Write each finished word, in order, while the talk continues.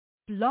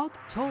Blog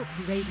Talk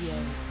Radio.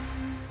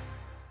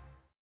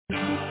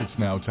 It's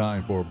now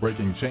time for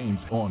Breaking Chains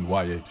on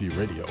YAT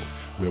Radio,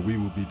 where we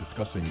will be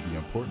discussing the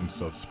importance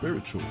of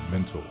spiritual,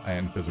 mental,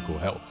 and physical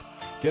health.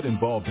 Get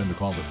involved in the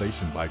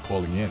conversation by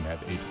calling in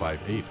at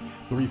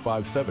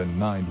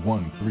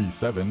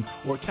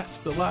 858-357-9137 or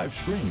catch the live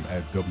stream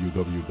at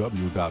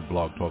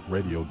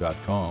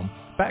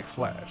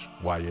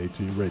www.blogtalkradio.com/YAT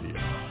Radio.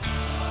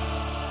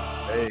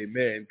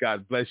 Amen.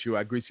 God bless you.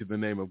 I greet you in the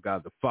name of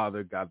God the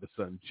Father, God the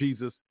Son,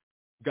 Jesus,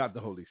 God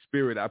the Holy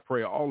Spirit. I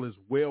pray all is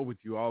well with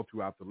you all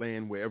throughout the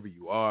land, wherever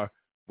you are,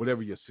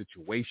 whatever your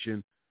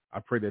situation.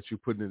 I pray that you're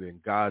putting it in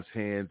God's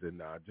hands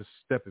and just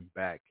stepping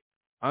back.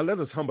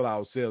 Let us humble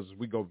ourselves as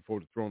we go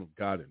before the throne of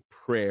God in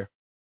prayer.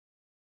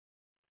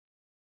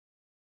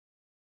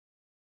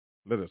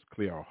 Let us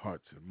clear our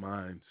hearts and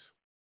minds.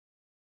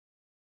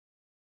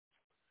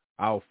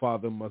 Our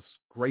Father, most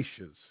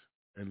gracious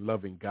and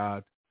loving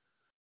God,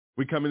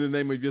 we come in the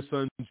name of your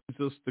Son,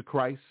 Jesus the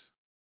Christ,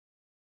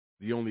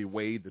 the only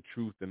way, the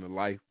truth, and the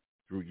life,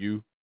 through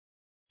you,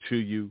 to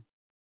you.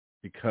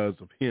 Because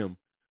of him,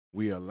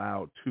 we are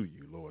allowed to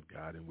you, Lord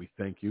God, and we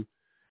thank you.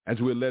 As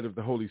we're led of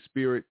the Holy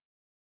Spirit,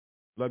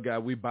 Lord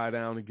God, we bow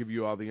down and give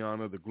you all the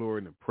honor, the glory,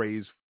 and the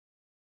praise.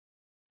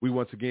 We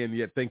once again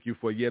yet thank you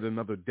for yet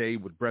another day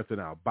with breath in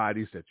our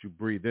bodies that you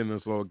breathe in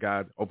us, Lord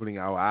God, opening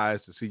our eyes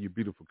to see your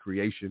beautiful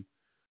creation.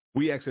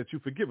 We ask that you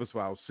forgive us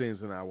for our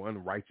sins and our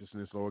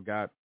unrighteousness, Lord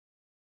God.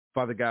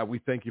 Father God, we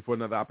thank you for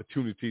another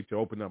opportunity to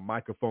open up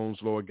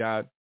microphones, Lord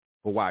God,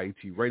 for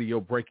YAT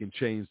Radio, Breaking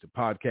Chains, the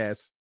podcast.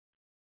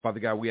 Father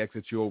God, we ask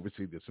that you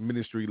oversee this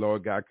ministry,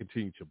 Lord God.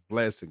 Continue to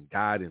bless and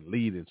guide and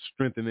lead and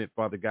strengthen it,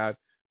 Father God,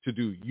 to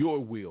do your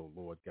will,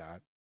 Lord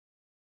God.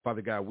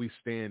 Father God, we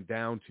stand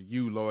down to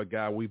you, Lord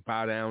God. We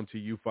bow down to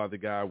you, Father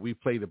God. We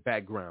play the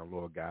background,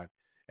 Lord God,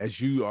 as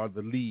you are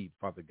the lead,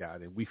 Father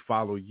God, and we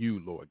follow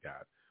you, Lord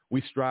God.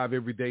 We strive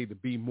every day to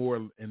be more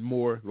and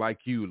more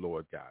like you,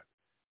 Lord God.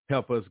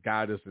 Help us,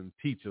 guide us, and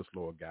teach us,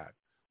 Lord God.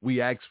 We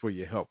ask for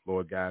your help,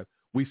 Lord God.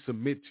 We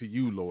submit to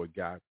you, Lord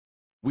God.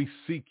 We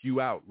seek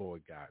you out,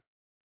 Lord God.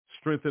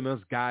 Strengthen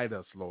us, guide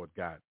us, Lord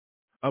God.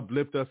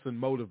 Uplift us and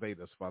motivate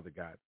us, Father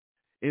God.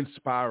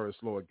 Inspire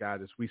us, Lord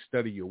God, as we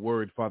study your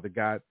word, Father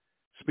God.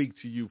 Speak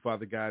to you,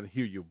 Father God, and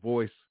hear your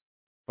voice.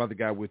 Father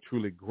God, we're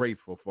truly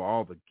grateful for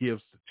all the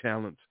gifts, the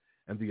talents,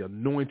 and the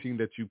anointing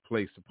that you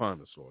placed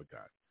upon us, Lord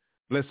God.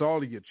 Bless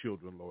all of your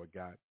children, Lord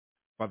God.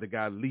 Father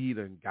God, lead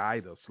and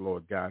guide us,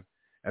 Lord God.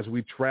 As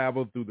we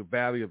travel through the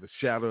valley of the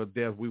shadow of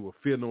death, we will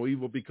fear no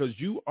evil because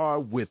you are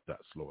with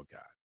us, Lord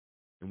God.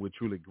 And we're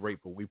truly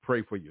grateful. We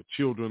pray for your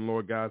children,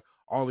 Lord God,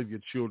 all of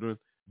your children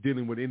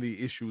dealing with any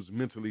issues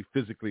mentally,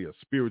 physically, or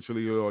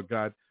spiritually, Lord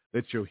God.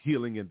 Let your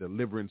healing and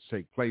deliverance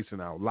take place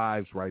in our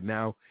lives right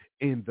now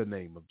in the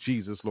name of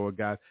Jesus, Lord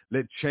God.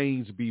 Let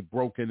chains be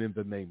broken in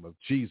the name of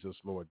Jesus,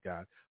 Lord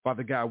God.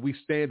 Father God, we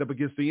stand up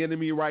against the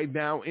enemy right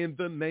now in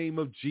the name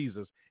of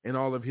Jesus and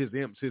all of his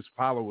imps, his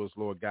followers,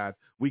 Lord God.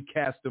 We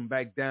cast them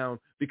back down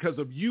because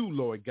of you,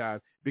 Lord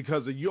God,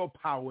 because of your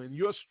power and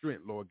your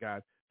strength, Lord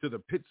God, to the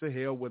pits of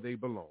hell where they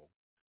belong.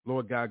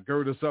 Lord God,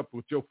 gird us up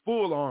with your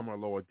full armor,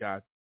 Lord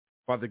God.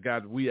 Father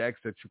God, we ask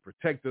that you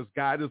protect us,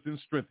 guide us, and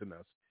strengthen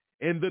us.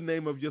 In the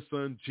name of your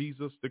Son,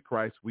 Jesus the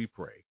Christ, we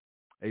pray.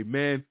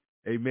 Amen,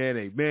 amen,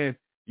 amen.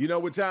 You know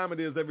what time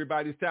it is,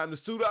 everybody. It's time to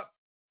suit up.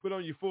 Put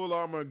on your full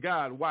armor of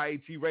God.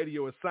 YAT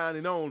Radio is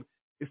signing on.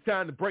 It's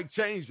time to break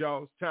chains,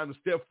 y'all. It's time to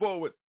step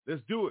forward.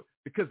 Let's do it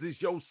because it's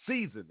your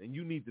season, and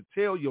you need to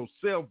tell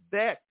yourself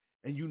that,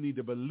 and you need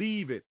to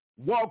believe it.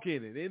 Walk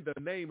in it in the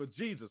name of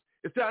Jesus.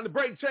 It's time to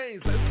break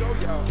chains. Let's go,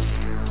 y'all.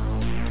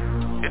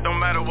 It don't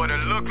matter what it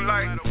look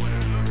like.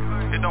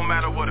 It don't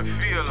matter what it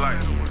feel like.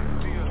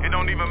 It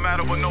don't even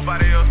matter what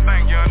nobody else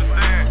think, you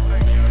understand?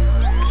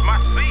 It's my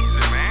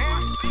season,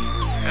 man.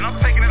 And I'm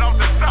taking it off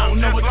the top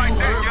just like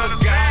that, you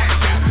understand?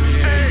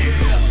 Hey,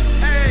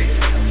 hey,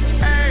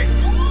 hey,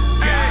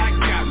 hey,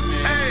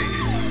 hey,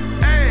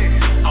 hey.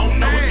 I don't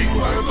know what you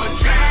heard, but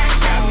God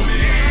got me.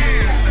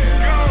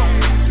 Let's go.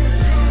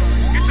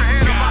 Get your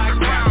head up off the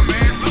ground,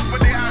 man. Look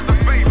with the eyes of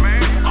faith,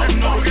 man. I don't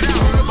know what you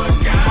heard, but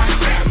God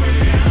got me.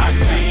 I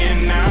see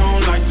it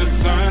now like the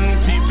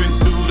sun peeping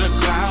through the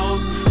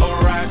clouds,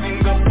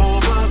 arising up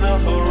over the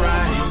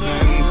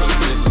horizon. 'Cause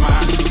it's my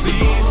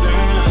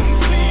season.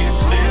 See it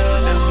still,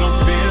 there's no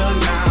fear.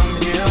 Now I'm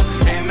here,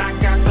 and I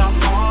got the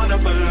heart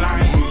of a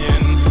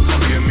lion. So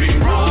hear me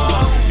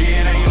roar,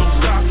 it ain't no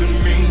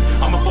stopping me.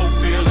 I'ma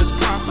fulfill this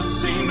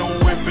prophecy. No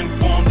weapon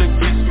formed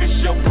against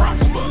me shall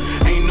prosper.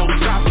 Ain't no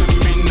stopping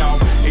me, no.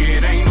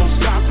 It ain't no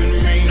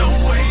stopping me, no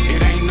way.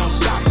 It ain't no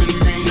stopping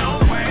me, no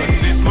way.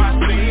 'Cause it's my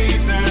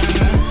season.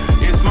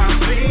 It's my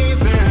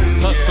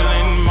season.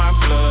 Hustling my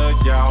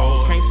blood,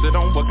 y'all. Can't sit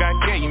on what God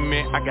gave me.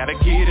 I gotta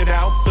get it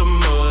out the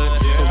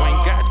mud. So I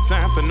ain't got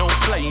time for no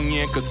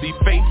playing. 'Cause see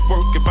faith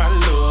work if I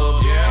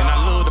love. And I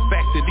love the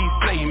fact that he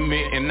saved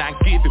me. And I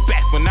give it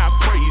back when I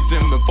praise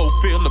him and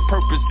fulfill the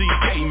purpose he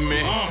gave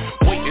me.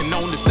 Waiting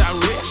on this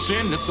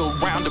direction. It's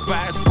surrounded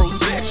by his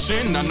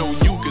protection. I know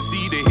you can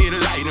see the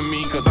headlight in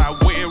me. 'Cause I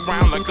wear it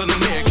around like a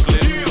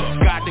necklace.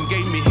 God done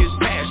gave me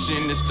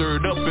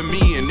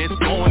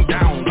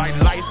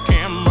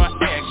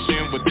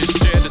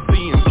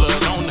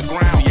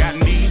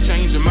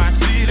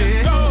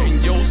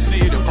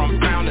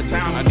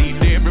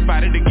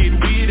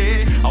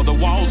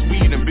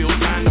need and build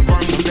time to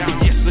burn them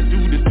down. Yes, let's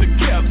do this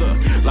together.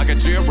 Like a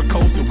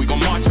Jericho, so we gon'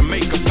 march and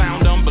make a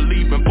sound. I'm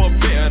believing for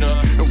better.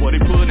 And what he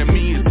put in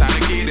me is time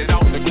to get it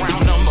off the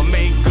ground. I'ma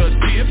make a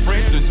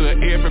difference. And to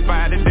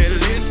everybody that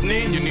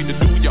listening, you need to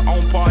do your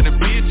own part and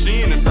pitch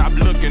in and stop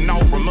looking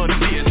off from a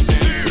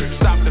distance.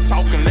 Stop the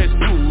talking, let's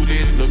do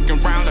this.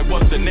 Looking around like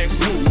what's the next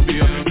move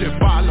here. Just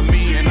follow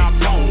me and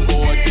I'm on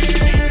board. This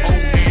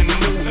G.O.P. in the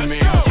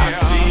movement. I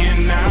see it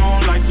now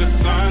like the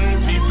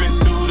sun peeping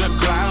through the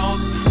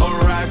clouds,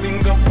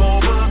 arriving up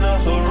over the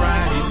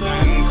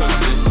horizon.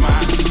 Cause it's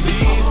my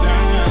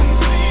season.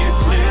 See it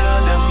clear,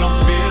 there's no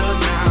fear,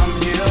 now I'm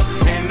here.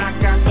 And I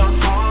got the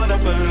heart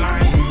of a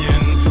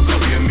lion. So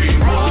hear me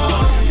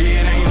roar,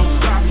 it ain't no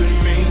stopping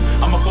me.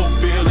 I'ma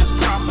fulfill this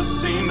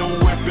prophecy. No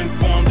weapon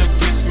formed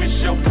against me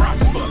shall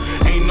prosper.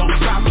 Ain't no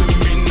stopping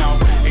me, no.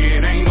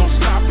 It ain't no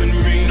stopping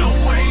me, no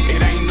way.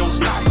 It ain't no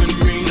stopping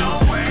me, no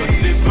way.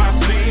 Cause it's my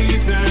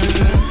season.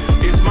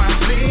 It's my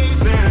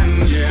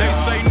season. Yeah. They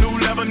say new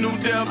level, new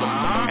devil.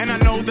 And I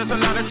know there's a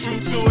lot of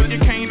truth to it. You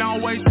can't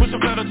always push a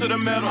pedal to the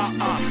metal.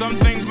 Some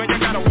things, man, you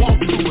gotta walk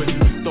through it.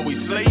 So he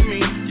slay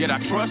me, yet I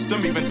trust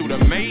him. Even through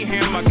the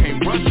mayhem, I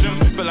can't rush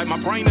him. Feel like my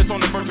brain is on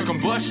the verge of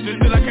combustion.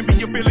 Still I can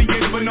be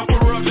affiliated, but no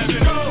corruption.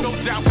 No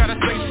doubt, gotta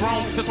stay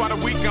strong. That's why the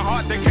weak and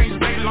heart, they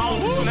can't stay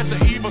long. Soon as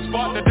the evil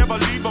spot, the devil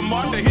leave a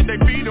mark. They hit their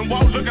feet and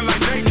walk looking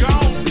like they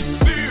gone.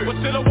 But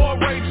still a war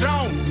rage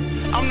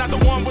on. I'm not the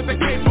one with the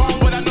cape on,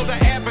 but I know the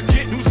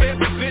advocate who said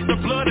to sit the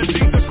blood of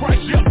Jesus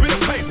Christ. Yeah, been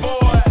paid for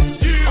it.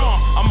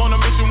 I'm on a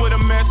mission with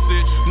a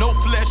message, no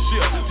flesh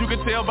here. You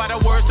can tell by the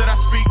words that I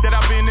speak that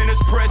I've been in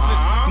his presence.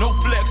 No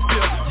flex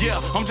here,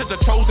 yeah, I'm just a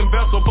chosen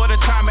vessel for the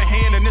time at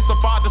hand. And it's the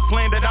Father's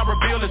plan that I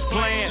reveal his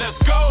plan. Let's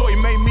go. So he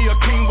made me a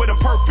king with a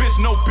purpose.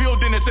 No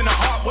building, it's in the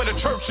heart where the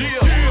church is.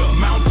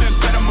 Mountains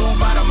better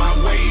move out of my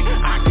way.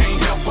 I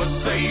can't help but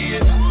say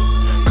it.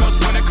 Cause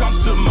when it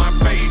comes to my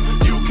faith,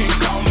 you can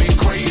call me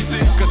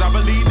crazy. Cause I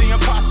believe the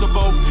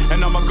impossible, and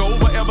I'ma go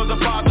wherever the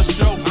Father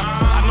show.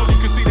 I know you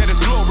can see that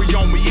it's glory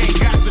on me. Ain't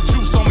got the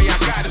juice on me, I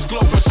got his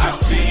glow for sure. I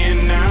see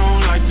it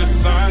now like the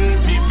sun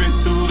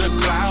peeping through the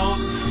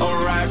clouds,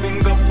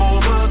 arriving up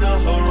over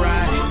the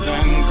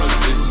horizon. Cause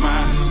it's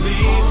my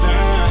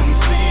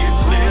season. See it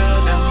clear,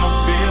 there's no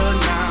fear,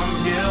 now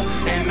I'm here.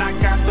 And I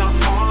got the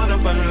heart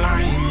of a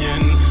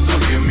lion. So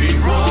hear me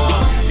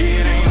roar,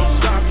 it ain't no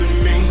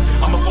stopping me.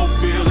 I'ma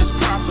fulfill this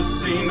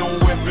prophecy. No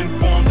weapon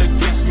formed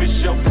against me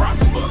shall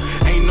prosper.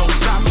 Ain't no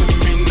stopping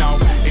me, no.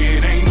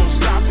 It ain't no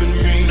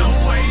stopping me, no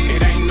way.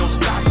 It ain't no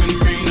stopping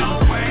me, no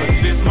way.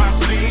 Cause it's my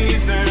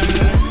season.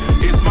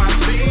 It's my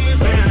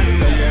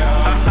season,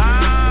 yeah.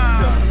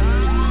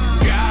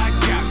 God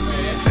got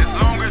me. As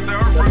long as the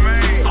earth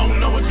remains. I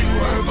don't know what you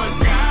heard, but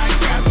God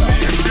got me.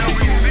 There shall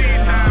be seed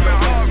time and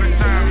harvest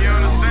time, you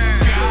understand?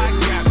 God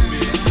got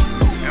me.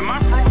 And my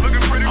fruit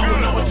looking pretty good. I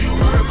don't know what you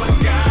heard, but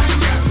God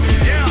got me.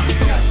 Yeah.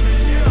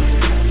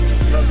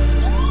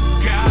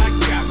 God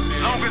got me.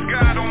 As long as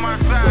God on my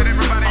side,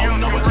 everybody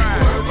else can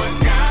ride. But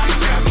God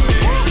got me.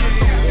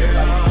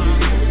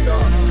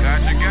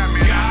 God, you got me.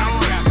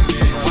 God got me.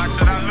 Why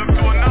should I look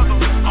to another?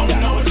 I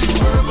don't know what you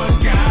heard, but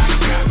God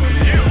got me.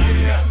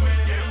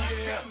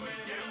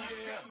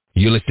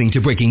 You're listening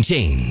to Breaking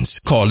Chains.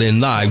 Call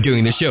in live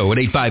during the show at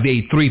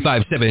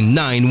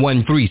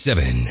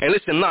 858-357-9137. And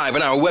listen live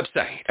on our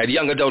website at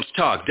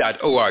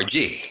youngadultstalk.org.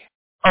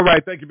 All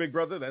right, thank you, big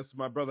brother. That's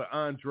my brother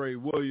Andre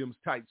Williams,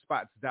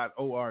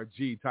 tightspots.org,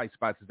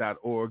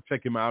 tightspots.org.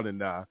 Check him out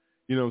and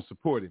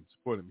support him.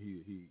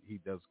 He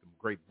does some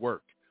great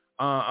work.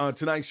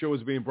 Tonight's show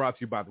is being brought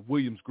to you by the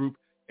Williams Group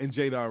and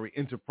Jadari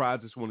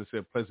Enterprises. I want to say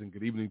a pleasant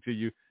good evening to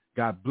you.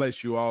 God bless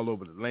you all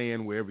over the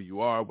land, wherever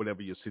you are,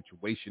 whatever your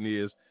situation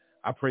is.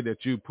 I pray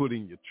that you put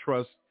in your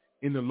trust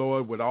in the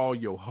Lord with all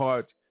your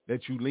heart,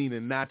 that you lean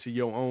in not to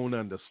your own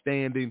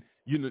understanding.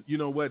 You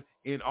know what?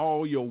 In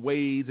all your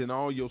ways, in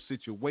all your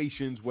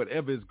situations,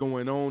 whatever is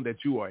going on,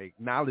 that you are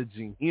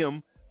acknowledging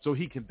him so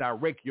he can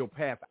direct your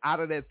path out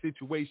of that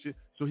situation,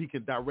 so he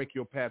can direct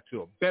your path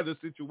to a better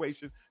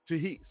situation,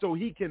 so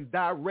he can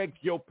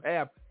direct your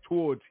path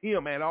towards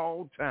him at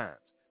all times.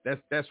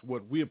 That's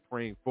what we're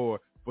praying for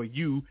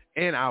you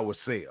and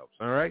ourselves,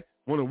 all right?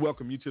 I want to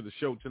welcome you to the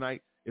show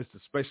tonight. It's a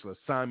special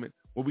assignment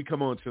where we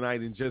come on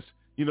tonight and just,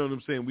 you know what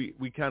I'm saying,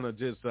 we kind of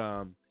just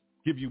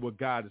give you what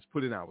God has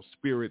put in our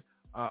spirit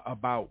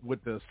about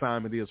what the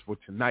assignment is for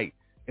tonight.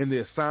 And the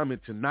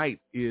assignment tonight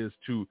is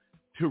to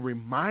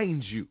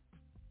remind you.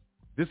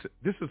 This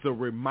is a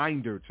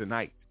reminder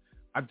tonight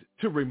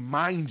to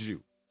remind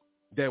you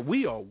that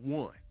we are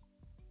one.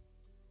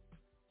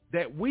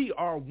 That we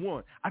are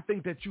one. I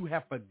think that you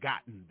have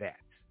forgotten that.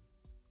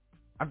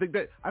 I think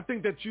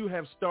that you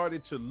have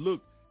started to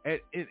look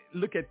at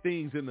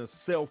things in a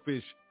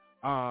selfish,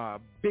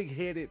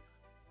 big-headed,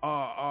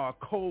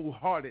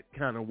 cold-hearted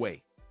kind of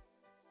way.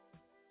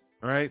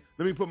 All right?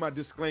 Let me put my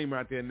disclaimer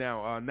out there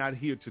now. Not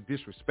here to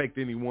disrespect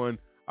anyone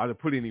or to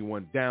put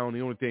anyone down.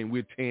 The only thing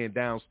we're tearing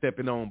down,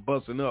 stepping on,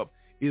 busting up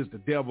is the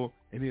devil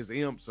and his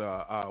imps.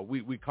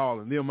 We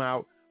calling them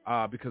out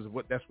because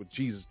that's what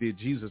Jesus did.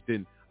 Jesus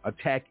didn't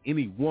attack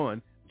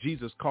anyone.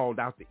 Jesus called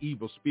out the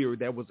evil spirit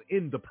that was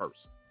in the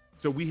person.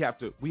 So we have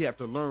to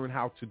learn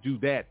how to do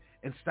that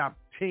and stop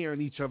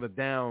tearing each other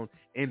down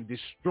and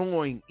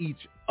destroying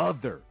each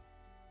other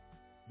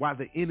while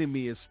the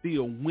enemy is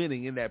still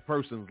winning in that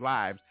person's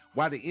lives,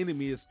 while the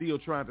enemy is still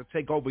trying to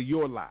take over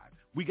your life.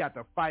 We got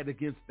to fight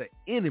against the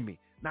enemy,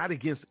 not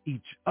against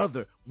each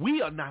other.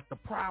 We are not the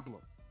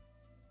problem.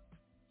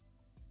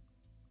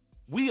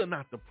 We are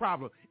not the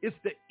problem. It's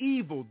the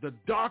evil, the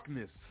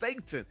darkness,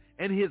 Satan,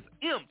 and his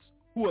imps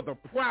who are the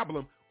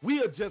problem. We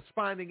are just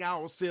finding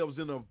ourselves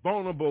in a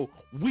vulnerable,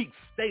 weak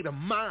state of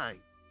mind.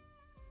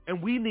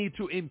 And we need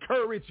to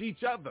encourage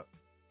each other,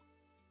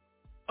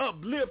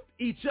 uplift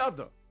each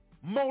other,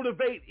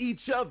 motivate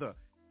each other.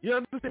 You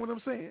understand what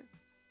I'm saying?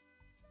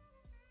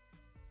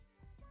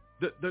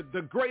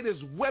 The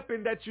greatest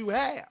weapon that you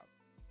have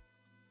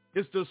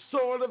is the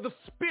sword of the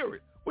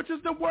Spirit, which is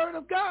the word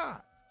of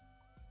God.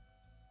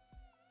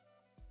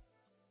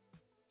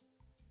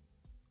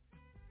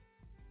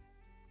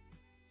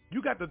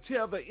 You got to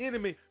tell the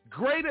enemy,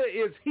 greater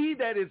is he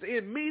that is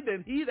in me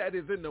than he that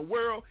is in the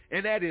world,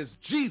 and that is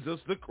Jesus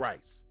the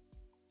Christ.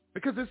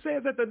 Because it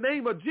says at the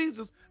name of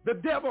Jesus, the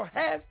devil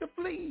has to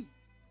flee.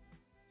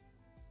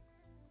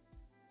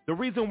 The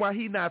reason why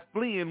he's not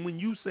fleeing when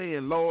you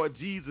saying, Lord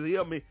Jesus,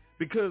 help me,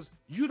 because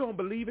you don't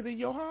believe it in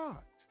your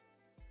heart.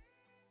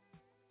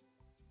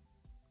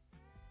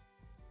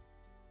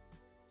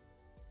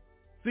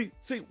 See,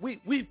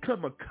 we've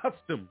come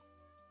accustomed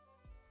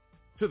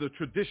to the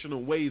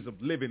traditional ways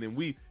of living, and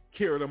we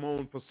carried them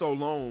on for so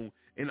long,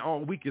 and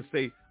all we can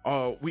say,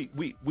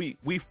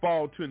 we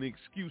fall to an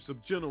excuse of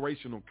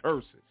generational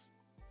curses.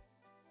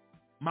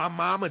 My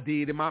mama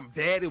did, and my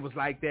daddy was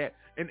like that,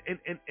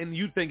 and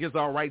you think it's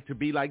all right to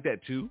be like that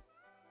too?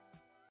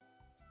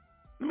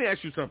 Let me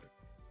ask you something.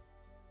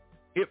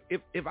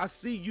 If I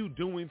see you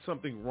doing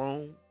something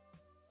wrong,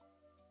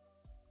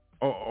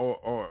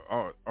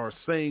 or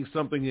saying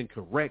something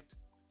incorrect,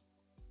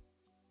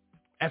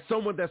 as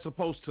someone that's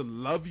supposed to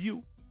love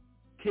you,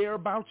 care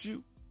about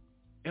you,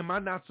 am I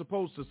not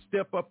supposed to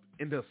step up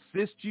and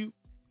assist you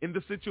in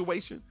the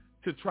situation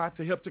to try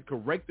to help to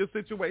correct the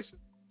situation?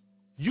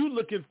 You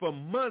looking for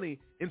money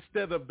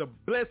instead of the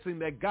blessing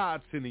that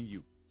God's sending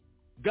you.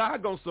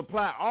 God gonna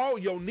supply all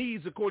your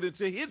needs according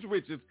to his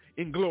riches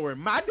in glory.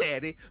 My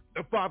daddy,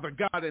 the Father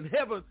God in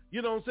heaven,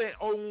 you know what I'm saying,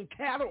 own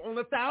cattle on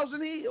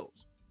 1,000 hills.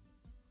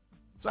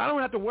 So I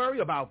don't have to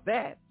worry about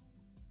that.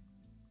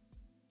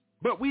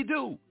 But we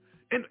do.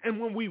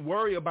 And when we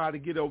worry about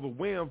it, get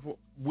overwhelmed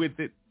with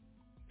it,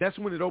 that's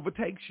when it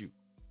overtakes you.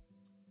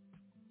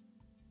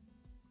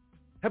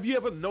 Have you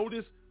ever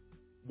noticed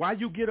why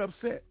you get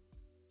upset?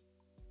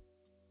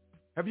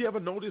 Have you ever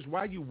noticed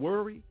why you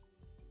worry?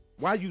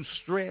 Why you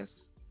stress?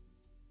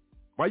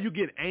 Why you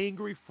get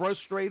angry,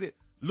 frustrated,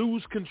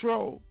 lose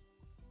control?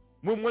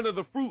 When one of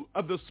the fruit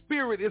of the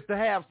Spirit is to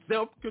have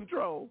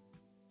self-control.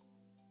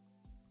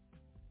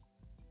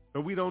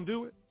 But we don't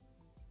do it.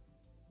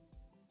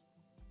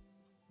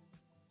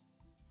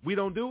 We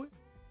don't do it.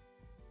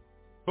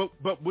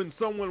 But when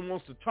someone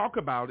wants to talk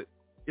about it,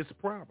 it's a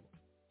problem.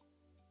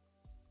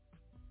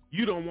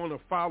 You don't want to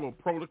follow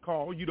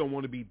protocol. You don't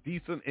want to be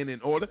decent and in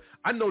order.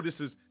 I know this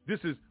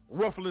is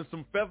ruffling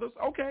some feathers.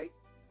 Okay.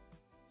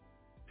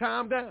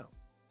 Calm down.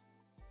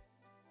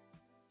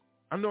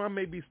 I know I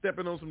may be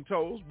stepping on some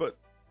toes, but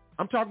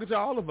I'm talking to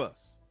all of us.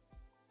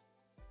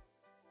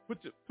 Put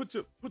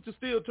your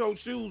steel-toed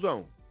shoes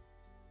on.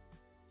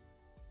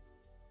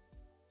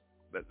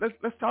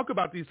 Let's talk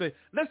about these things.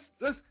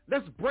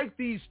 Let's break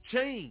these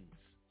chains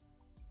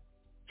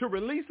to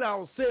release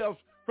ourselves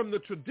from the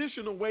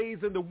traditional ways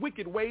and the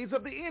wicked ways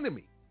of the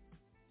enemy.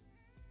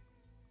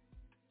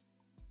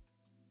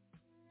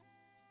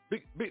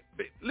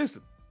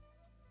 Listen,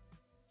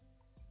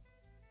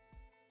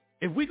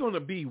 if we're going to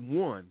be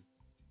one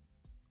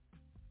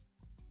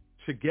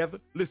together,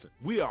 listen,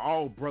 we are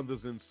all brothers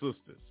and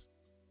sisters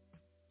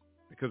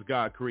because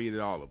God created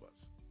all of us.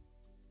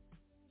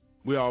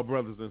 We're all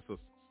brothers and sisters.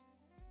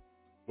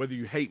 Whether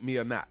you hate me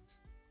or not,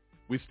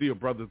 we're still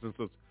brothers and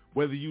sisters.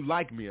 Whether you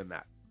like me or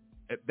not,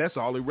 that's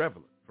all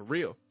irrelevant. For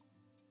real.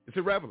 It's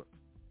irrelevant.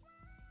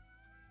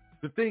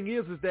 The thing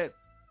is that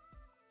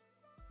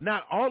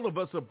not all of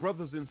us are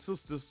brothers and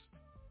sisters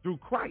through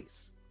Christ.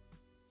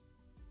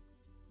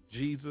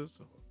 Jesus,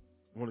 or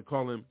I want to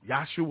call him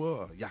Yahshua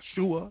or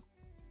Yeshua.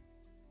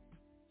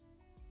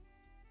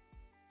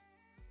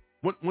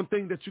 One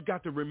thing that you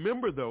got to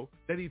remember, though,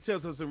 that he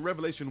tells us in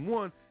Revelation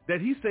 1,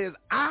 that he says,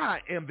 I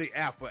am the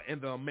Alpha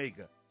and the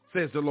Omega,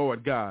 says the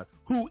Lord God,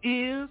 who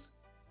is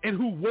and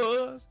who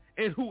was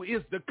and who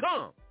is to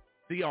come,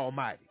 the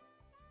Almighty.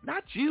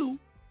 Not you,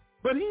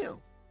 but him.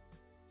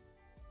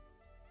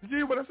 Did you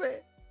hear what I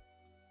said?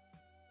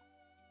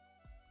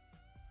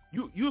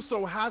 You're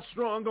so high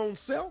strung on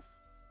self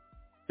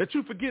that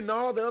you're forgetting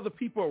all the other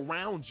people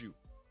around you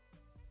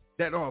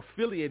that are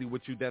affiliated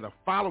with you, that are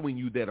following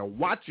you, that are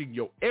watching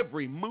your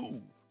every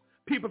move.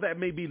 People that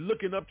may be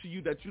looking up to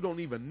you that you don't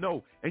even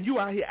know. And you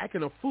out here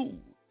acting a fool.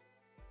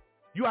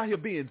 You out here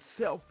being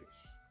selfish.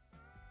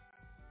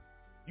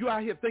 You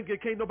out here thinking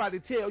can't nobody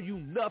tell you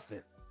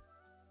nothing.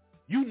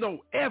 You know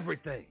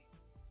everything.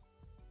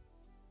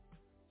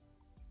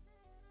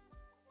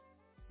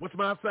 What's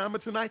my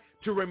assignment tonight?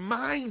 To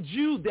remind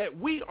you that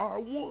we are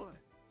one.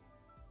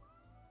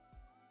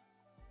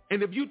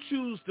 And if you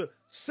choose to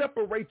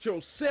separate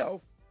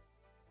yourself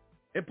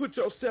and put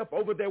yourself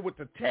over there with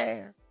the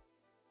tare,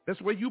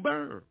 that's where you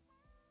burn.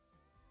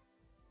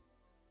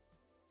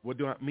 What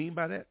do I mean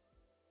by that?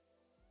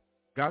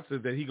 God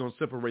says that he's going to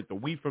separate the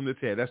wheat from the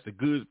tare. That's the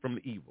good from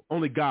the evil.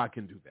 Only God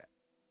can do that.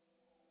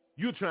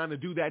 You're trying to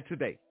do that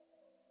today.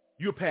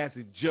 You're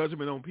passing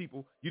judgment on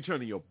people. You're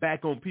turning your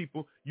back on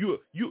people.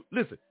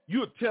 Listen,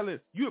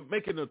 you're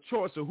making a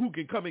choice of who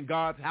can come in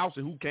God's house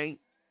and who can't.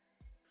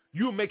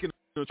 You're making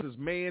a choice,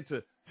 man,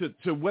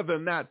 to whether or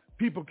not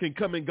people can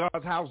come in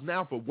God's house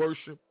now for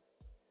worship.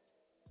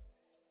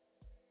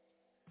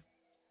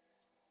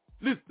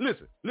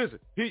 Listen.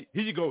 Here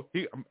you go.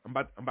 I'm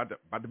about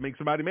to make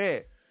somebody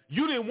mad.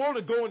 You didn't want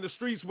to go in the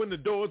streets when the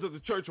doors of the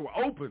church were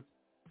open.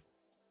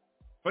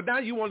 But now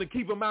you want to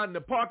keep them out in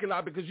the parking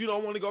lot because you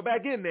don't want to go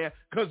back in there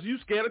because you're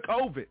scared of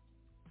COVID.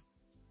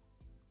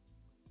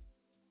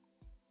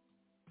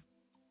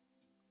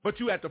 But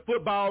you at the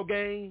football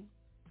game,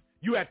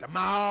 you at the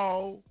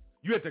mall,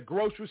 you at the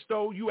grocery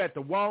store, you at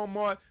the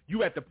Walmart,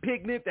 you at the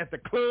picnic, at the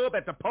club,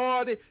 at the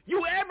party,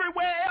 you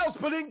everywhere else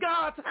but in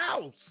God's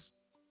house.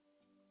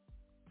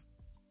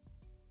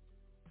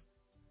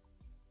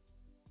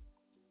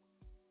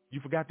 You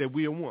forgot that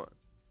we are one.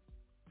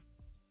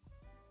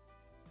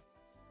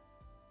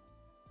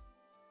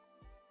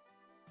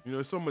 You know,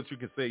 there's so much you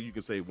can say. You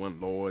can say one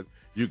Lord.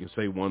 You can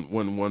say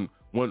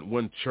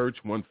one church,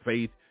 one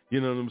faith. You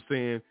know what I'm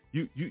saying?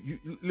 You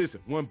listen,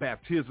 one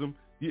baptism.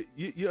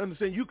 You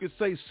understand? You can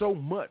say so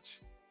much.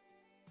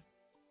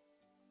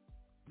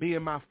 Me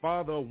and my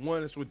Father are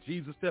one. That's what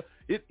Jesus said.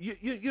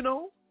 You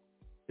know,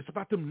 it's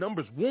about them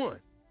numbers one.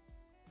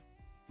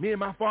 Me and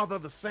my Father are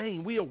the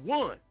same. We are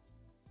one.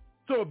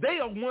 So if they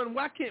are one,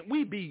 why can't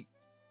we be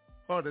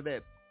part of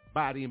that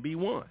body and be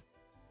one?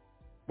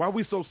 Why are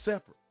we so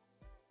separate?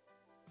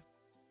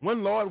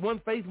 One Lord,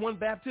 one faith, one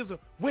baptism.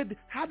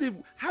 How did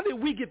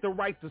we get the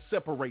right to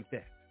separate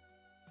that?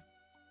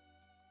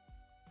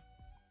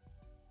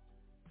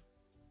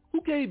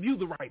 Who gave you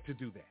the right to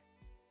do that?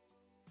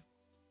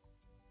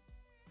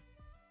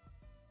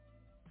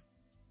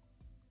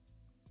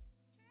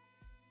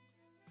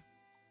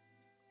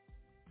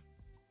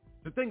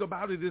 The thing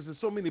about it is there's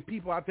so many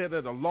people out there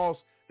that are lost,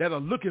 that are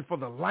looking for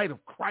the light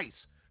of Christ,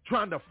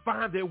 trying to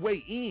find their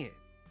way in.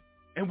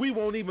 And we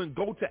won't even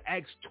go to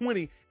Acts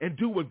 20 and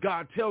do what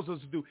God tells us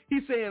to do.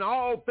 He's saying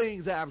all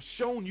things I have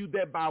shown you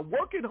that by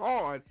working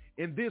hard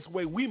in this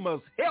way, we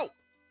must help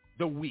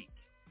the weak.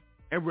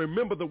 And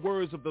remember the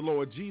words of the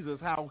Lord Jesus,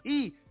 how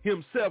he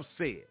himself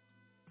said,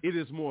 it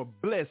is more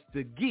blessed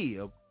to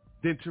give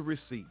than to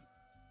receive.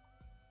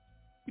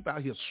 People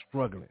out here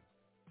struggling.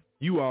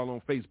 You all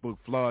on Facebook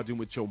flogging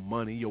with your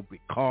money, your big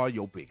car,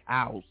 your big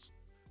house.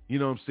 You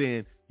know what I'm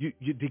saying?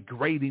 You're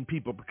degrading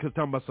people because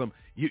talking about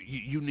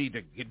you need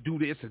to do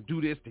this and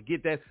do this to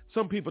get that.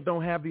 Some people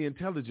don't have the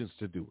intelligence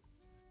to do it.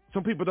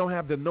 Some people don't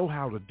have the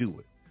know-how to do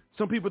it.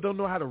 Some people don't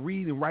know how to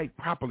read and write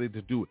properly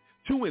to do it.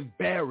 Too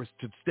embarrassed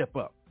to step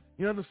up.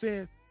 You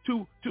understand?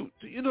 Too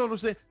you know what I'm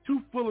saying?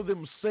 Too full of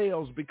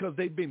themselves because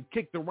they've been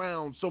kicked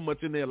around so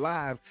much in their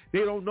lives. They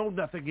don't know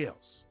nothing else.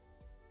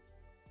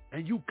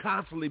 And you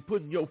constantly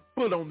putting your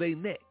foot on their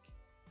neck.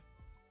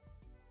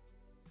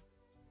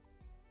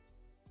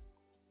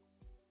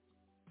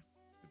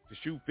 The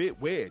shoe fit,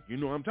 wear it. You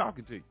know I'm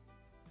talking to you.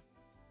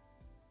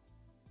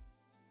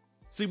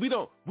 See, we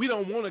don't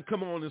want to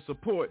come on and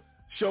support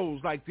shows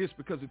like this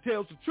because it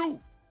tells the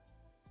truth.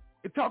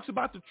 It talks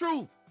about the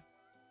truth.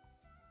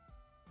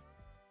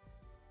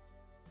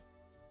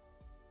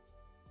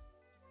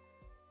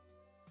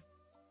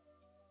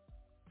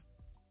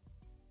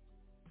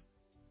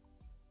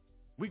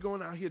 We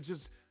going out here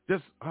just,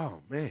 oh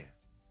man.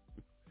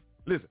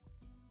 Listen,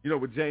 you know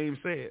what James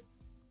said?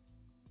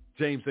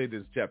 James said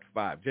this, chapter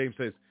 5. James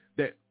says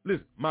that,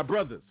 listen, my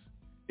brothers,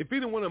 if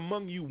anyone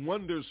among you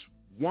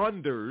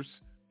wanders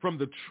from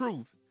the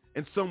truth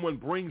and someone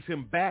brings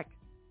him back,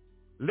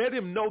 let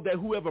him know that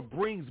whoever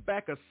brings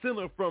back a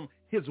sinner from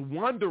his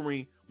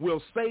wandering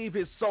will save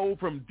his soul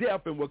from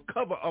death and will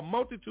cover a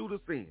multitude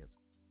of sins.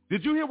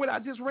 Did you hear what I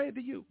just read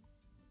to you?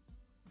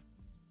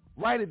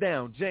 Write it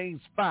down,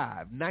 James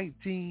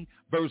 5:19,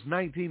 verse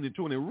 19 and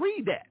 20.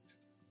 Read that.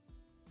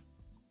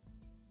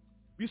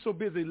 You're so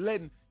busy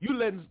letting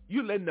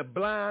the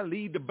blind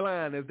lead the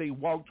blind as they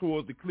walk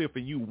towards the cliff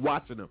and you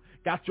watching them.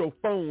 Got your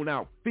phone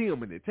out,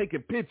 filming it,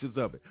 taking pictures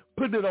of it,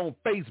 putting it on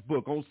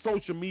Facebook, on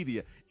social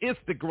media,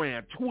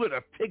 Instagram,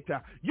 Twitter,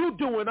 TikTok. You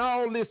doing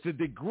all this to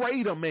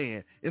degrade a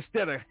man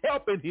instead of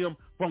helping him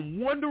from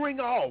wandering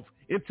off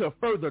into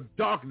further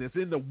darkness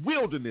in the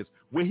wilderness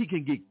where he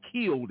can get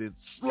killed and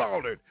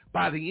slaughtered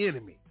by the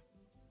enemy.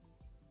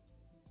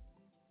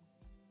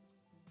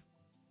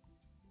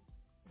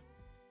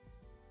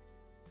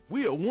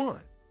 We are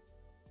one.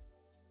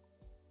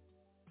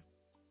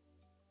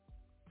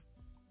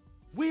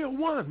 We are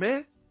one,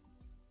 man.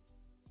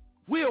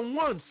 We are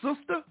one,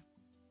 sister.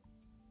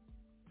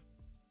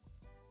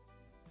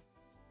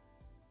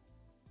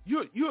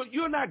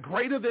 You're not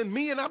greater than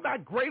me, and I'm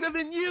not greater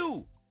than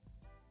you.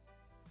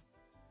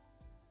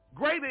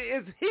 Greater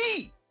is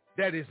he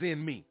that is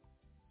in me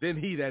than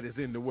he that is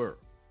in the world.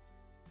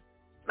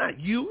 It's not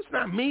you, it's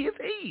not me, it's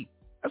he.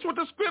 That's what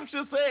the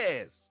scripture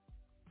says.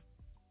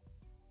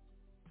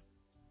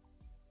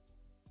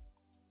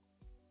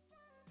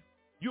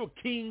 You're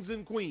kings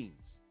and queens.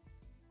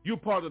 You're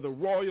part of the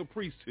royal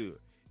priesthood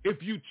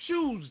if you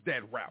choose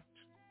that route.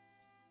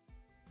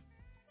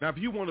 Now, if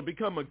you want to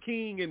become a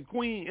king and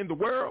queen in the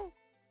world,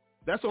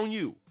 that's on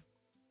you.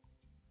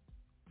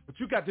 But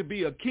you got to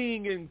be a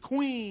king and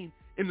queen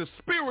in the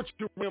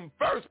spiritual realm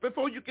first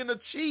before you can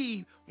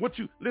achieve what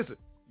you... Listen,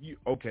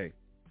 okay,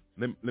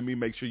 let me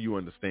make sure you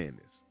understand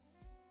this.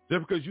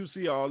 Just because you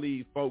see all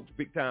these folks,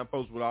 big-time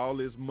folks with all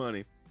this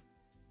money,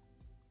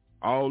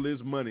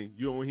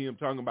 you don't hear them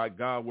talking about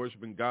God,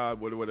 worshiping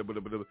God,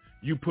 whatever,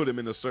 you put them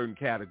in a certain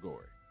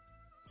category.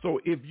 So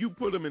if you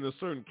put them in a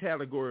certain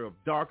category of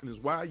darkness,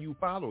 why are you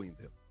following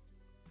them?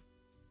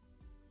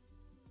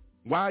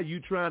 Why are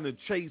you trying to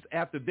chase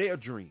after their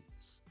dreams?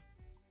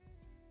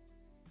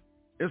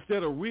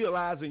 Instead of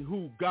realizing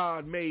who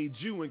God made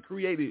you and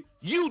created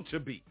you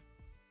to be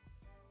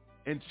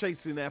and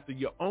chasing after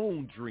your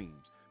own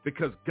dreams,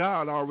 because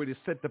God already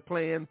set the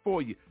plan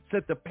for you,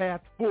 set the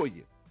path for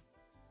you,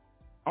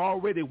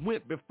 already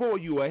went before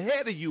you,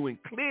 ahead of you,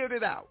 and cleared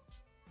it out.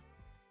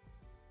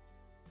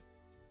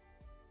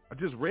 I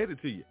just read it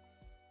to you.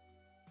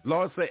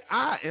 Lord say,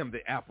 I am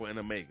the Alpha and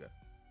Omega.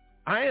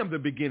 I am the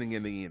beginning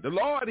and the end. The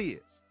Lord is.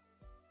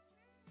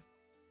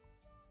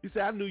 He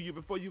said, I knew you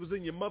before you was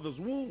in your mother's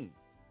womb.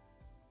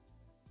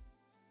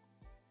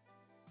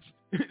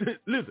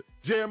 Listen,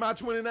 Jeremiah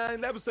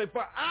 29:11 say,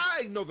 for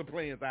I know the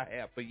plans I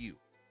have for you.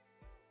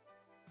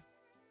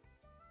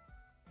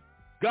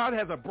 God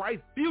has a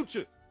bright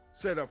future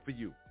set up for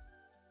you.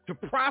 To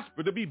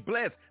prosper, to be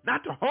blessed,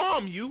 not to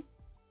harm you,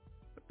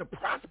 to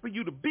prosper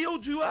you, to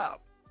build you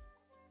up,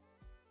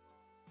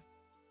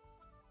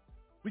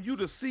 for you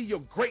to see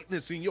your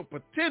greatness and your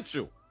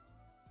potential,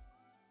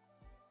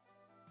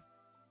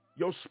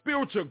 your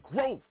spiritual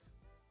growth.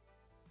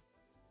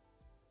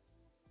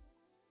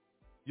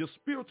 Your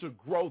spiritual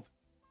growth,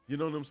 you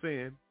know what I'm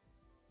saying,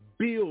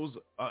 builds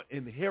an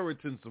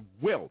inheritance of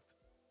wealth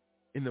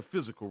in the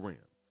physical realm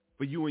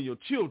for you and your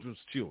children's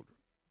children.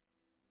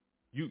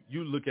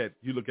 You look at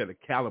the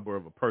caliber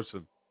of a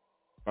person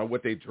by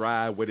what they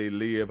drive, where they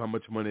live, how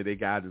much money they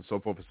got, and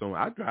so forth and so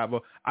on.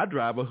 I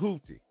drive a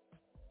hoopty.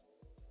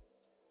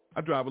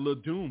 I drive a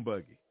little dune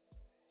buggy.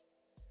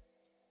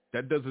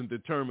 That doesn't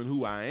determine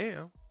who I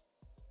am.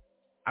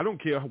 I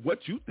don't care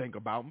what you think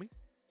about me.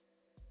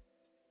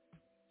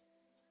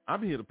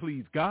 I'm here to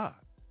please God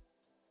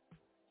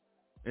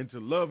and to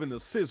love and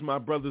assist my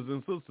brothers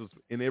and sisters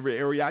in every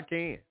area I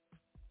can.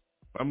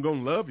 I'm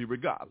going to love you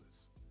regardless.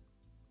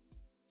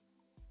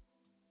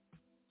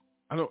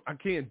 I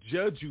can't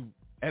judge you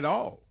at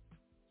all.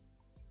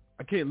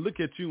 I can't look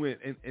at you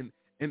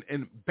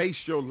and base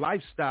your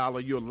lifestyle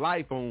or your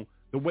life on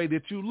the way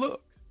that you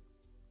look.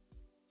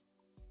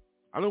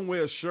 I don't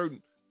wear a shirt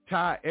and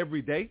tie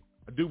every day.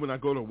 I do when I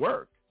go to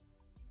work.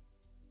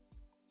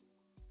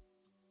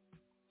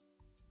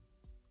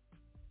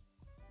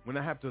 When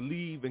I have to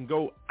leave and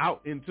go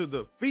out into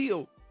the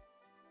field,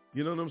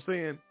 you know what I'm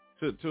saying?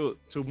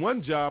 To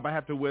one job, I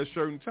have to wear a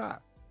shirt and tie.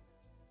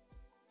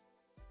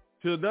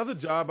 To another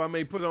job, I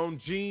may put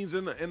on jeans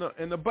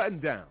and a button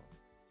down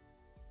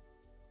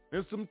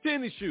and some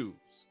tennis shoes,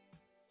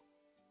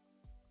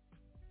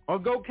 or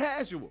go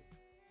casual.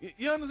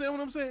 You understand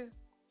what I'm saying?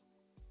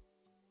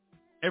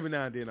 Every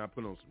now and then I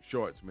put on some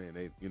shorts, man.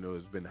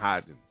 It's been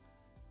hot, and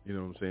you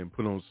know what I'm saying.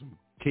 Put on some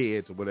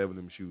Keds or whatever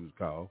them shoes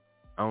called.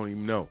 I don't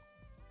even know.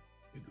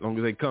 As long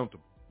as they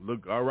comfortable,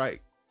 look all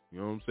right. You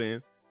know what I'm saying?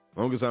 As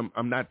long as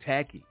I'm not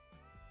tacky.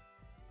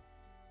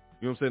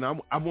 You know what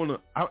I'm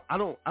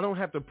saying? I don't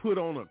have to put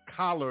on a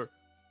collar,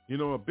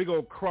 a big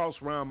old cross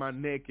around my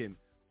neck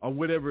or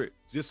whatever,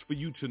 just for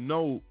you to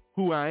know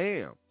who I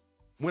am.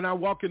 When I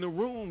walk in the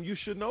room, you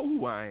should know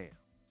who I am.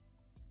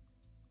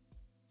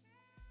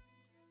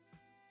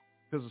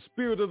 Because the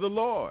Spirit of the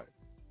Lord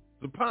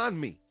is upon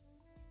me.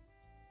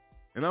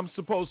 And I'm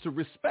supposed to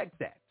respect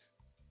that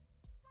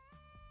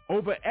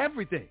over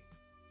everything.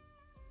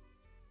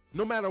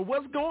 No matter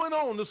what's going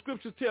on, the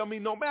scriptures tell me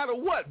no matter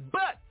what,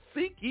 but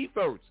seek ye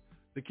first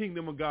the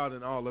kingdom of God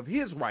and all of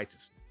his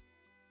righteousness,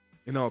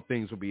 and all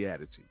things will be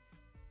added to you.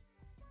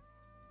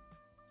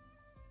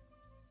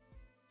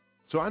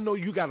 So I know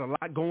you got a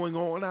lot going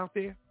on out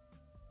there.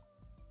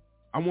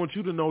 I want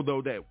you to know,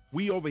 though, that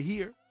we over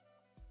here,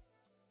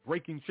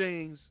 Breaking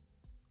Chains,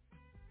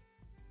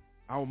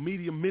 our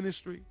media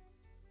ministry,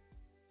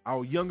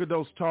 our Young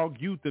Adults Talk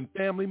Youth and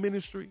Family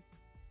Ministry,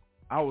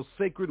 our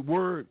Sacred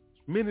Word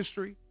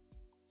Ministry,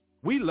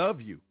 we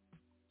love you.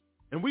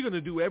 And we're going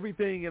to do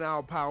everything in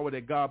our power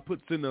that God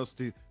puts in us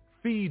to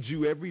feed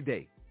you every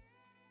day,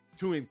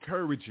 to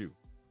encourage you,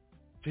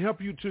 to help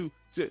you to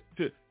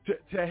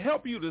to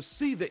help you to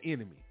see the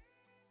enemy,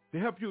 to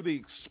help you to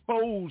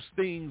expose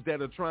things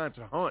that are trying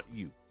to haunt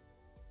you,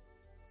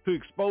 to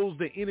expose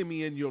the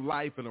enemy in your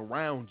life and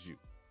around you,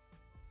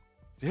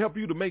 to help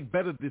you to make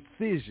better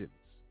decisions,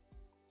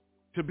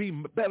 to be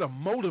better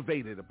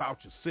motivated about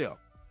yourself,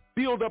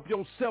 build up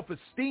your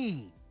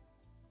self-esteem.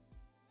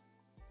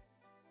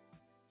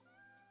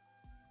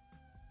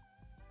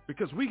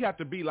 Because we got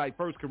to be like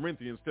 1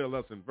 Corinthians tells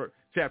us in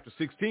chapter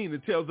 16.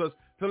 It tells us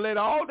to let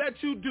all that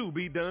you do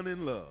be done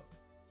in love.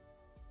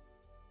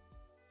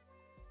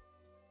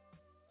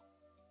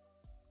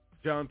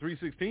 John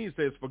 3:16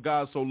 says, for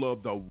God so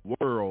loved the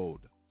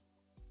world.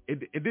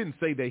 It didn't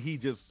say that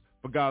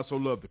for God so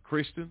loved the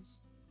Christians,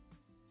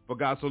 for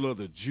God so loved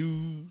the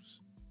Jews,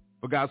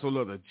 for God so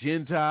loved the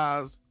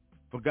Gentiles,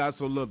 for God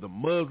so loved the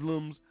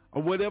Muslims,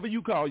 or whatever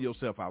you call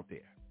yourself out there.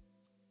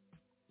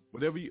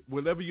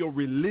 Whatever your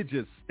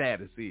religious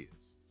status is.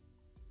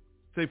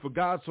 Say, for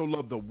God so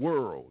loved the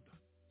world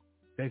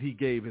that he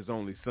gave his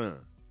only son.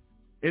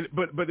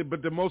 But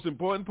the most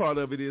important part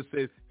of it is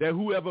says that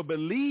whoever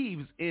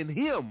believes in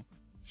him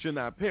should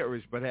not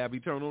perish but have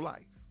eternal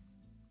life.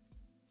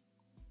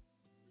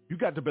 You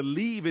got to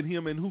believe in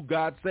him and who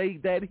God say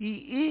that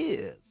he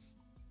is.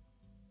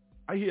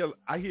 I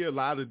hear a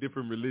lot of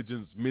different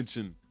religions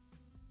mention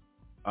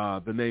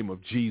the name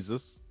of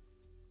Jesus.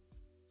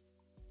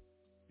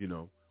 You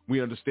know,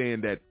 we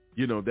understand that,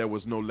 you know, there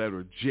was no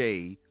letter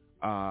J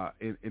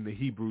in the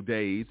Hebrew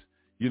days.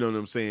 You know what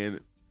I'm saying?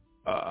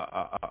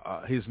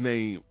 His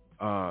name,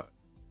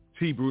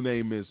 Hebrew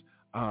name is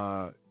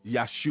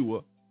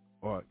Yeshua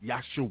or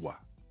Yahshua,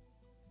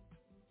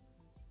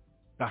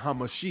 the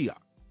Hamashiach.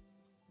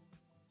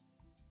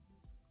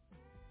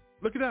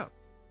 Look it up.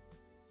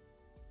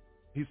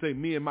 He said,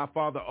 me and my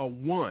Father are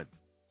one.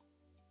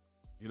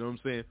 You know what I'm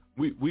saying?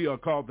 We are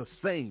called the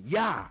same.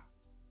 Yah.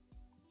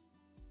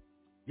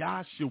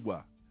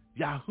 Yahshua.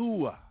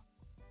 Yahuwah.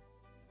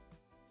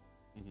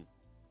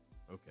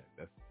 Okay,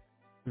 that's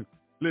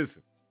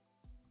listen.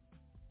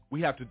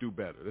 We have to do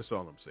better. That's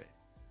all I'm saying.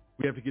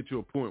 We have to get to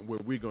a point where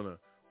we're gonna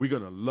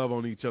love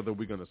on each other,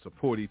 we're gonna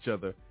support each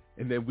other,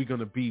 and then we're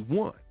gonna be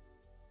one.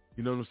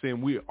 You know what I'm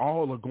saying? We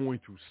all are going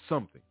through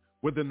something,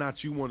 whether or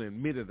not you want to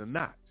admit it or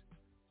not.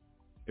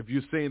 If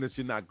you're saying that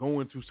you're not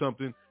going through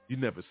something, you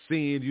never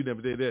sinned, you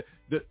never did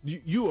that,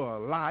 you are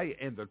a lie,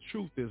 and the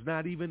truth is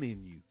not even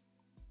in you.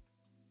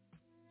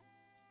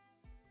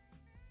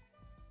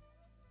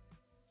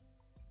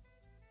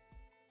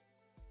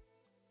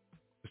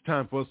 It's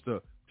time for us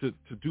to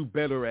do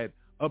better at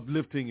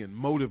uplifting and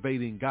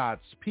motivating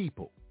God's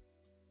people,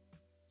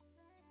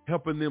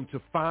 helping them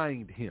to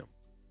find him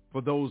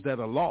for those that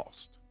are lost.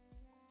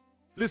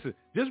 Listen,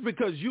 just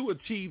because you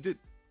achieved it,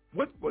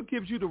 what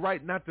gives you the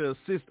right not to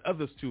assist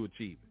others to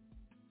achieve it?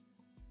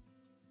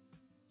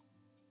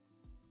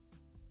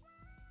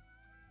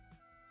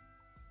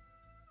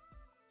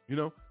 You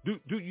know,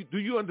 do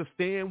you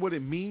understand what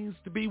it means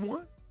to be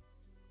one?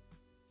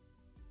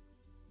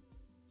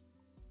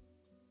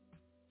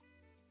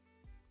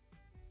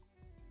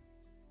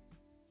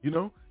 You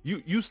know,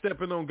 you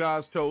stepping on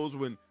God's toes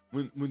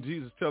when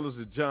Jesus tells us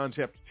in John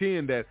chapter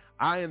 10 that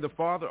I and the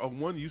Father are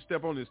one. You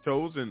step on his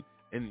toes and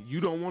you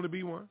don't want to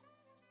be one.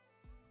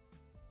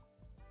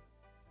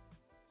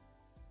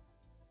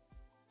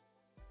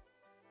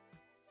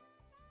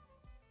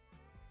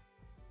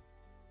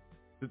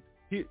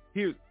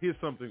 Here's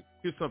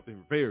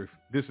something very,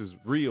 this is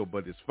real,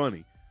 but it's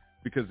funny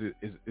because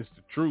it's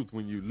the truth.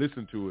 When you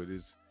listen to it,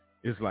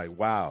 it's like,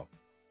 wow.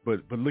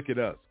 But look at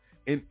us.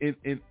 In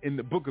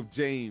the book of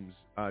James,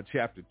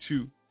 chapter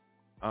 2,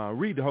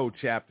 read the whole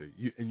chapter,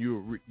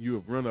 you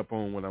have run up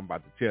on what I'm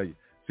about to tell you.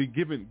 See,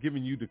 giving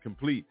you the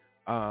complete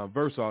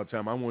verse all the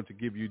time, I want to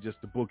give you just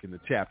the book and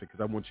the chapter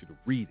because I want you to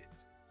read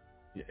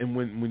it. And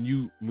when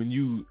you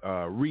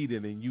read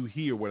it and you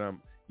hear what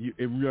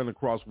and run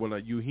across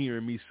what you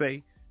hearing me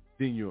say,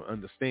 then you'll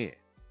understand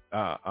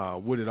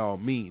what it all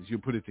means.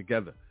 You'll put it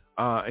together.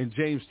 In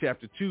James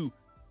chapter 2,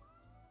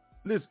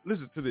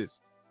 listen to this.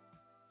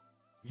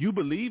 You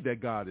believe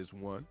that God is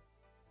one.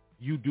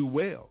 You do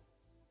well.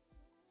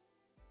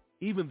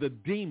 Even the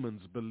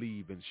demons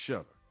believe and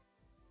shudder.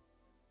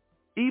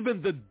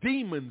 Even the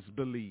demons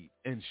believe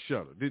and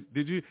shudder.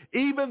 Did you?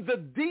 Even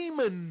the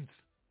demons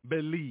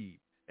believe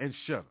and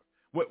shudder.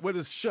 What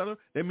is shudder?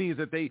 That means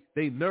that they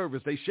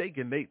nervous, they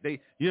shaking, they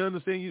you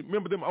understand? You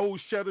remember them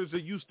old shutters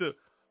that used to,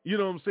 you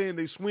know what I'm saying?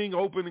 They swing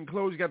open and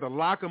close. You got to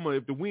lock them, or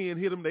if the wind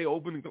hit them, they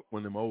open and close.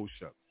 One of them old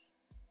shutters.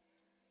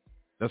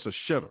 That's a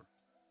shudder.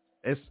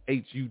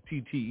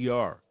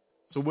 SHUTTER.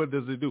 So what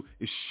does it do?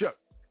 It shut.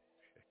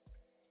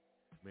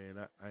 Man,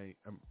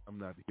 I'm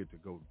not here to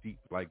go deep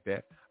like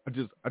that.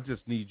 I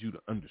just need you to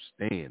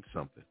understand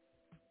something.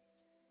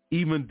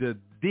 Even the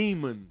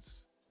demons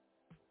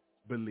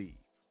believe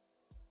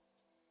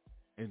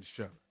and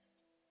shudder.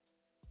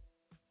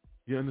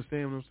 You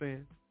understand what I'm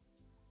saying?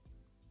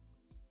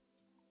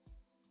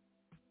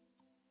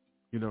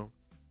 You know,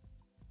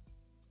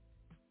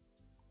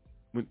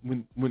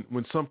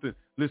 when something,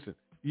 listen,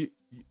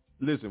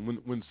 listen,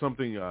 when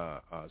something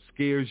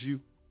scares you,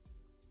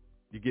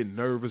 You get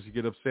nervous, you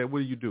get upset.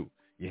 What do?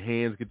 Your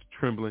hands get to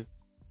trembling,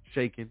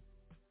 shaking,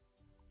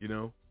 you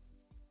know.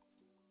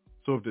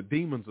 So if the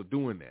demons are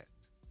doing that,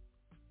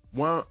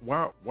 why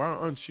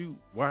aren't you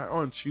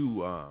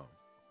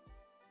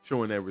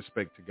showing that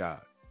respect to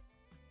God,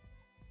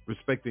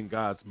 respecting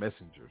God's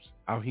messengers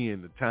out here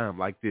in the time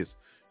like this?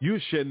 You're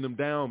shutting them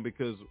down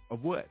because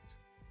of what?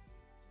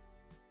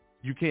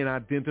 You can't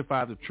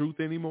identify the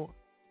truth anymore.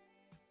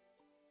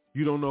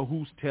 You don't know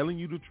who's telling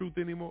you the truth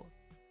anymore.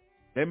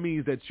 That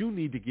means that you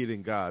need to get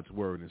in God's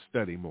word and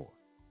study more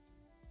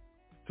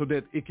so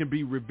that it can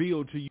be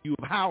revealed to you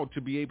how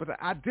to be able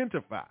to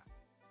identify.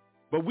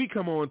 But we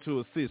come on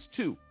to assist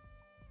too,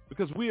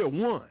 because we are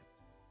one.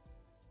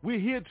 We're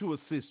here to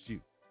assist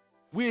you.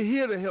 We're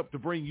here to help to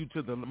bring you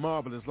to the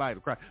marvelous light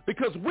of Christ,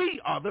 because we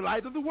are the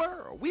light of the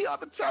world. We are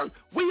the church.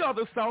 We are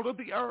the salt of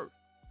the earth.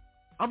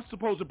 I'm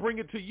supposed to bring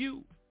it to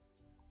you.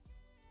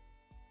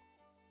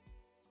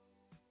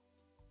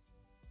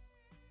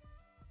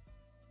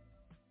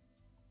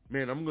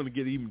 Man, I'm going to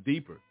get even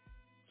deeper.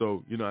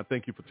 So, I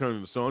thank you for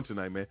turning this on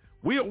tonight, man.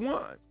 We are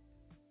one.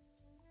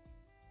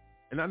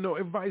 And I know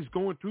everybody's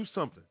going through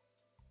something.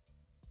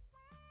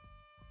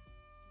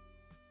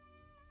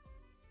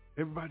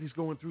 Everybody's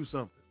going through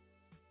something.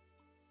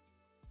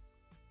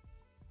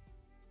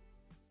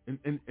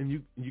 And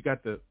you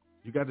got to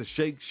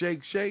shake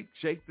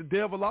the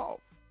devil off.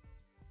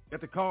 You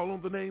got to call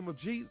on the name of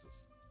Jesus.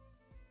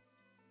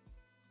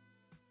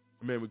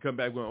 Man, we come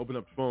back, we're going to open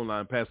up the phone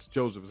line. Pastor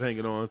Joseph is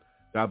hanging on.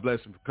 God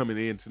bless him for coming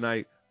in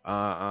tonight.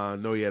 I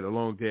know he had a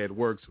long day at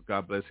work, so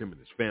God bless him and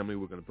his family.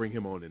 We're going to bring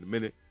him on in a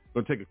minute.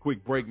 We're going to take a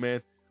quick break,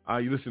 man.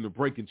 You listen to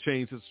Breaking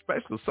Chains. It's a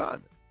special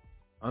assignment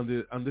on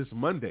this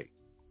Monday.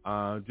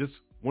 Just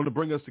want to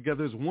bring us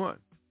together as one.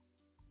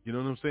 You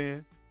know what I'm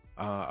saying?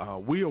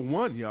 We are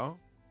one, y'all.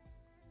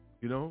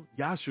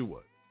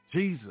 Yahshua,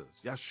 Jesus,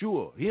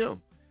 Yahshua,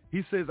 him.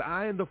 He says,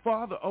 I and the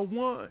Father are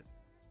one.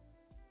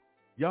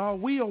 Y'all,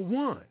 we are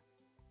one.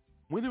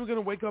 When are we going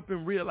to wake up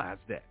and realize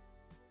that?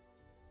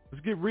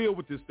 Let's get real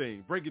with this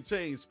thing. Breaking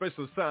Chains,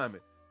 special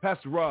assignment.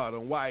 Pastor Rod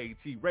on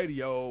YAT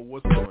Radio.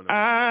 What's going on?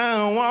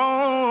 I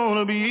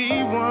want to be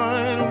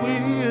one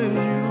with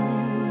you.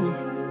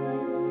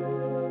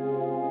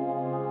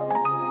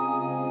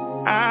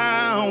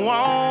 I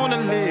want to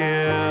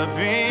live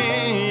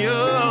in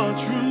your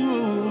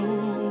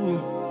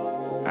truth.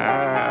 I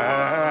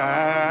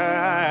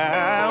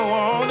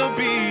want to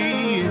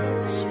be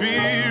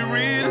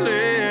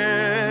spirit-led.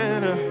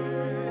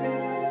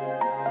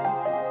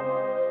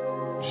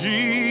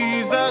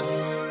 Jesus,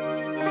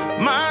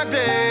 my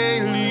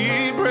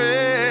daily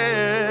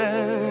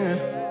bread.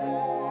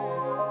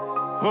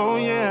 Oh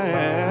yeah.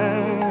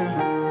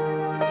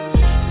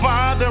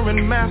 Father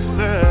and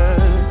Master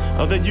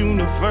of the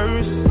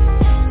universe,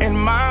 in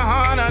my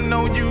heart I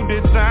know you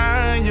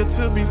desire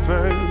to be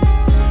first.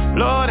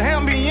 Lord,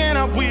 help me and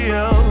I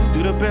will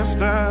do the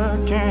best I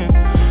can.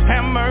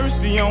 Have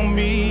mercy on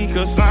me,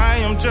 'cause I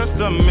am just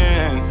a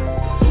man.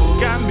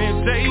 Got me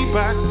day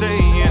by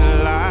day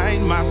and light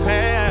my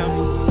path.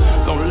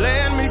 Don't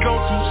let me go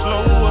too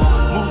slow,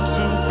 move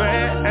too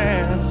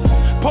fast.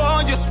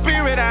 Pour your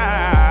spirit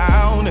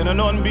out and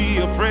anoint me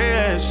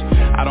afresh.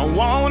 I don't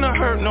want to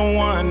hurt no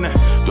one,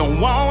 don't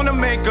want to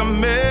make a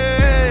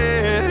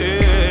mess.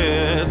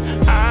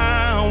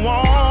 I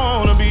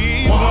want to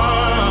be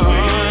one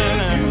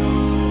with you.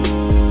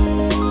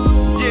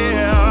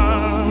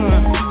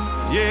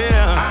 Yeah,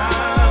 yeah.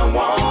 I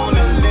want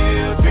to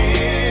live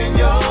in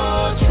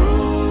your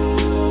truth.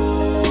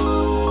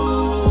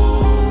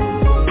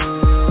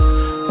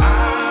 I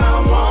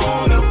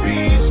want to be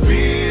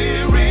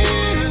spirit-led.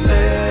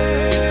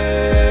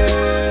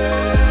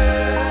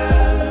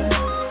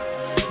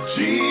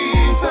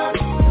 Jesus,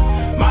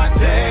 my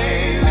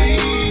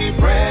daily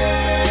bread.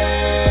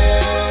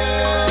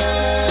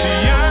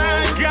 See, I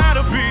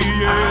gotta be,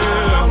 I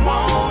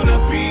wanna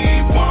be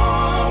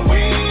one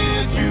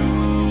with you.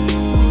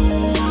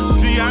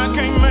 See, I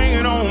can't make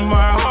it on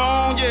my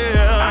own,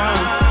 yeah.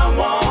 I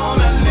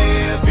wanna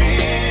live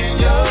in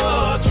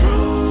your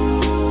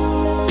truth.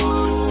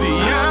 See,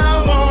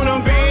 I wanna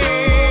be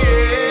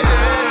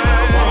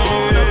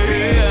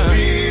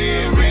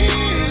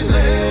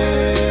spirit-led.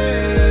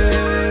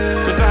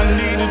 'Cause I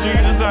need you,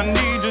 Jesus, I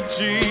need you,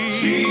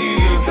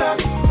 Jesus,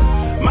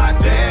 my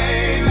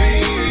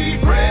daily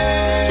bread.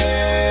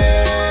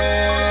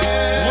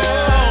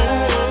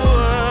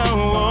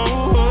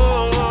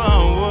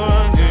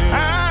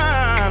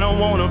 I don't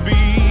wanna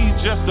be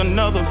just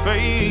another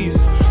face,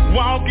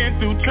 walking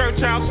through church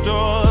house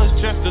doors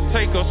just to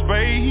take up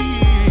space.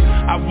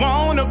 I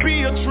wanna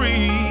be a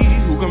tree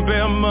who can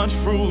bear much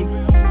fruit,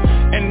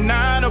 and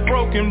not a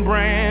broken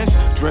branch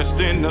dressed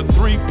in a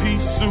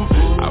three-piece suit.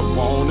 I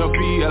wanna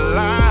be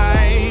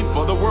alive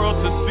for the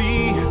world to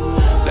see.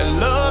 Let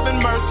love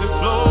and mercy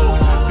flow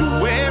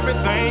through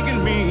everything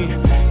in me.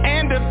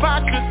 And if I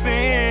should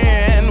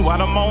sin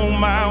while I'm on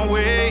my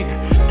way,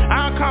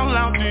 I'll call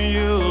out to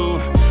you,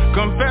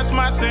 confess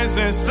my sins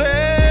and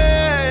say,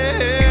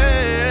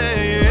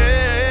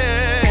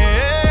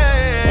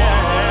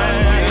 one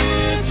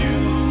with you.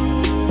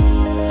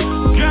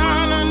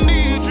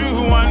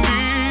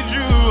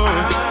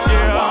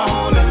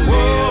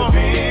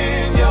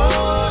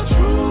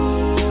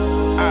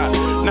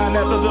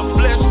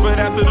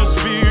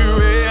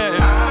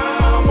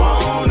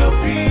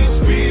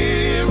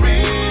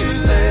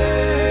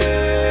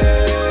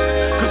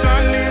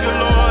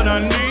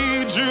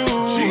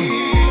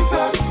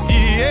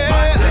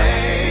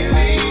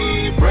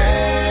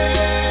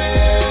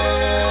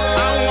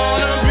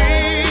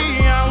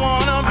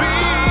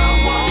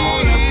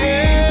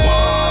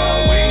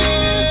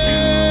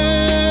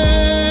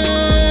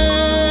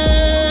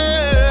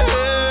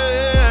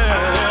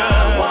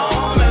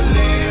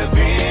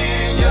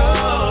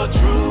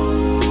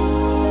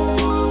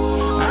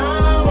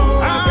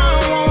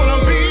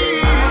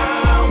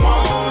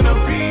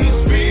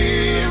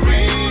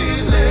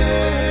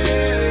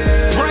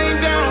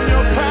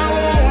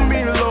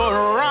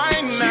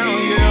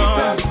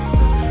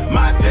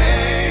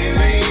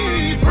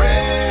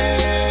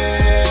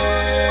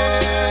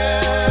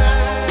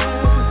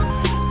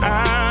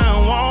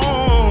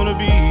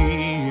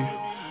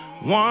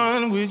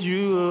 one with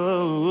you.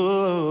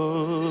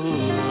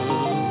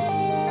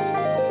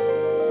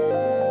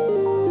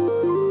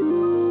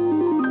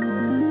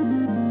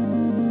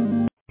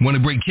 Want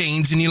to break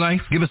chains in your life?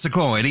 Give us a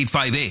call at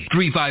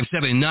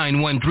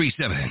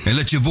 858-357-9137 and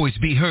let your voice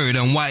be heard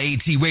on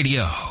YAT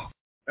Radio.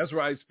 That's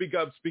right. Speak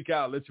up, speak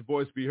out. Let your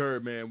voice be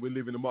heard, man. We're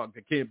leaving a mark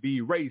that can't be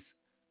erased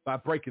by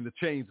breaking the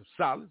chains of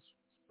silence,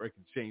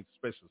 breaking the chains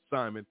of special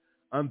assignment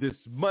on this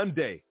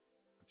Monday.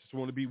 I just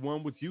want to be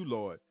one with you,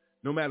 Lord.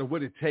 No matter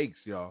what it takes,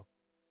 y'all.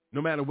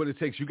 No matter what it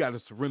takes, you got to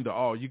surrender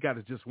all. You got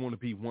to just want to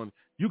be one.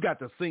 You got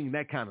to sing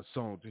that kind of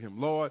song to him,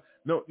 Lord.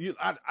 No,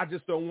 I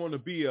just don't want to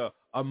be a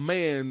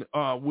man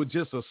with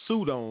just a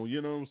suit on.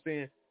 You know what I'm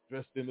saying?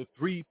 Dressed in a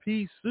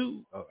 3-piece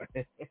suit.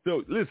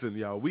 So listen,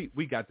 y'all,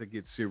 we got to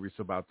get serious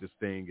about this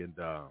thing and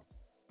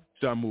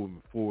start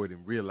moving forward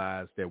and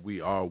realize that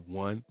we are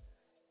one,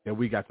 that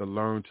we got to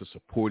learn to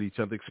support each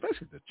other,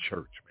 especially the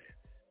church, man.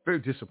 Very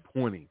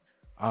disappointing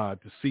to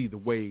see the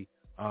way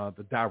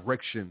the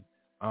direction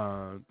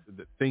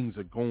that things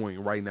are going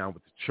right now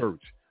with the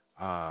church.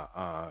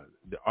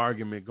 The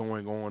argument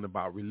going on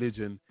about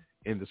religion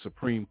in the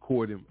Supreme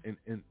Court, and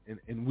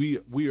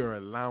we are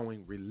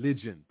allowing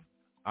religion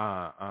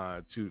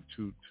to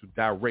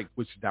direct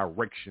which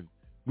direction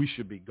we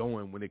should be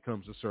going when it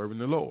comes to serving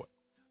the Lord.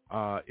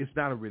 It's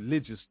not a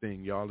religious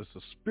thing, y'all. It's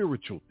a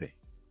spiritual thing.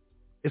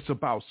 It's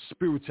about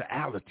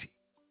spirituality,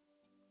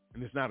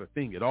 and it's not a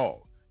thing at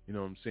all. You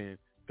know what I'm saying?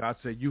 God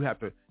said you have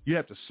to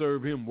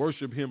serve him,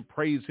 worship him,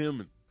 praise him,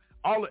 and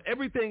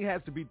everything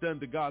has to be done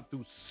to God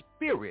through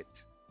spirit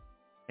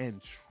and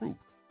truth.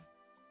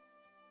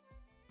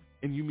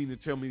 And you mean to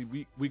tell me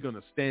we're going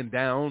to stand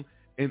down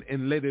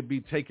and let it be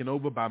taken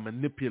over by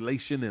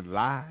manipulation and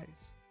lies?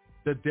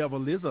 The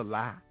devil is a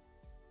lie.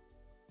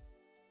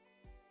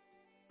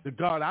 The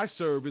God I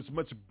serve is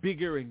much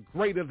bigger and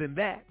greater than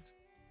that.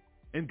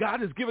 And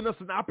God has given us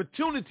an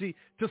opportunity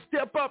to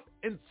step up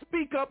and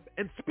speak out.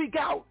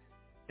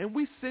 And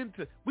we tend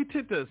to,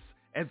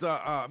 as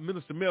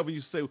Minister Melvin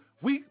used to say,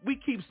 we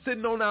keep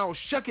sitting on our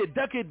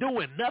shucky-ducky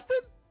doing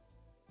nothing?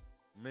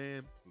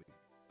 Man, please.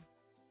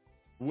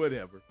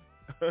 Whatever.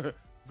 We're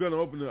going to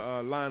open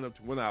the line up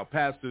to one of our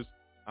pastors.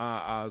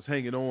 I was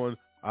hanging on.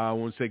 I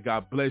want to say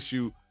God bless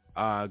you.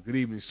 Good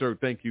evening, sir.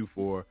 Thank you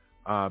for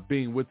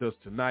being with us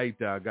tonight.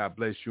 God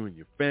bless you and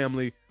your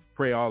family.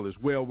 Pray all is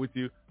well with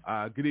you.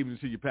 Good evening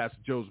to you, Pastor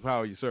Joseph. How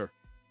are you, sir?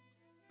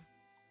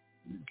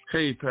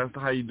 Hey, Pastor.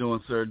 How you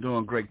doing, sir?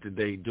 Doing great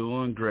today.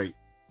 Doing great.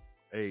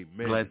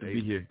 Amen. Glad to be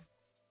here.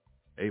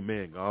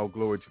 Amen. All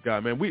glory to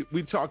God, man. We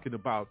talking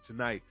about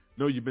tonight.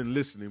 Know you've been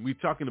listening. We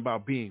talking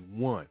about being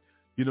one.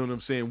 You know what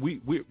I'm saying?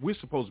 We're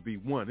supposed to be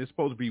one. It's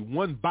supposed to be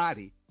one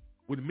body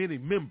with many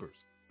members,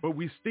 but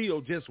we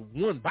still just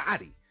one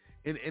body.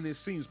 And it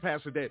seems,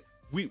 Pastor, that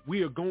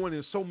we are going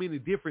in so many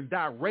different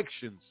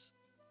directions.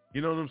 You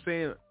know what I'm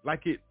saying?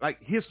 Like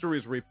history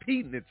is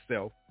repeating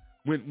itself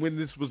when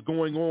this was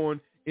going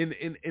on in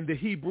the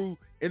Hebrew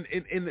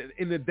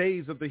in the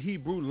days of the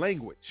Hebrew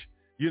language.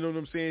 You know what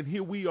I'm saying?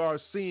 Here we are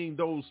seeing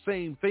those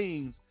same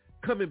things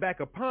coming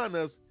back upon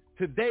us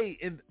today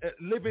and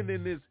living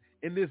in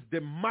this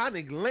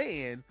demonic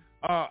land,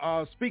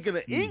 speaking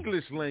the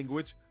English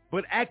language,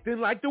 but acting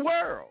like the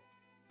world.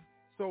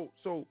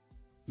 So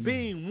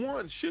being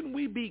one, shouldn't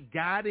we be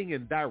guiding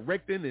and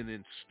directing and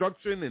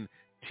instructing and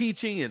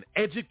teaching and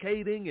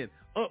educating and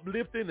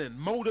uplifting and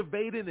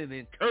motivating and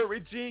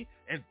encouraging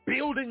and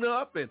building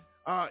up and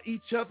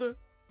each other?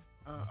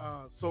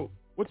 So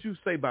what you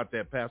say about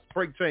that, Pastor?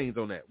 Break chains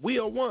on that. We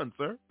are one,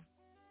 sir.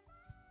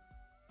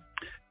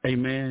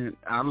 Amen.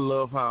 I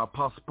love how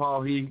Apostle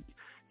Paul, he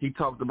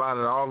talked about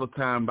it all the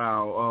time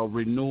about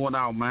renewing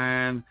our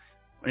mind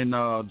and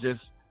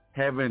just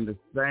having the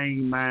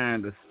same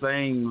mind, the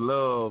same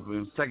love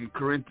in 2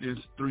 Corinthians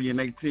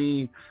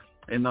 3:18,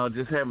 and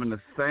just having that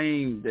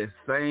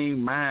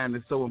same mind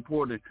is so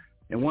important.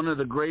 And one of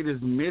the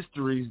greatest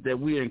mysteries that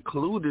we're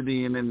included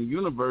in the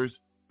universe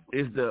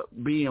is the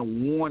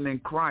being one in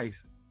Christ,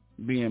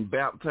 being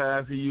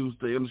baptized. He used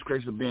the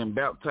illustration of being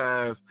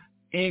baptized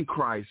in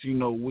Christ. You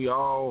know, we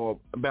all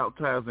are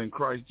baptized in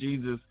Christ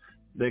Jesus,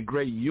 that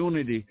great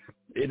unity.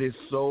 It is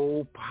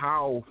so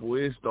powerful.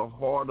 It's the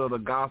heart of the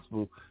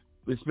gospel,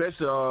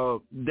 especially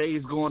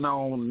days going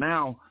on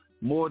now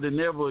more than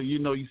ever. You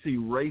know, you see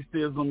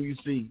racism, you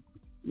see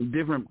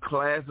different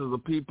classes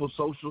of people,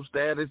 social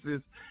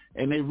statuses,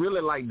 and they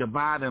really like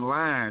dividing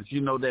lines,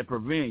 you know, that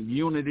prevent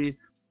unity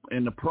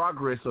and the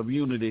progress of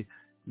unity.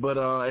 But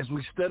as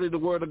we study the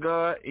Word of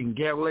God in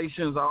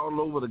Galatians,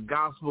 all over the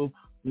gospel,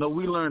 you know,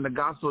 we learn the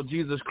gospel of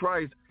Jesus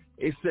Christ.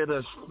 It set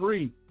us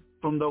free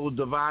from those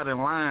dividing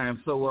lines.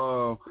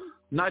 So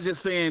not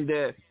just saying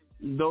that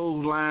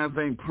those lines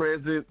ain't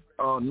present,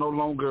 no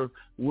longer,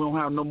 we don't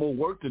have no more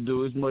work to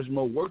do. It's much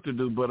more work to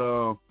do. But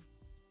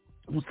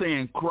I'm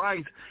saying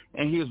Christ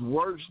and his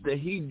works that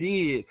he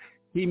did,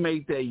 he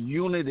made that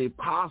unity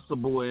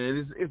possible.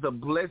 And it's a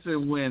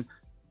blessing when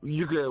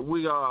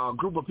we are a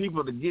group of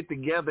people to get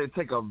together and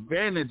take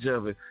advantage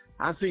of it.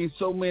 I've seen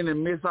so many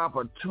missed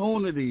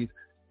opportunities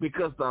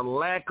because the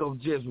lack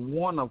of just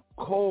one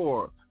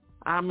accord.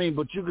 I mean,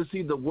 but you can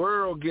see the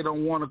world get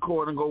on one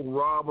accord and go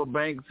rob a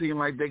bank, seem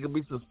like they could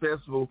be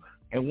successful.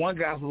 And one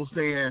guy was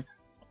saying,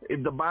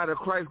 if the body of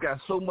Christ got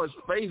so much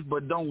faith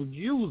but don't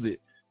use it.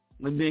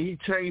 And then he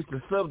changed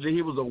the subject.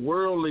 He was a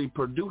worldly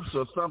producer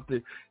or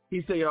something.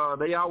 He said,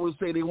 they always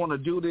say they want to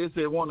do this,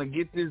 they want to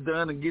get this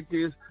done and get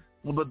this,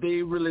 but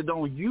they really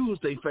don't use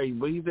their faith.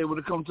 But he said when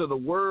it comes to the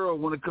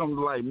world, when it comes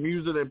to like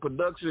music and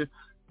production,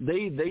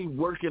 they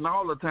working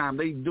all the time.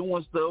 They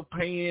doing stuff,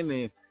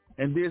 paying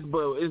and this,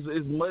 but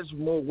it's much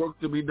more work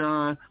to be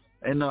done.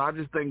 And I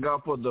just thank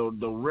God for the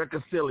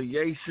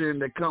reconciliation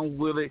that comes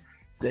with it,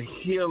 the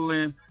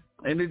healing,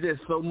 and it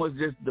just so much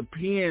just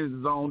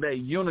depends on that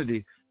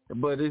unity.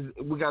 But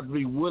we got to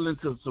be willing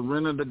to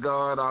surrender to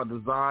God our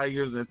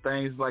desires and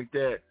things like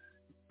that.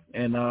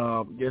 And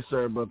yes,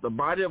 sir. But the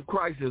body of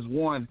Christ is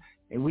one,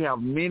 and we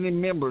have many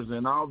members,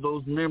 and all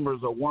those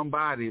members are one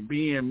body.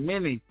 Being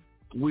many,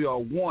 we are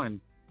one,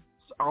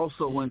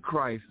 also in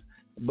Christ.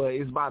 But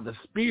it's by the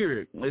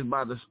Spirit. It's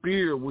by the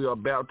Spirit we are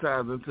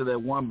baptized into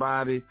that one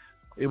body.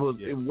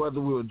 Whether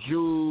we were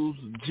Jews,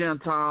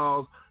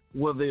 Gentiles,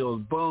 whether it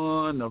was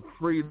bond or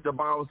free, the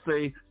Bible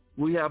say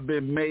we have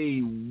been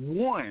made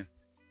one.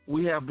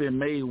 We have been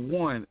made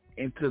one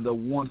into the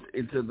one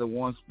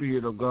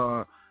Spirit of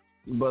God.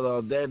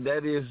 But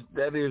that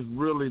is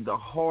really the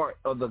heart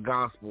of the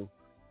gospel.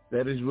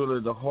 That is really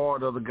the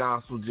heart of the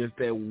gospel. Just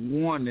that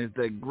oneness,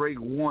 that great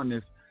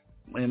oneness.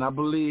 And I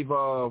believe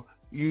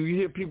you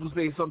hear people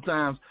say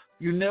sometimes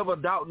you never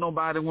doubt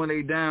nobody when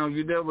they down.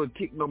 You never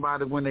kick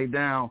nobody when they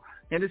down.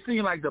 And it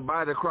seems like the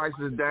body of Christ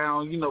is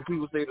down. You know,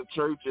 people say the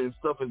church and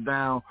stuff is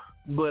down,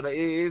 but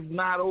it's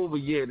not over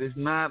yet. It's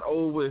not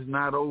over. It's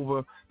not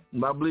over.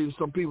 I believe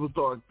some people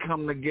start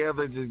coming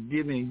together, just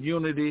getting in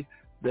unity,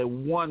 that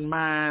one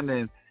mind,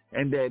 and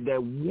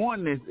that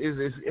oneness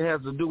it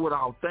has to do with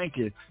our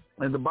thinking.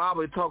 And the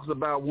Bible talks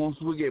about once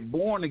we get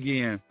born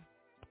again.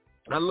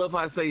 I love how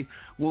I say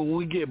when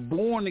we get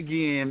born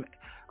again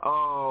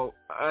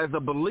as a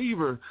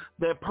believer,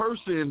 that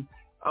person,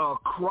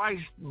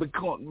 Christ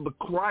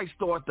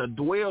starts to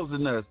dwell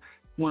in us.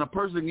 When a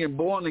person gets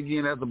born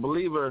again as a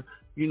believer,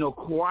 you know,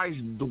 Christ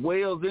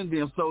dwells in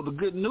them. So the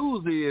good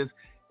news is,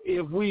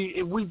 if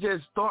we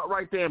just start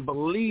right there and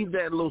believe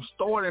that little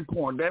starting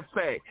point, that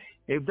fact,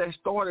 if that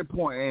starting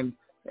point,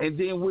 and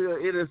then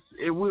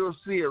we'll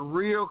see it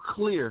real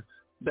clear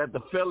that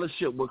the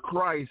fellowship with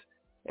Christ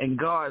and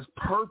God's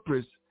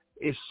purpose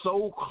is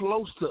so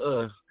close to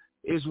us.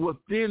 It's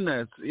within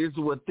us. It's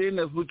within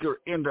us. We can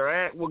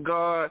interact with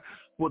God,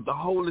 with the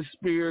Holy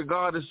Spirit.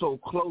 God is so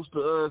close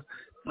to us,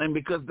 and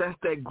because that's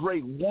that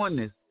great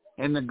oneness.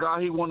 And the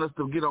God, he wants us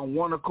to get on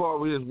one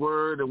accord with his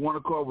word and one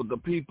accord with the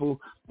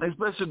people,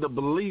 especially the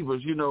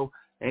believers, you know,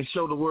 and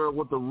show the world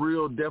what the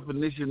real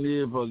definition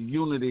is of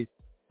unity.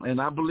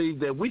 And I believe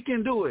that we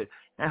can do it.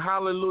 And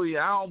hallelujah,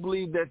 I don't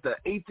believe that the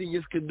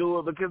atheists can do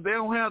it because they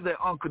don't have that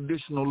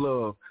unconditional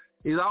love.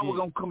 It's always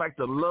going to come back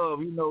to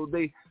love. You know,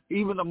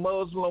 even the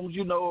Muslims,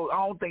 you know,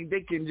 I don't think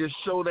they can just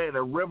show that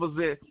or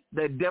represent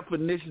that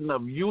definition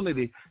of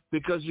unity,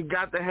 because you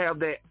got to have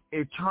that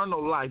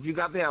eternal life. You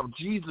got to have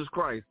Jesus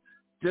Christ.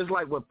 Just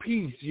like with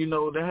peace, you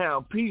know, to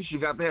have peace, you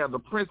got to have the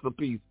Prince of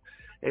Peace.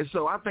 And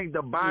so I think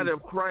the body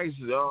of Christ,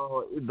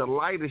 the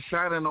light is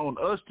shining on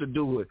us to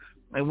do it.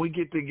 And we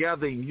get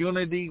together in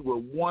unity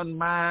with one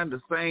mind, the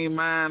same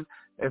mind,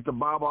 as the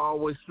Bible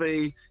always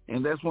say.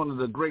 And that's one of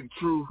the great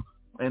truths.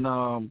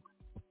 And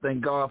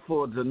thank God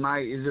for it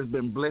tonight. It's just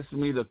been blessing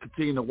me to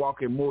continue to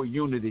walk in more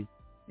unity.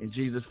 In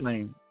Jesus'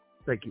 name,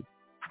 thank you.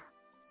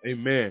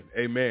 Amen,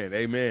 amen,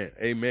 amen,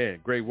 amen.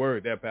 Great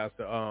word there,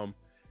 Pastor. And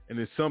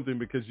it's something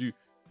because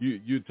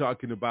you're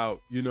talking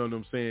about, you know what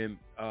I'm saying,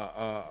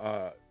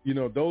 you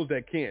know, those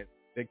that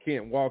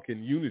can't walk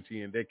in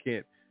unity and that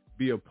can't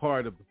be a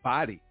part of the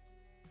body,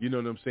 you know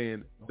what I'm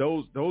saying,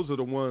 those are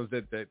the ones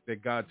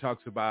that God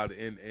talks about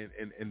and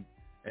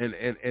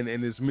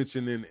is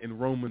mentioned in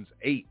Romans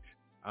 8,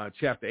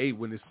 chapter 8,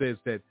 when it says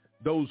that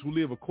those who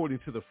live according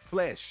to the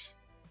flesh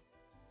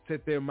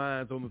set their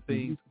minds on the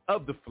things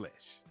of the flesh.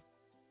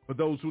 For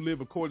those who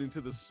live according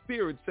to the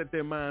Spirit set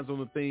their minds on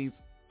the things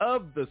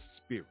of the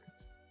Spirit.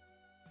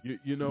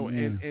 You know,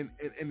 and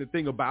the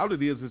thing about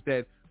it is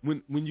that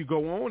when you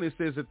go on, it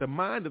says that the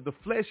mind of the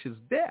flesh is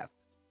death,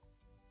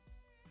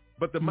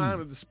 but the mind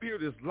of the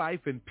Spirit is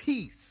life and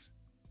peace,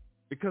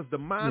 because the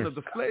mind of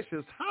the flesh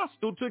is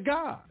hostile to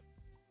God.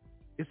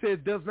 It says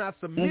it does not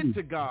submit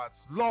to God's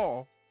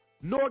law,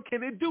 nor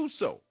can it do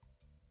so.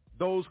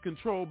 Those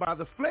controlled by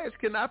the flesh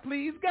cannot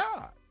please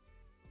God.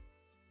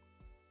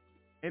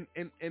 And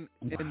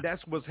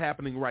that's what's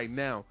happening right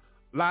now.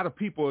 A lot of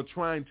people are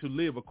trying to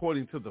live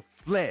according to the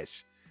flesh.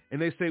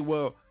 And they say,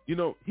 well, you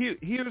know,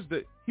 here's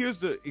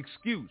the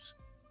excuse.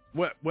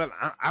 Well,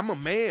 I'm a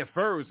man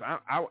first.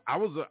 I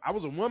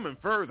was a woman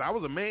first. I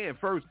was a man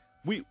first.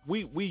 We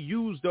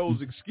use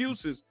those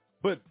excuses,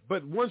 but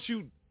once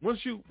you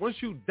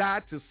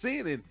die to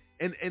sin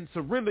and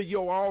surrender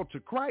your all to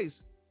Christ,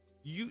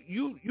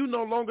 you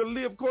no longer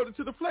live according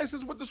to the flesh.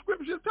 Is what the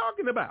scripture is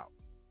talking about.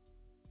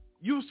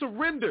 You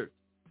surrendered.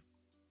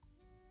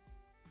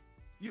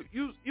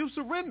 You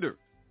surrendered.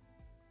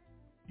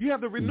 You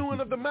have the renewing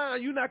of the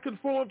mind. You're not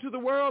conformed to the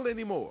world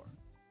anymore.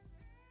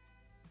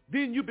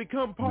 Then you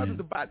become part of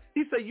the body.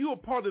 He said you are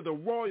part of the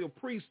royal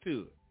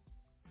priesthood,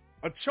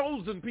 a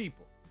chosen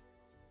people,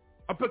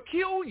 a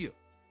peculiar.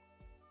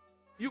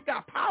 You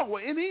got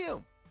power in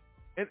him.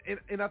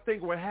 And I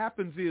think what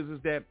happens is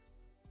that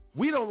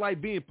we don't like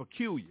being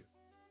peculiar.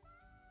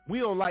 We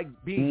don't like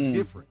being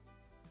different.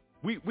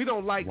 We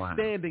don't like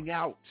standing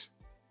out.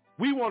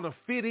 We want to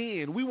fit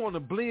in. We want to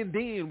blend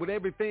in with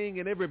everything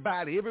and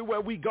everybody.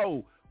 Everywhere we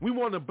go, we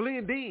want to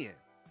blend in.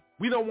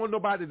 We don't want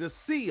nobody to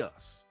see us.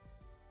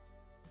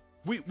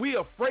 We're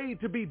afraid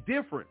to be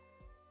different.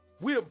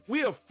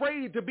 We're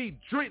afraid to be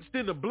drenched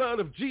in the blood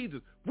of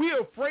Jesus.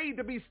 We're afraid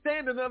to be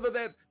standing under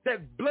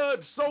that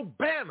blood-soaked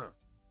banner.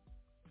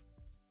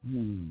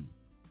 You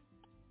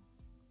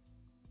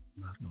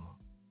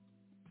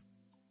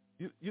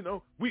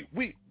know,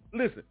 we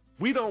listen.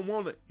 We don't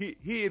want to.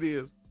 Here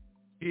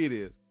it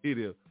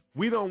is.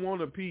 We don't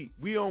want to be.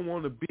 We don't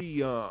want to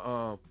be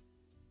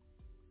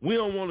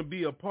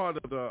a part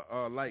of the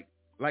like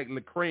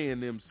Lecrae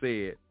and them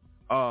said.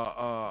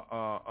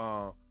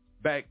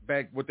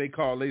 Back what they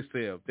call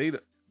themselves.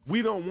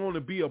 We don't want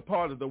to be a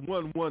part of the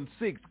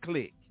 116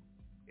 clique.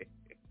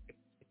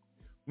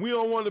 We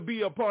don't want to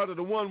be a part of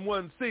the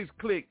 116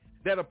 clique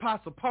that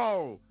Apostle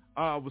Paul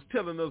was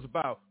telling us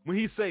about when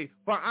he say,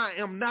 "For I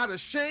am not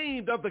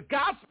ashamed of the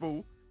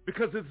gospel,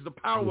 because it's the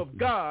power of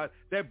God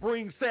that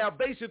brings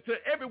salvation to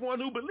everyone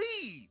who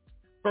believes,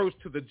 first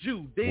to the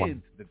Jew,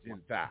 then to the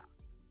Gentile."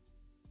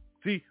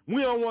 See,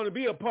 we don't want to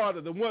be a part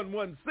of the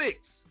 116.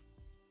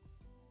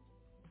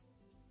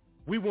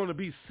 We want to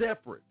be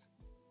separate.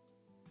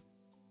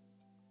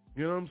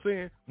 You know what I'm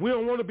saying? We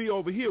don't want to be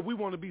over here. We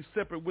want to be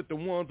separate with the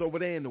ones over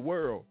there in the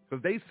world,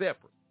 because they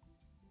separate.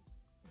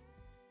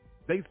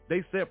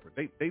 They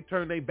separate. They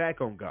turn their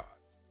back on God.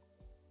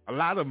 A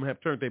lot of them have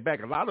turned their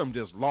back. A lot of them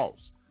just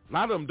lost. A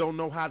lot of them don't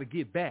know how to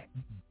get back.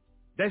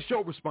 That's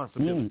your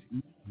responsibility.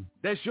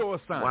 That's your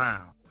assignment.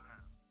 Wow.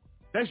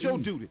 That's your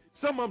duty.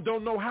 Some of them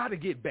don't know how to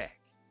get back.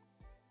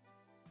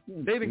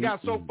 They done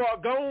got so far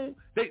gone,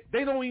 they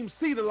don't even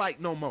see the light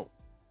no more.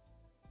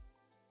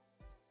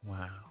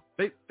 Wow.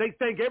 They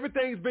think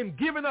everything's been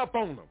given up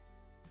on them.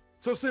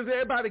 So since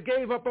everybody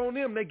gave up on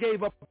them, they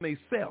gave up on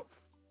themselves.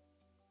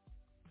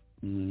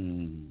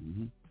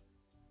 Mm-hmm.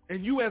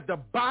 And you as the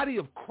body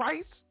of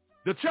Christ,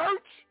 the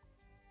church,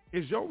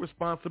 is your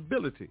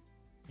responsibility.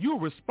 You're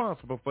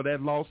responsible for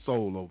that lost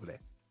soul over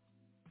there.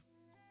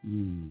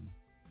 Mm.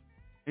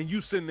 And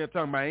you sitting there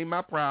talking about, ain't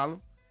my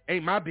problem,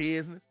 ain't my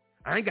business,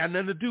 I ain't got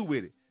nothing to do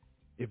with it.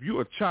 If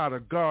you're a child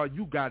of God,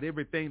 you got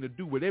everything to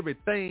do with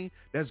everything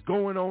that's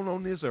going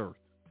on this earth.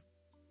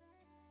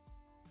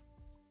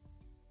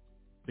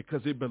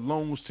 Because it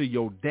belongs to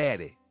your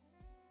daddy,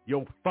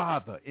 your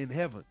Father in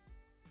heaven.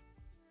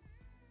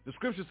 The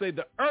scriptures say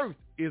the earth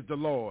is the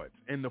Lord's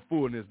and the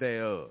fullness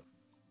thereof.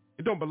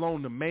 It don't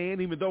belong to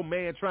man. Even though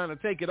man trying to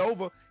take it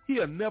over,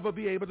 he'll never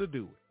be able to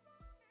do it.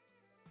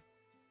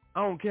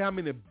 I don't care how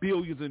many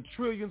billions and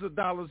trillions of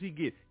dollars he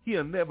get.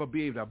 He'll never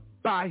be able to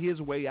buy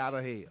his way out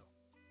of hell.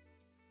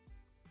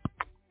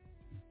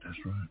 That's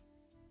right.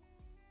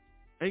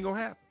 Ain't gonna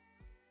happen.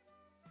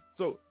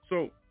 So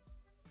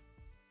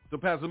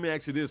Pastor, let me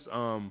ask you this: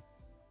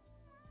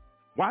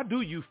 why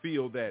do you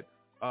feel that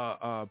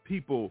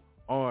people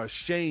are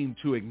ashamed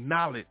to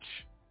acknowledge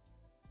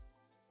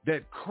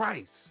that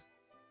Christ,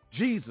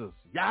 Jesus,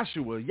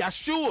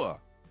 Yeshua,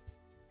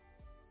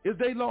 is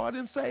their Lord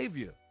and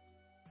Savior,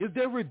 is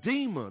their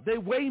Redeemer,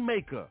 their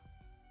Waymaker,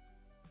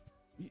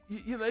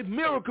 you know,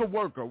 miracle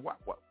worker? Why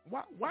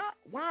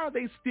are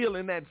they still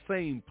in that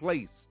same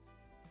place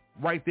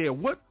right there?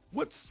 What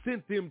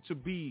sent them to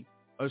be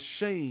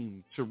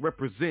ashamed to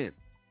represent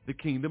the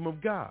kingdom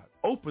of God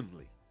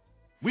openly?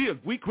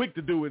 We quick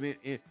to do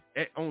it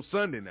on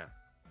Sunday now.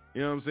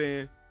 You know what I'm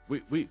saying?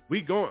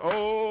 We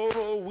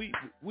going,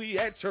 we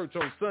at church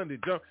on Sunday,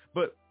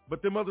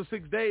 but them other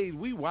 6 days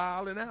we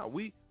wilding out.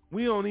 We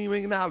don't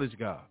even acknowledge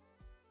God.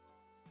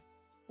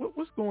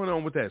 What's going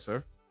on with that,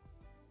 sir?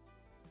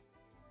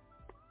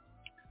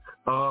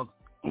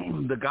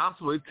 The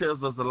gospel, it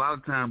tells us a lot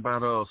of time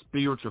about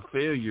spiritual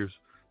failures.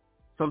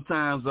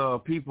 Sometimes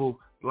people,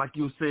 like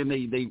you were saying,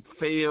 they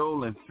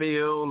fail and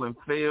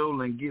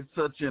get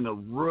such in a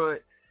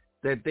rut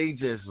that they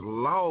just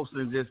lost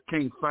and just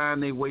can't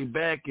find their way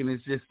back. And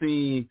it's just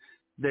seeing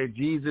that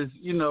Jesus,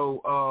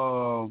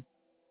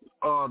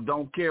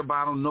 don't care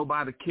about them.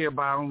 Nobody care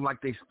about them.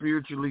 Like they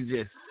spiritually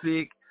just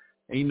sick.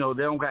 And,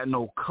 they don't got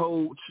no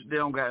coach. They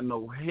don't got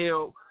no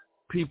help.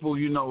 People,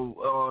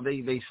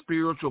 they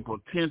spiritual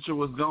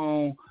potential is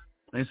gone.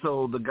 And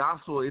so the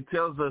gospel, it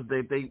tells us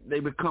that they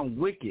become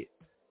wicked.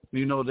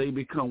 They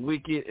become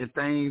wicked and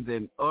things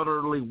and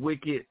utterly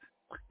wicked.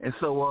 And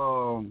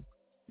so,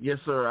 yes,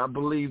 sir, I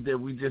believe that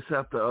we just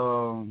have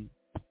to,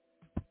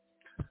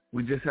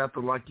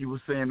 like you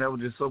were saying, that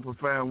was just so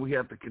profound. We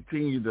have to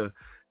continue to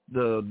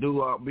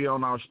be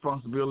on our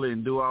responsibility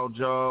and do our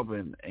job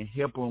and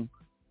help them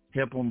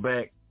help them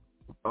back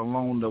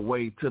along the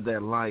way to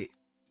that light.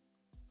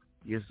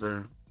 Yes,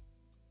 sir.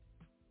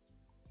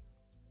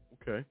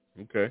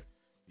 Okay.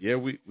 Yeah,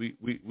 we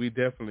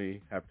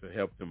definitely have to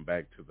help them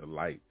back to the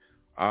light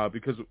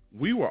because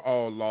we were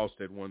all lost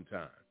at one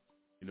time.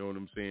 You know what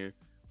I'm saying?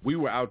 We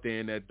were out there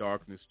in that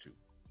darkness too.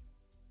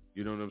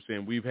 You know what I'm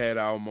saying? We've had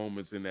our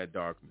moments in that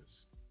darkness.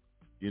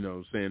 You know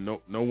what I'm saying?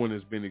 No one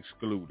has been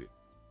excluded.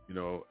 You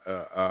know,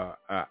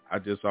 I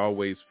just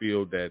always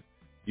feel that,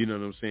 you know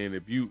what I'm saying,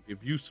 if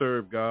you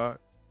serve God,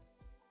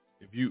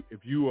 if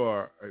you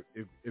are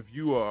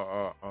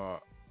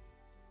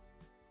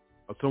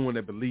someone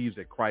that believes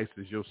that Christ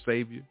is your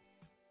Savior,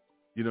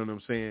 you know what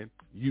I'm saying?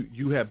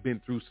 You have been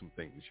through some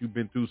things. You've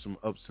been through some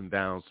ups and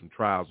downs, some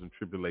trials and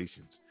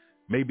tribulations.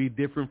 Maybe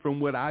different from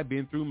what I've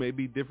been through,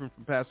 maybe different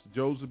from Pastor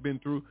Joseph been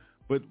through,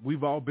 but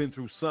we've all been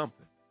through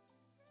something.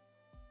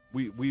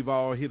 We've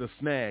all hit a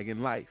snag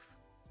in life.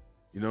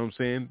 You know what I'm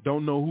saying?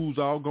 Don't know who's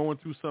all going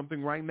through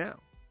something right now.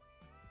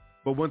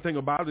 But one thing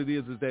about it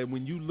is that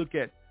when you look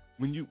at,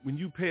 when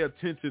you pay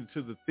attention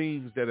to the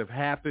things that have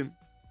happened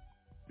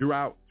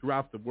throughout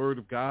the Word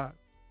of God,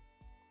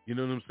 you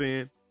know what I'm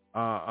saying?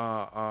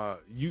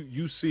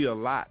 You see a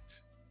lot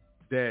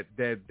that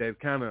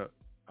kind of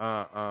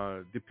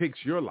depicts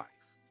your life.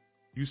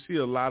 You see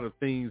a lot of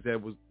things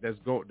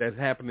that's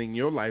happening in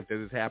your life that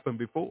has happened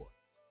before.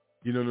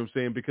 You know what I'm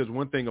saying? Because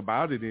one thing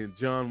about it in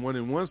John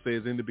 1:1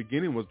 says, in the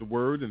beginning was the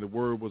Word, and the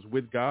Word was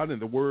with God,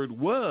 and the Word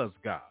was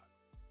God.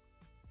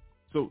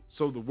 So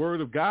the Word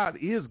of God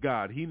is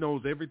God. He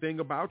knows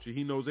everything about you.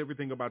 He knows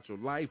everything about your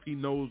life. He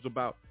knows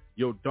about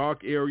your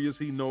dark areas.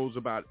 He knows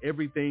about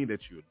everything that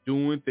you're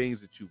doing, things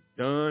that you've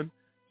done.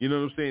 You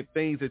know what I'm saying?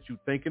 Things that you're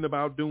thinking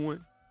about doing.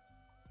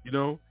 You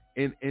know,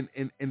 and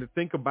to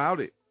think about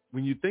it,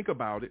 when you think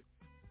about it,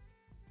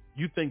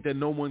 you think that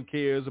no one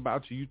cares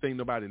about you. You think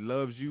nobody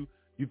loves you.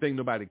 You think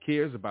nobody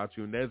cares about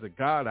you. And there's a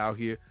God out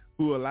here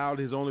who allowed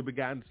his only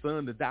begotten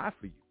son to die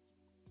for you.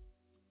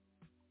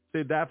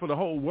 He died for the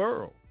whole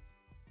world,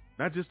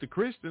 not just the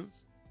Christians,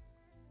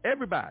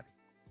 everybody.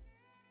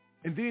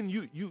 And then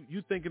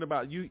you thinking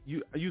about,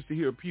 I used to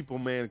hear people,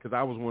 man, because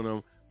I was one of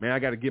them, man, I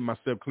got to get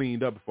myself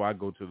cleaned up before I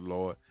go to the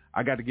Lord.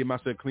 I got to get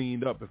myself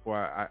cleaned up before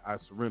I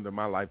surrender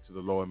my life to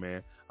the Lord,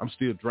 man. I'm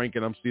still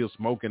drinking. I'm still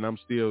smoking. I'm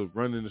still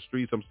running the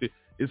streets.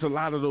 It's a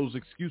lot of those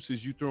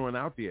excuses you throwing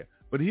out there.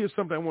 But here's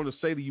something I want to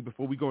say to you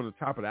before we go on the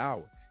top of the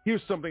hour.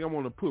 Here's something I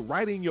want to put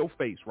right in your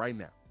face right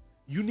now.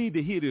 You need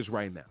to hear this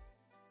right now.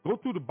 Go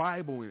through the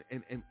Bible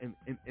and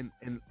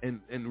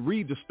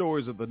read the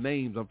stories of the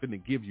names I'm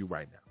finna give you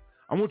right now.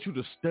 I want you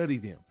to study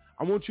them.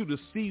 I want you to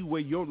see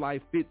where your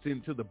life fits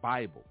into the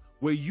Bible,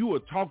 where you are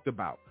talked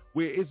about,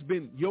 where it's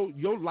been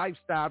your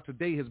lifestyle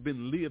today has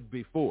been lived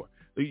before.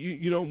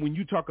 You know, when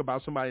you talk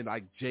about somebody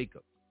like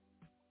Jacob,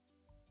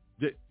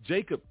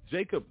 Jacob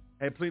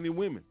had plenty of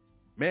women.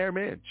 Married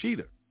man,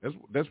 cheater.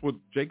 That's what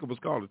Jacob was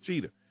called, a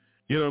cheater.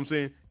 You know what I'm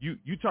saying?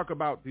 You talk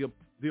about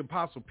the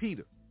Apostle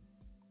Peter.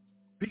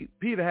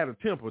 Peter had a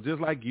temper just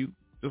like you,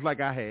 just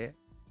like I had.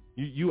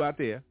 You out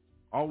there,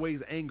 always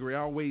angry,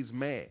 always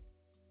mad.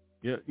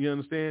 You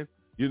understand?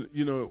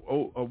 You know,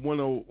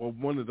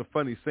 one of the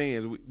funny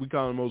sayings, we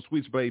call him old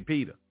Switchblade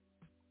Peter,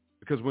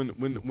 because when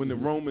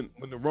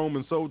the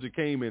Roman soldier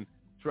came and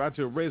tried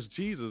to arrest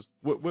Jesus,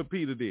 what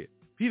Peter did?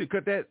 Peter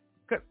cut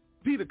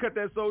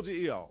that soldier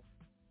ear off.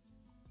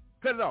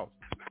 Cut it off.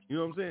 You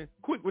know what I'm saying?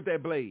 Quick with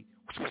that blade.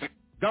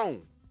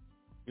 Gone.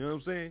 You know what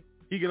I'm saying?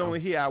 He can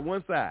only hear out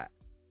one side.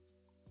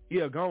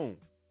 Ear gone.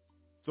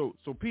 So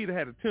Peter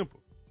had a temper.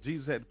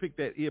 Jesus had to pick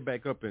that ear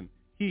back up and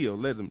heal,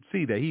 let him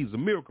see that he's a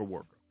miracle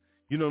worker.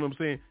 You know what I'm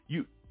saying?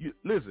 You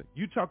listen,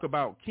 you talk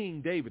about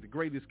King David, the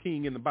greatest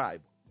king in the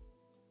Bible.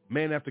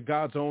 Man after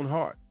God's own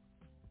heart.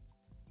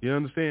 You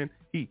understand?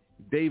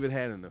 David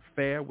had an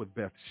affair with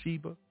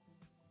Bathsheba,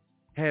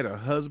 had her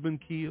husband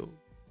killed.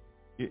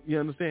 You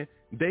understand?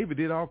 David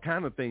did all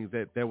kind of things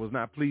that was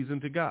not pleasing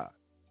to God.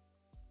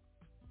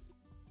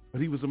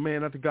 But he was a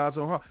man after God's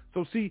own heart.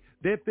 So see,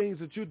 there are things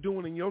that you're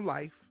doing in your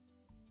life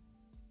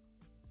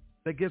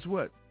that, guess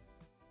what?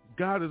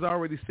 God has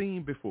already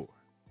seen before.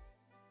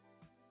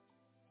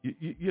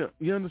 You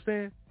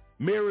understand?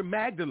 Mary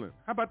Magdalene,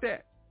 how about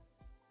that?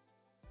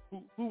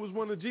 Who was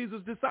one of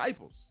Jesus'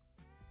 disciples.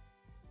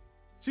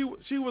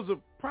 She was a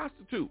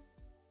prostitute.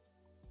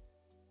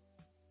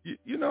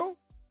 You know?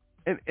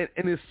 And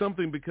it's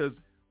something because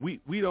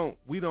we don't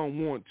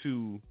want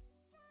to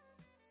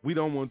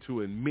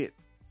admit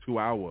to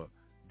our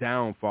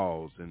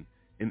downfalls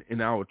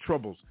and our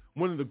troubles.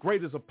 One of the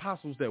greatest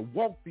apostles that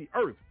walked the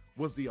earth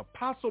was the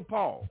Apostle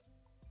Paul.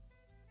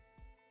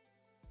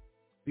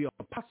 The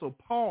Apostle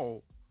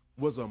Paul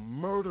was a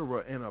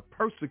murderer and a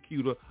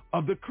persecutor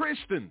of the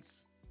Christians.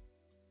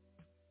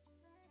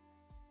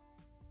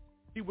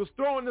 He was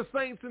throwing the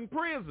saints in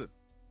prison,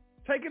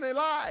 taking their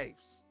lives,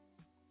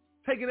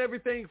 taking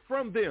everything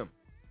from them,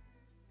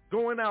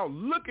 going out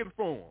looking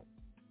for them,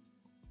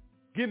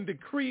 getting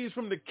decrees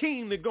from the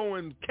king to go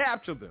and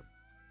capture them.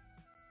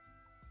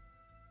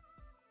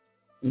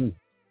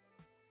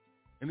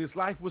 And his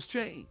life was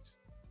changed.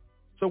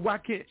 So why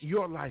can't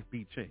your life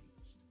be changed?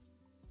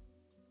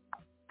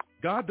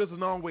 God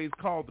doesn't always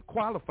call the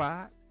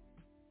qualified.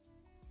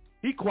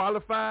 He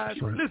qualifies.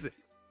 Sure. Listen,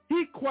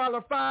 he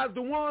qualifies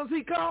the ones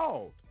he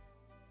called.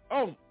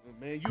 Oh,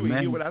 man, you ain't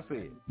hear what I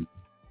said.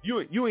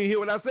 You ain't hear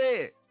what I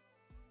said.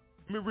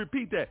 Let me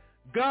repeat that.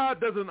 God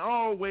doesn't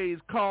always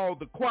call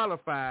the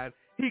qualified.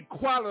 He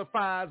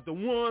qualifies the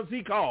ones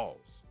he calls.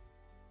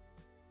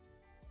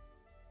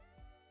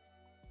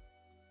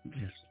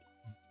 Yes.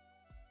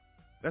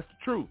 That's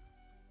the truth.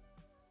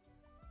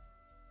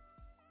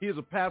 Here's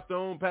a pastor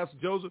on, Pastor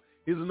Joseph.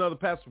 Here's another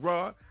Pastor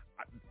Rod.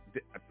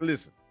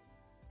 Listen,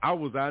 I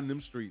was out in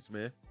them streets,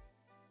 man.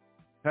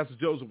 Pastor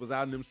Joseph was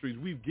out in them streets.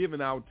 We've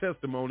given our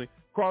testimony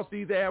across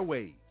these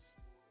airways.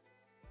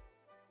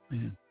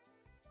 Man.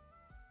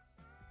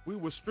 We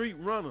were street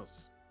runners.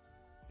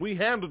 We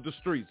handled the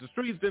streets. The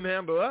streets didn't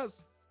handle us.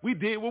 We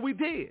did what we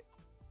did.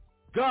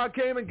 God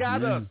came and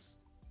got us.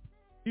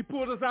 He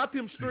pulled us out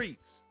them streets.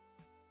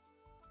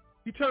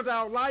 He turned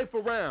our life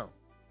around.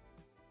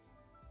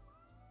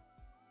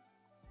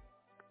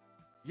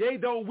 Yea,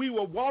 though we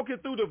were walking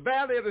through the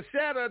valley of the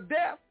shadow of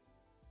death,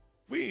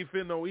 we ain't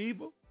fear no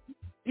evil.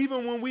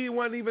 Even when we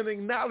weren't even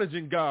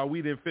acknowledging God,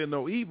 we didn't fear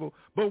no evil.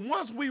 But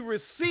once we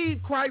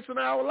received Christ in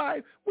our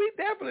life, we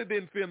definitely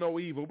didn't fear no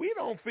evil. We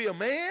don't fear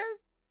man.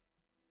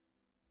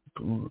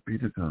 Glory be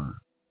to God.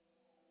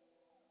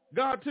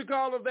 God took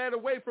all of that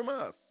away from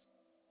us.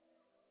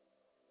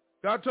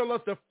 God told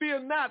us to fear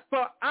not,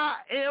 for I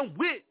am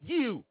with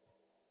you.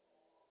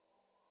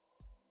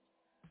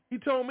 He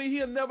told me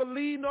he'll never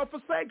leave nor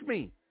forsake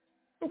me.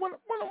 So what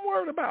I'm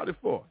worried about it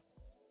for?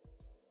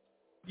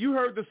 You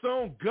heard the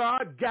song,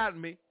 God Got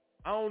Me.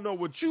 I don't know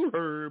what you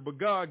heard, but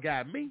God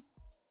got me.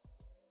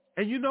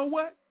 And you know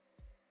what?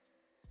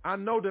 I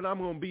know that I'm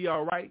going to be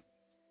all right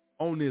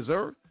on this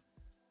earth,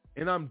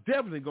 and I'm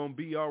definitely going to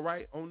be all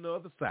right on the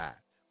other side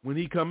when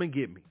he come and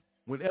get me.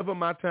 Whenever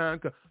my time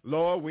comes.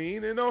 Lord, we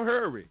ain't in no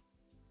hurry.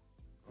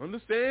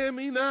 Understand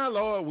me now,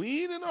 Lord.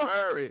 We ain't in no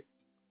hurry.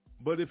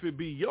 But if it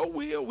be your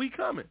will, we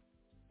coming.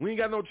 We ain't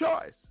got no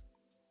choice.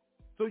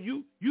 So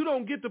you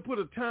don't get to put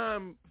a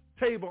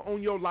timetable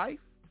on your life.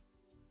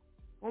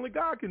 Only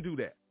God can do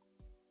that.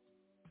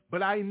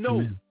 But I know,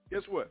 Amen.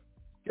 Guess what?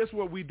 Guess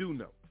what we do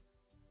know?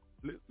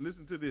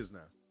 Listen to this now.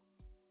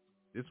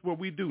 This is what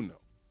we do know.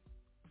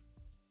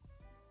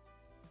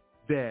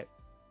 That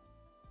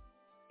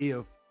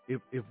if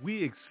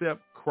we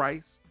accept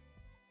Christ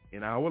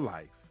in our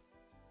life,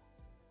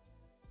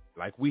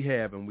 like we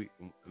have, and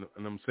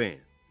I'm saying,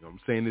 I'm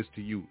saying this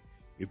to you.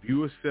 If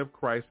you accept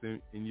Christ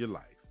in your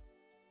life,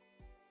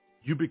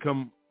 you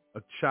become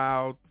a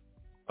child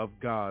of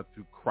God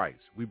through Christ.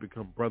 We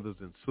become brothers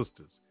and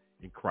sisters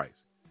in Christ.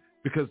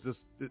 Because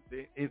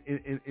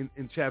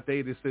in chapter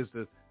 8, it says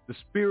that the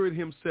Spirit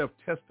himself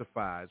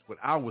testifies with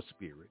our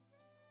spirit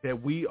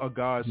that we are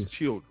God's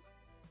children.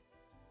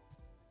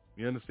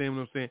 You understand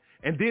what I'm saying?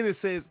 And then it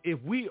says,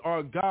 if we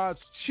are God's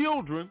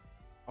children,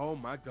 oh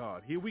my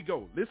God, here we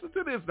go. Listen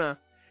to this now.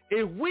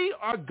 If we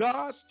are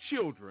God's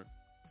children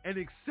and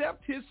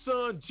accept his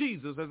son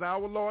Jesus as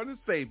our Lord and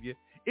Savior,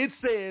 it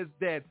says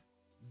that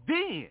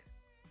then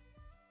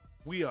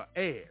we are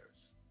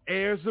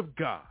heirs of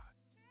God,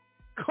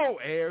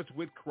 co-heirs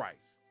with Christ,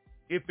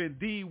 if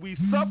indeed we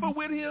suffer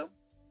with him,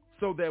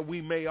 so that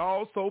we may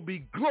also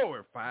be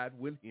glorified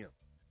with him.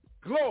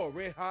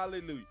 Glory,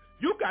 hallelujah.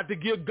 You got to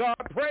give God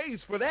praise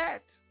for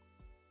that.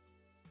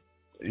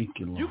 Thank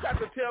you, Lord. You got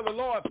to tell the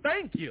Lord,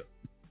 thank you.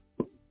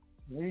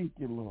 Thank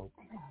you, Lord.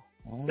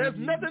 There's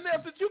nothing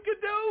else that you can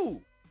do.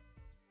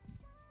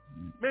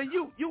 Man,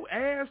 you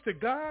heirs to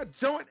God,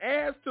 joint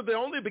heirs to the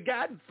only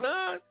begotten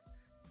Son.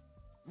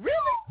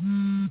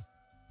 Really?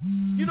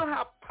 You know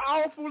how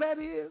powerful that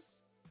is?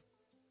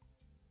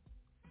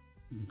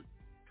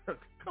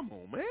 Come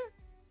on, man.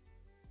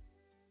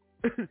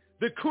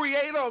 The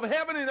creator of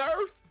heaven and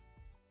earth,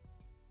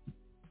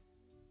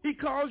 he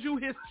calls you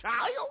his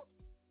child?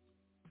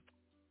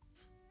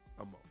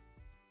 Come on.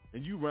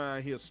 And you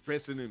around here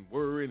stressing and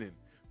worrying and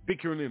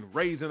bickering and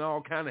raising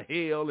all kind of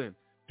hell and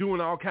doing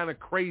all kind of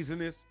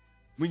craziness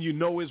when you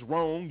know it's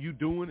wrong, you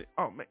doing it.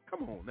 Oh, man,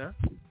 come on now.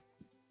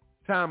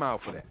 Time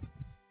out for that.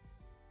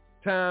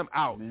 Time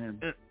out. Man.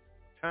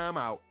 Time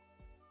out.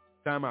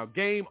 Time out.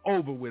 Game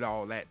over with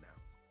all that now.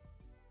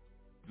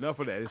 Enough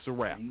of that. It's a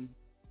wrap.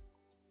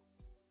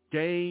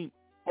 Game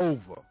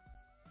over.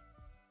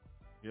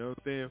 You know what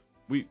I'm saying?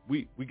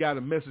 We got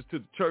a message to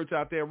the church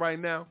out there right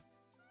now.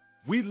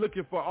 We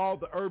looking for all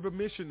the urban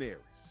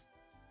missionaries.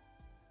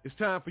 It's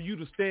time for you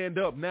to stand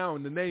up now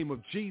in the name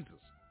of Jesus.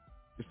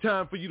 It's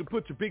time for you to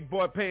put your big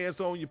boy pants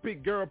on, your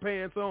big girl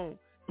pants on,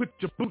 put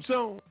your boots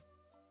on.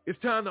 It's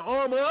time to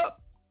armor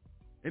up,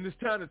 and it's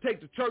time to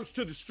take the church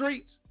to the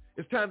streets.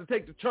 It's time to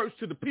take the church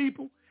to the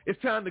people.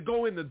 It's time to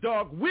go in the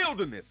dark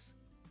wilderness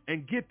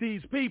and get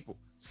these people,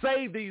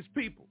 save these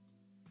people.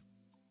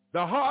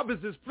 The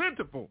harvest is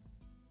plentiful,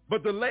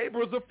 but the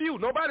laborers are few.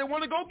 Nobody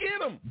want to go get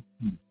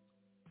them.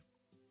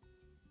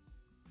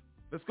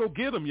 Let's go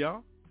get them,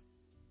 y'all.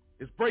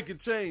 It's Breaking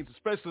Chains, a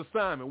special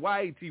assignment,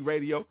 YAT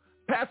Radio.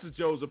 Pastor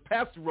Joseph,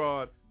 Pastor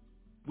Rod.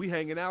 We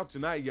hanging out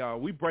tonight, y'all.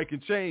 We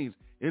breaking chains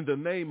in the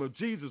name of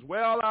Jesus.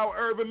 Where all our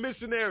urban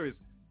missionaries?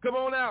 Come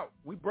on out.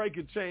 We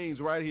breaking chains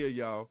right here,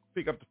 y'all.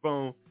 Pick up the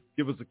phone.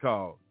 Give us a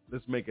call.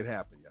 Let's make it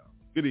happen, y'all.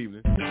 Good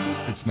evening.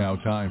 It's now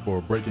time for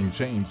Breaking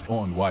Chains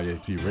on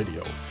YAT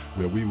Radio,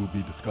 where we will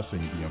be discussing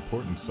the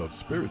importance of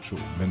spiritual,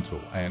 mental,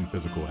 and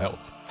physical health.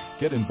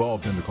 Get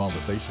involved in the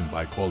conversation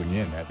by calling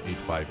in at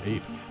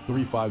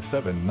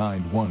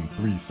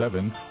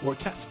 858-357-9137 or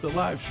catch the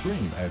live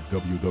stream at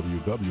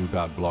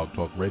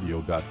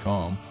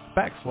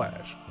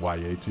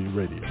www.blogtalkradio.com/YAT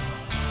Radio.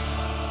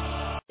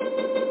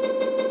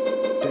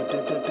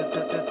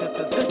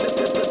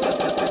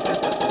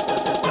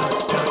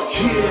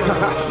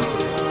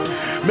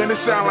 Yeah. Man, it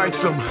sound like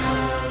some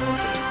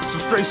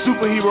straight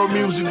superhero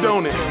music,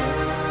 don't it?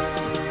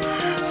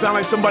 Sound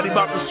like somebody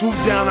about to swoop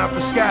down out the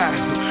sky.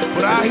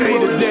 But I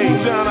hate the day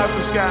down out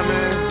the sky,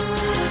 man.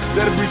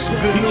 That'll be some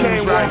good news. He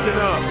came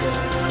walking up.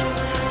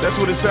 That's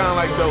what it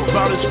sound like, though.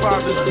 About his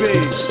father's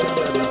pigs.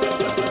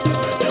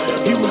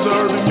 He was an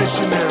urban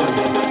missionary.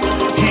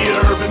 He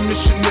an urban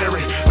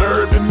missionary.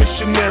 Urban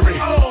missionary.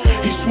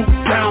 He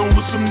swooped down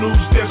with some news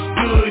that's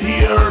good. He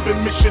an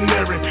urban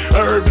missionary.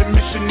 Urban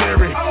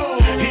missionary.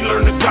 He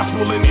learned the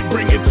gospel and he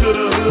bring it to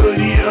the hood.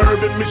 He an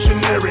urban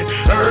missionary.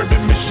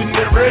 Urban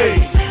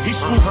missionary. He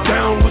swooped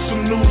down with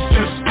some news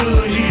just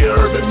good. He an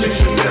urban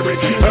missionary.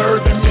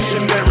 Urban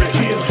missionary.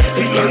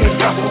 He learned the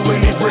gospel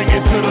and he bring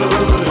it to the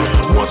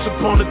hood. Once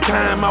upon a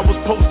time I was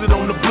posted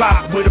on the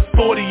block with a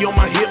 40 on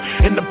my hip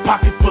and a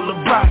pocket full of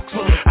rocks.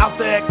 Out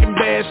there acting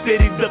bad,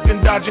 steady ducking,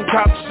 dodging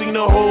cops. Seen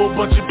a whole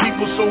bunch of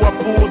people, so I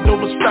pulled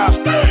over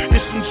stops.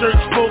 There's some church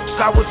folks,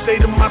 I would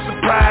say to my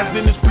surprise.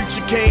 Then this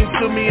preacher came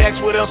to me, asked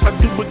what else I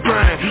do but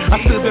grind.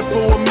 I stood there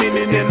for a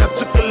minute and I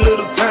took a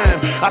little time.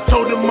 I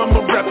told him I'm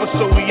a rapper,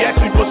 so he asked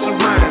me what's a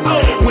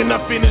rhyme. When I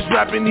finished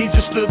rapping, he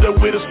just stood there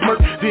with a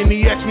smirk. Then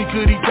he asked me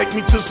could he take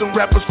me to some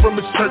rappers from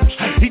his church.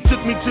 He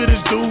took me to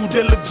this dude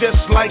that looked just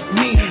like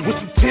me, with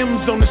some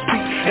Timbs on his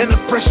feet and a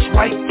fresh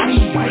white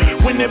tee.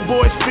 When that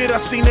boy spit,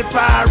 I seen that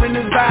fire in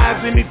his eyes,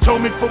 and he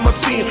told me for my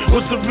sin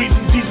was the reason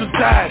Jesus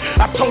died.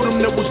 I told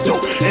him that was dope,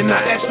 and I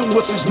asked him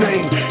what's his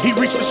name. He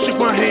reached and shook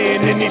my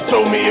hand, and he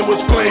told me it was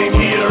Flame.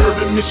 He an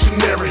urban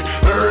missionary,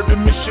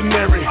 urban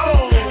missionary.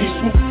 He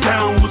swooped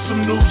down with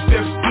some news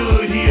that's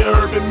good. He an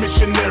urban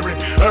missionary,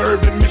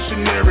 urban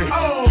missionary.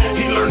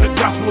 He learned the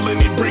gospel and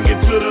he bring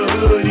it to the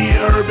hood. He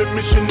an urban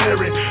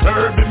missionary,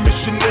 urban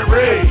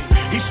missionary.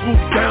 He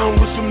swooped down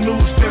with some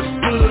news that's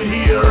good.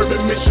 He an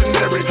urban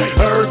missionary,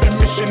 urban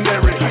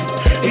missionary.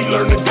 He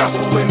learned the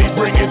gospel and he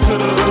bring it to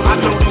the hood. I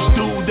know this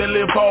dude that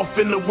live off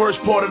in the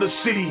worst part of the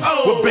city,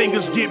 where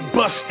bangers get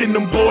bust and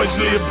them boys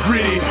live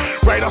gritty.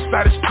 Right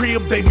outside his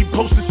crib, they be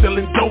posted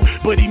selling dope,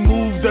 but he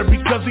moved there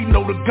because he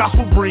know the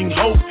gospel bring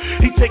hope.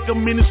 He take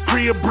them in his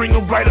crib, bring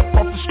them right up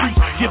off the streets,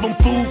 give them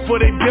food for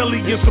their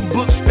belly and some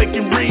books they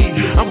can read.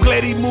 I'm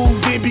glad he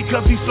moved in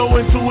because he's so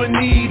into a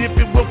need. If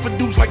it were for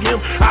dudes like him,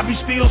 I'd be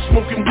still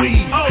smoking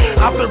weed.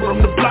 Out there on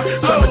the block,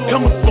 trying to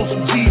come up for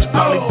some G's.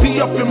 Probably be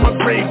up in my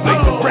grave,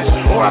 make the rest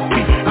R.I.P.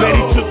 Glad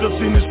he took us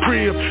in his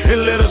crib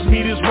and let us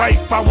meet his wife.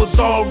 I was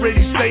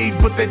already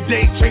saved, but that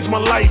day changed my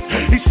life.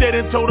 He said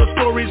and told us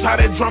stories how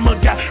that drama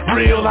got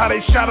real, how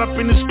they shot up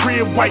in his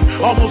crib, white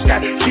almost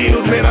got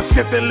killed. Man, I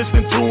sat there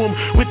listening to him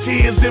with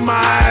tears in my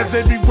eyes.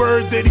 Every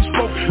word that he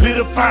spoke lit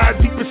a fire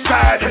deep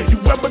inside. Have you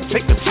ever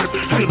take a trip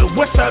to the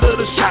west side of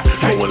the shop?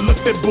 Go and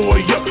look that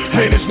boy up,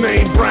 man, his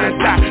name Brian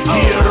Dot.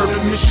 He an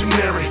urban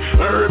missionary,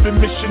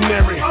 urban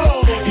missionary.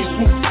 He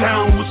swooped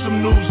down with some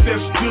news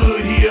that's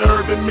good. He an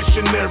urban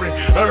missionary,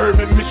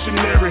 urban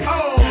missionary.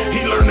 He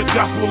learned the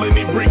gospel and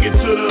he bring it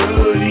to the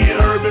hood. He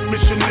an urban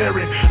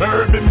missionary,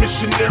 urban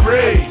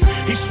missionary.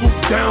 He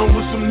swooped down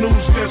with some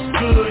news that's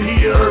good.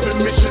 He an urban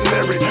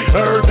missionary,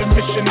 urban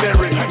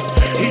missionary.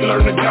 He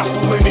learned the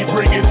gospel and he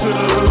bring it to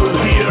the hood.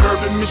 He an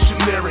urban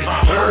missionary,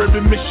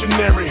 urban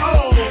missionary.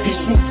 He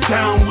swooped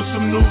down with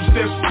some news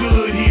that's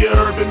good. He an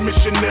urban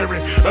missionary,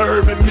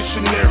 urban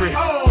missionary.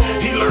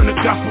 He learned the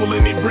gospel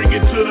and he bring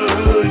it to the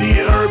hood. He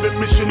an urban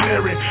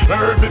missionary,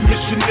 urban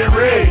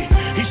missionary.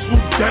 He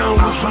swooped down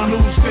with some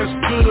news that's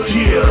good.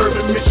 He an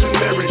urban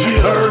missionary,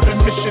 urban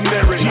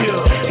missionary.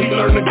 He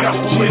learned the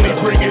gospel and he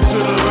bring it to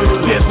the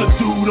hood. There's a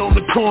dude on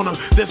the corner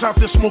that's out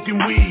there smoking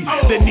weed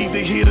that need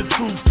to hear the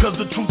truth, cause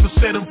the truth will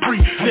set him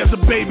free. There's a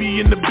baby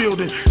in the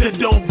building that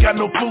don't got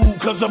no food,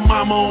 cause her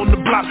mama on the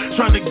block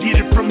trying to get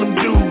it from them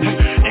dudes.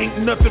 Ain't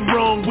nothing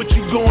wrong with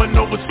you going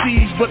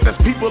overseas, but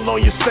that's people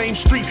on your same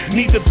street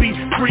need to be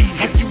free.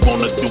 If you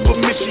wanna do a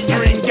mission,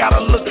 you ain't gotta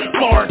look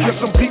far, cause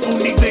some people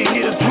need to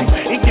hear the truth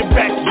in your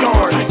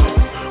backyard.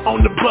 On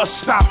the bus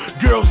stop,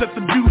 girls at the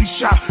beauty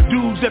shop,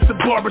 dudes at the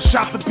barber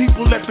shop, the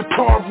people at the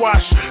car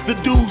wash, the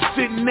dudes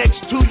sitting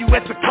next to you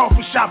at the coffee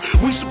shop.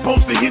 We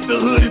supposed to hit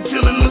the hood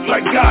until it look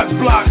like God's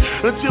block.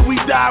 Until we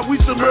die, we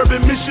some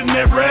urban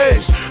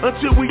missionaries.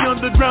 Until we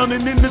underground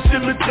and in the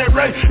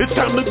cemetery. It's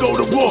time to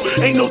go to war,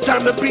 ain't no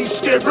time to be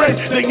scared.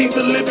 They need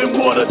the living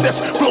water that's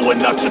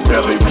flowing out your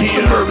belly. Be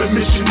an urban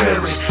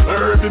missionary,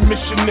 urban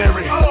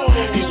missionary.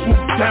 He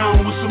swooped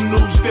down with some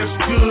news that's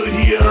good.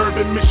 He a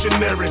urban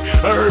missionary, He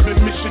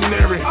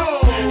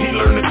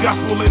learned the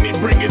gospel and he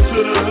bring it to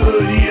the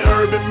hood. He a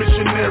urban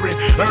missionary,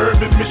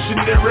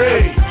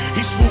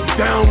 He swooped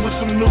down with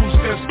some news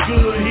that's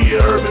good. He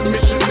a urban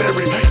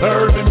missionary,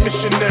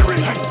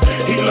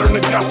 He learned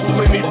the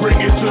gospel and he bring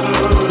it to the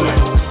hood.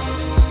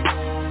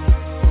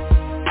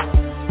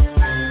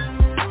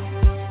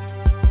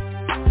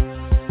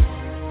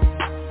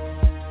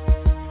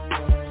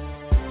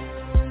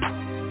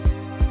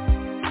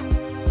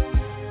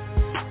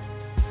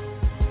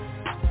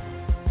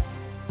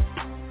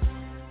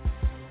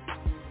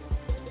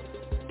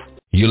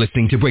 You're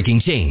listening to Breaking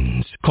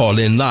Chains. Call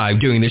in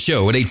live during the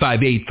show at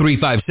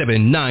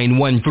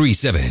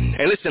 858-357-9137.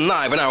 And listen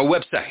live on our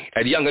website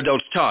at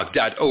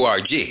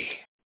youngadultstalk.org.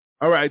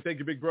 All right. Thank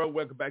you, big bro.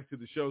 Welcome back to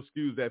the show.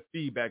 Excuse that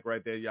feedback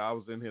right there, y'all. I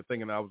was in here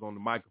thinking I was on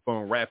the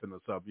microphone rapping or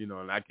something,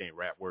 and I can't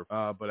rap worth.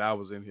 But I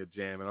was in here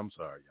jamming. I'm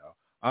sorry,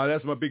 y'all.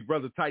 That's my big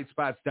brother,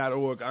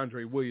 tightspots.org.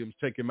 Andre Williams.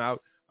 Check him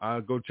out.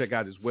 Go check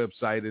out his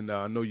website. And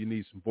I know you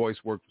need some voice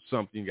work for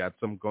something. You got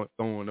something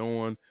going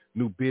on.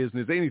 New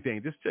business,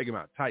 anything, just check him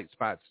out,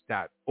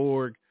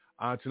 tightspots.org.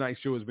 Tonight's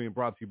show is being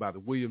brought to you by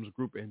the Williams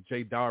Group and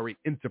J. Dowry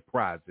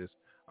Enterprises.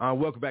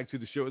 Welcome back to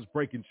the show. It's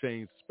Breaking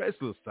Chains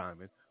special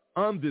assignment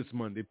on this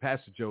Monday.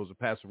 Pastor Joseph,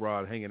 Pastor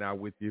Rod hanging out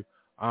with you.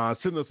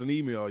 Send us an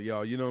email,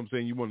 y'all. You know what I'm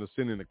saying? You want to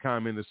send in a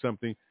comment or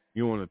something,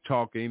 you want to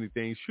talk or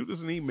anything, shoot us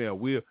an email.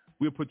 We'll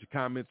put your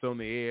comments on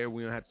the air.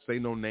 We don't have to say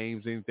no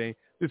names, anything.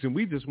 Listen,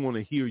 we just want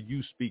to hear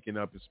you speaking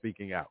up and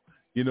speaking out.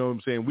 You know what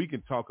I'm saying? We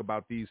can talk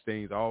about these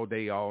things all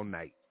day, all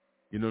night.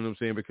 You know what I'm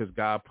saying? Because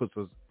God put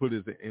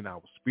it in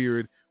our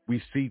spirit. We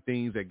see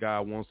things that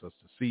God wants us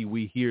to see.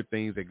 We hear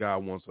things that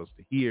God wants us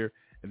to hear.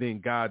 And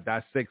then God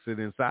dissects it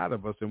inside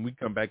of us, and we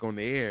come back on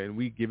the air, and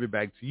we give it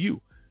back to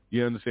you.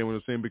 You understand what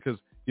I'm saying? Because,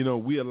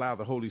 we allow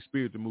the Holy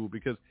Spirit to move.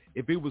 Because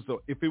if it was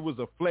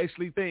a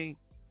fleshly thing,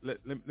 let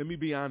me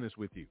be honest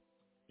with you.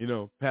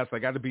 Pastor, I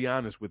got to be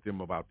honest with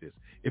him about this.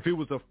 If it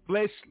was a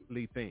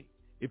fleshly thing,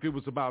 if it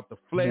was about the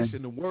flesh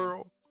and the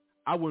world,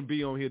 I wouldn't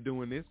be on here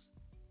doing this.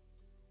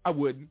 I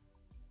wouldn't.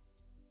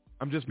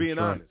 I'm just being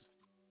honest.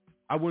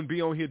 I wouldn't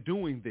be on here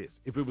doing this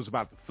if it was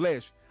about the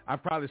flesh.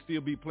 I'd probably still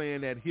be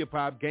playing that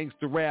hip-hop,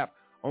 gangster rap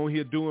on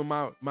here doing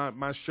my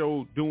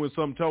show, doing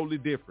something totally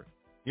different.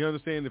 You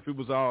understand? If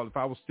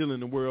I was still in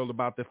the world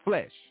about the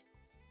flesh.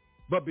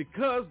 But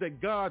because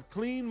that God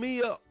cleaned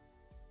me up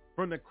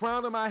from the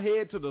crown of my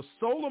head to the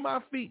sole of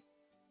my feet,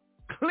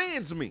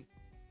 cleansed me,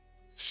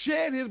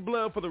 shed his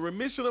blood for the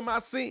remission of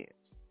my sins,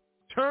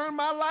 turned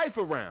my life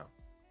around,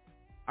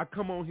 I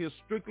come on here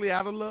strictly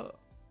out of love.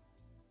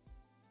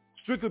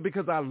 Strictly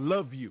because I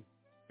love you,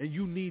 and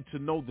you need to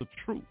know the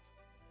truth.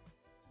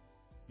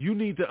 You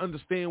need to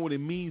understand what it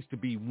means to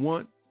be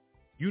one.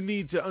 You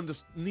need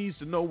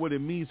to know what it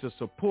means to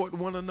support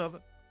one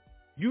another.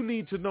 You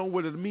need to know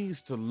what it means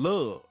to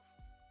love.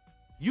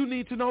 You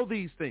need to know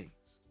these things.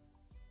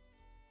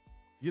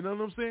 You know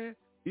what I'm saying?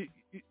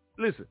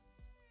 Listen,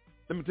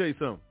 let me tell you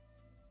something.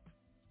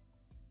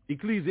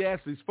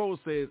 Ecclesiastes 4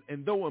 says,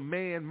 and though a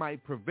man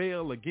might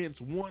prevail against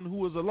one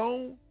who is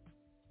alone,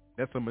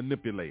 that's a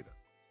manipulator.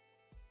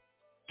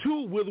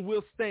 Two will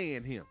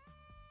withstand him.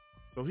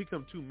 So he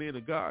come two men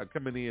of God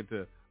coming in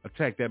to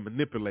attack that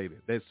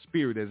manipulator, that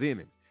spirit that's in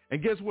him.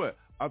 And guess what?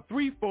 A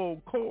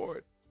threefold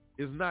cord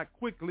is not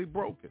quickly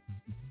broken.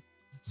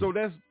 So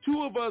that's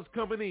two of us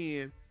coming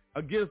in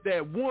against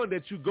that one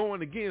that you're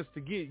going against to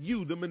get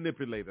you, the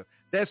manipulator.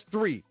 That's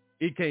three.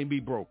 It can't be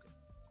broken.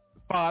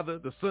 The Father,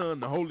 the Son,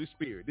 the Holy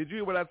Spirit. Did you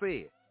hear what I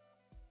said?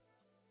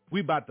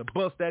 We about to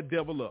bust that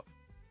devil up.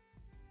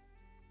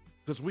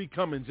 Because we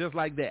coming just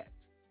like that.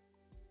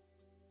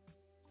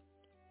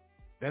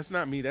 That's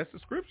not me. That's the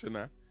scripture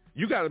now.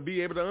 You got to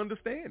be able to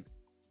understand it.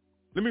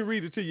 Let me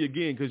read it to you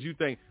again because you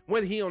think,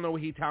 well, he don't know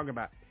what he's talking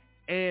about.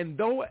 And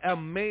though a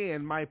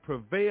man might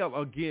prevail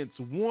against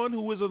one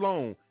who is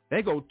alone,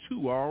 they go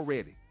two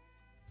already.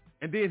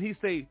 And then he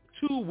say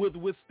two would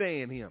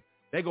withstand him.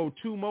 They go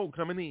two more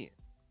coming in.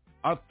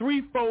 A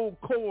threefold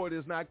cord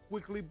is not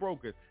quickly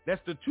broken. That's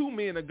the two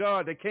men of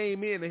God that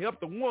came in and helped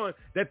the one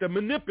that the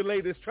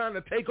manipulator is trying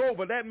to take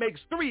over. That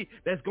makes three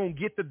that's going to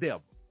get the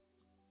devil.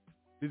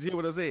 Did you hear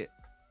what I said?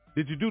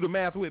 Did you do the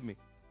math with me?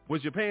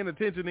 Was you paying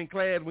attention in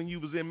class when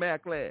you was in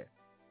math class?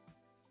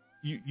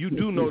 You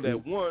do know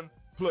that 1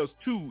 plus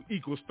 2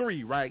 equals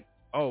 3, right?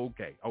 Oh,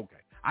 okay.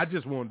 I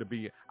just wanted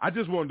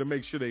to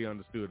make sure they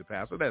understood it,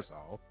 Pastor. That's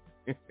all.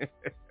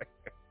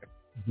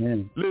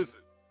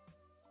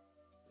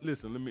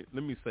 Listen.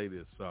 Let me say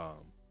this.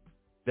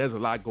 There's a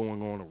lot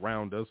going on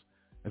around us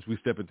as we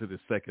step into the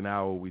second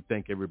hour. We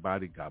thank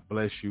everybody. God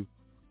bless you.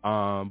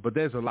 But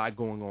there's a lot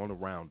going on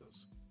around us.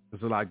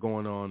 There's a lot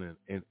going on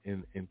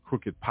in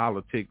crooked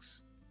politics.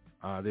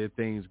 There are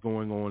things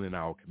going on in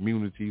our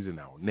communities, in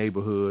our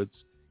neighborhoods,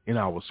 in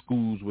our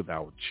schools with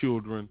our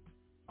children,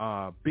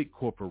 big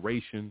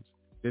corporations.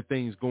 There are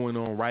things going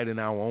on right in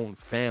our own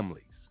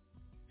families,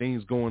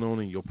 things going on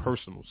in your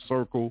personal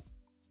circle.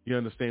 You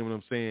understand what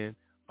I'm saying?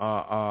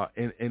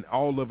 And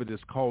all of it is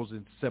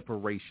causing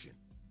separation.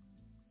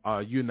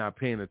 You're not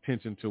paying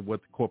attention to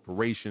what the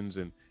corporations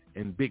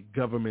and big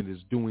government is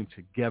doing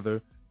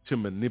together to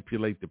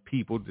manipulate the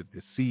people, to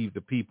deceive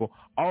the people.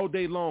 All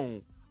day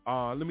long,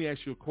 let me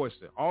ask you a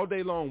question. All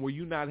day long, were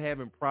you not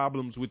having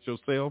problems with your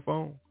cell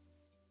phone?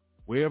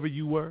 Wherever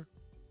you were?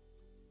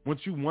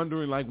 Weren't you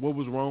wondering, like, what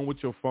was wrong with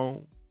your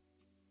phone?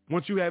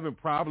 Weren't you having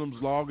problems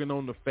logging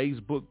on to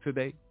Facebook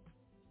today?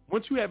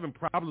 Weren't you having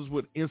problems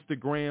with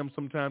Instagram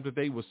sometime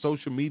today, with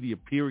social media,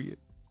 period?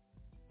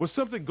 Was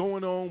something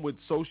going on with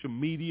social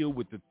media,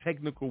 with the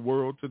technical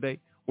world today?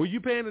 Were you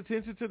paying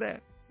attention to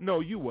that? No,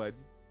 you wasn't.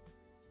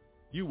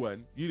 You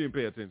wasn't. You didn't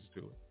pay attention to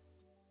it.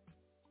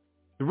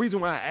 The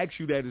reason why I ask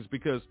you that is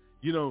because,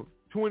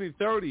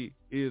 2030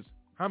 is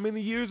how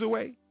many years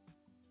away?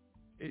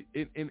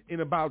 In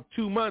about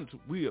 2 months,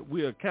 we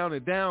are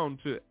counted down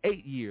to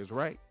 8 years,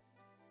 right?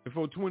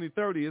 Before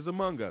 2030 is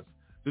among us.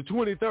 The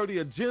 2030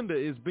 agenda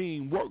is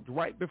being worked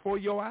right before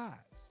your eyes.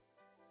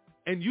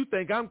 And you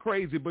think I'm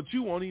crazy, but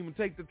you won't even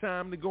take the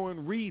time to go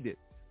and read it.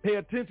 Pay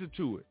attention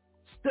to it.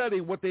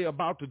 Study what they're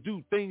about to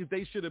do, things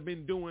they should have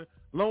been doing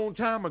long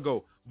time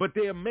ago. But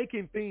they're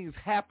making things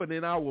happen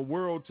in our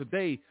world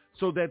today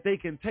so that they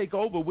can take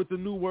over with the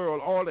New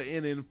World Order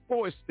and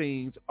enforce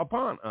things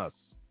upon us.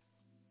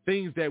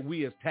 Things that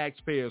we as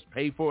taxpayers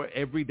pay for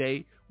every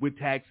day with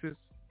taxes.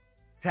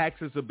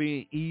 Taxes are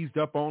being eased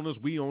up on us.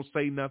 We don't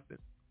say nothing.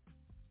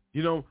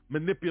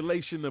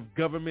 Manipulation of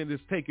government is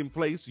taking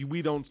place.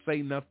 We don't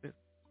say nothing.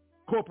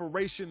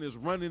 Corporation is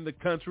running the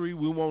country.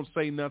 We won't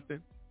say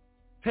nothing.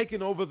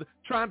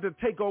 Trying to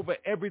take over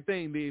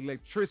everything, the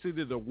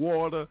electricity, the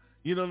water,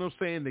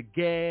 the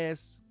gas,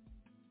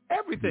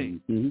 everything.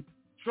 Mm-hmm.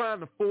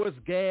 Trying to force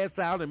gas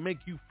out and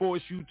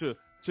force you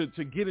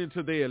to get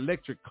into their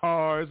electric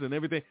cars and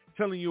everything,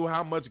 telling you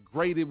how much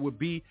great it would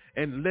be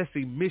and less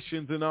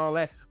emissions and all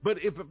that. But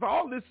if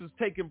all this is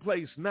taking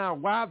place now,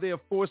 why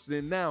they're forcing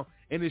it now,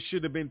 and it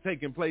should have been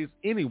taking place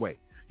anyway?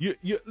 You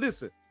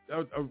listen,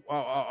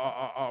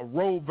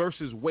 Roe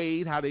versus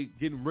Wade, how they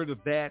getting rid of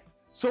that.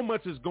 So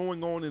much is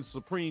going on in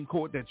Supreme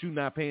Court that you're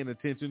not paying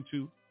attention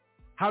to.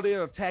 How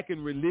they're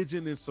attacking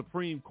religion in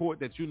Supreme Court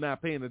that you're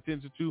not paying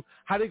attention to.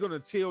 How they're going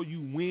to tell you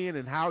when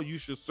and how you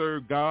should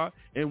serve God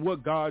and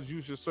what God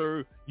you should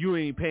serve. You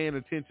ain't paying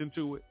attention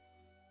to it.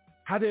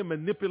 How they're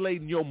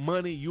manipulating your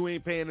money. You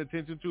ain't paying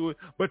attention to it.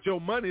 But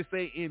your money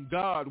say, in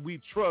God we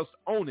trust,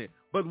 on it.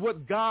 But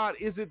what God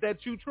is it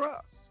that you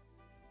trust?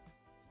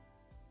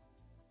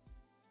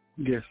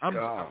 Yes,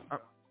 God.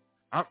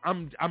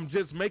 I'm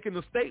just making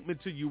a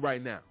statement to you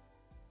right now.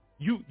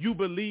 You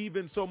believe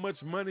in so much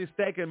money,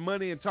 stacking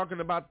money and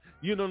talking about,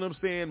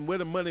 where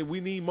the money, we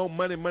need more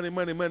money.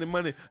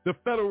 The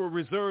Federal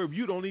Reserve,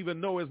 you don't even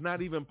know, is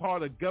not even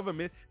part of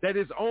government, that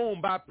is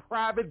owned by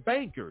private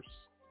bankers.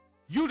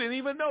 You didn't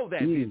even know that,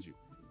 did you?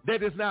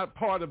 That is not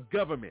part of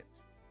government.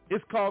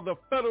 It's called the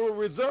Federal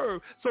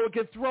Reserve, so it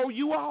can throw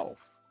you off.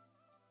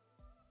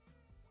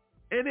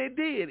 And it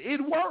did.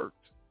 It worked.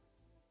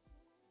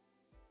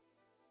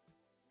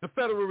 The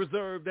Federal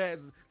Reserve,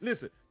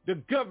 listen, the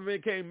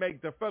government can't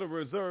make the Federal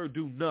Reserve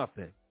do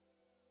nothing.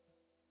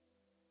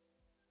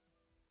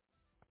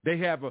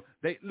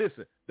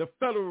 Listen, the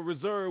Federal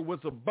Reserve was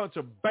a bunch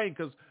of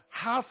bankers,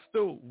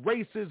 hostile,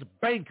 racist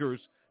bankers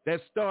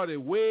that started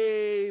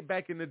way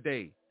back in the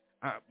day.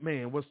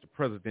 What's the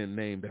president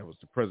name that was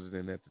the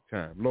president at the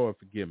time? Lord,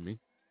 forgive me.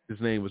 His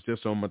name was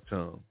just on my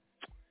tongue.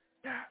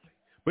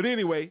 But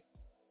anyway,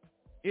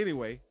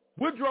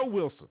 Woodrow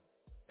Wilson.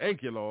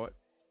 Thank you, Lord.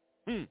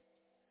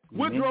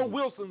 Woodrow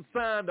Wilson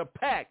signed a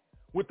pact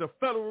with the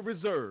Federal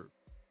Reserve.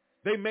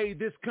 They made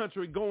this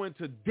country go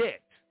into debt.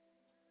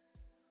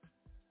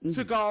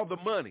 Took all the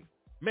money.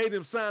 Made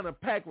him sign a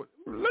pact with...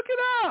 Look it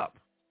up.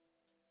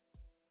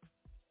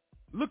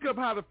 Look up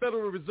how the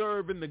Federal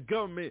Reserve and the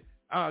government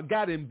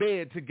got in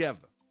bed together.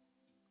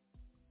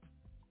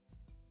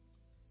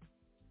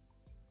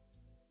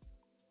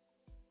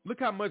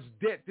 Look how much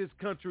debt this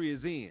country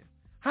is in.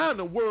 How in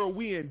the world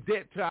we in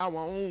debt to our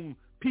own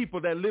people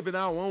that live in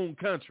our own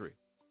country?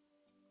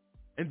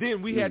 And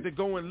then we had to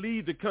go and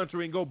leave the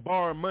country and go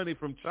borrow money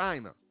from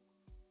China.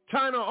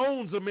 China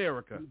owns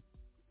America.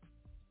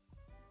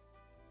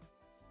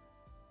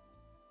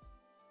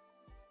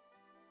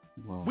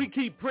 Wow. We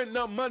keep printing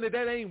up money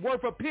that ain't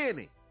worth a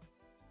penny.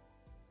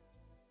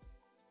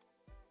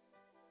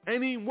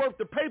 Ain't even worth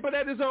the paper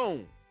that is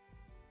on.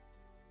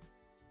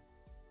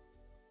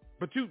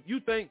 But you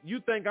think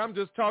I'm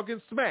just talking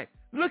smack.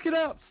 Look it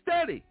up.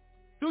 Study.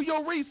 Do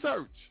your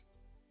research.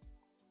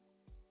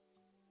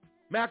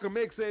 Malcolm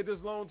X said this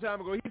a long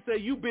time ago. He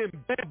said, you've been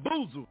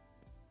bamboozled.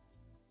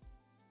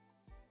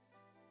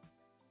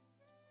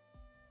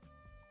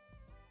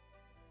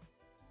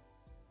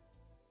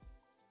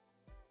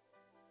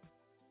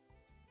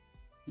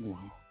 Wow.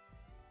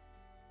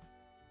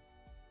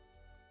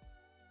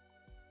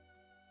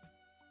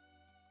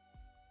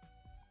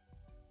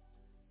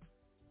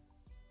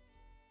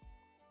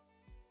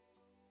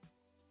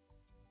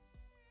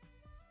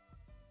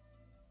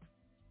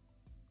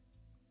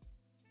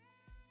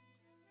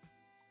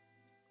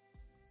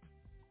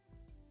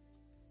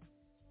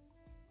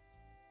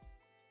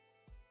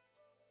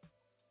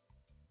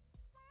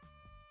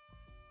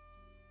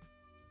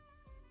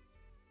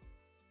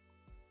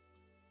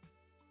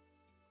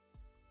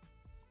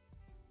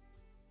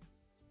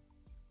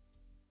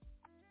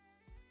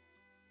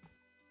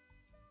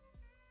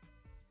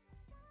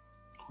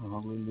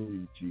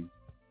 Hallelujah, Jesus.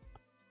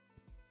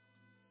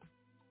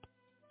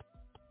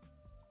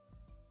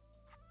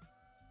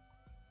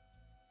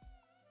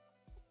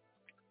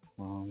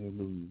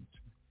 Hallelujah.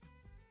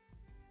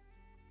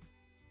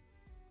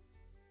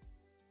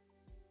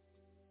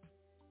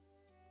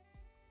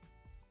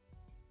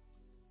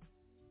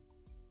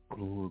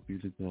 Glory be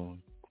to God.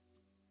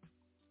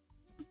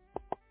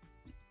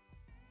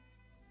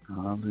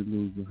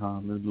 Hallelujah,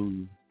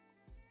 hallelujah.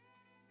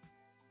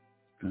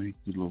 Thank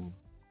you, Lord.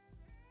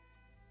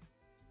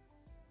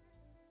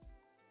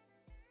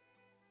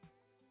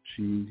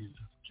 Jesus,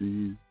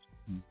 Jesus.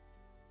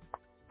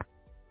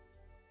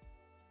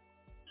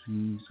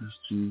 Jesus,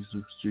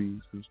 Jesus,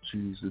 Jesus,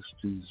 Jesus,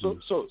 Jesus.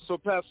 So,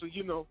 Pastor,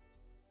 you know,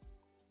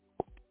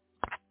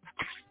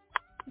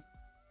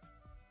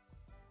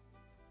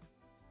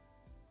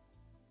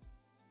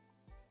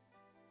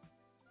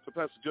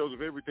 Pastor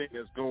Joseph, everything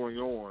that's going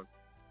on,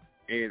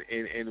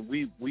 and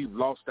we've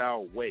lost our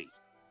way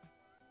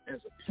as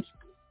a people.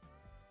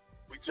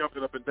 We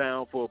jumping up and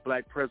down for a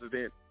black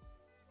president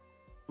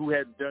who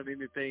hadn't done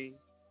anything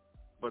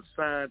but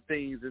sign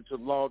things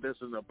into law that's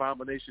an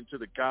abomination to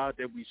the God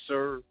that we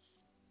serve.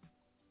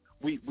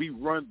 We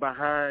run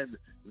behind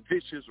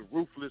vicious,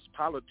 ruthless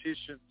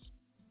politicians,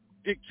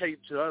 dictate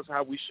to us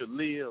how we should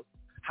live,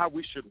 how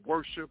we should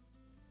worship,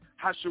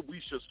 how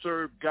we should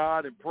serve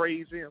God and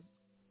praise him.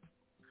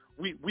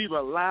 We've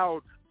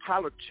allowed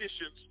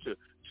politicians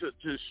to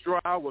destroy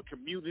our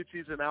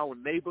communities and our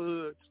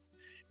neighborhoods,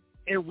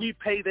 and we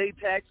pay their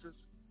taxes,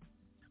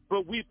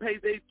 but we pay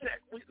their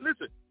tax.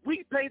 Listen,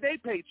 we pay their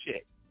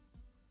paycheck.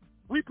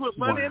 We put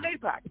money in their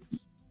pockets.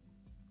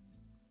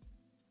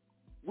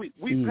 We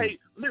pay.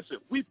 Listen,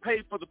 we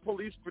pay for the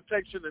police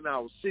protection in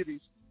our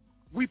cities.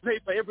 We pay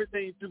for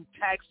everything through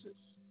taxes.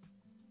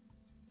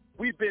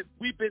 We've been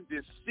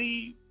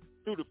deceived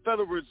through the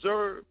Federal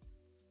Reserve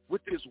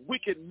with this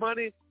wicked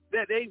money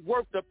that ain't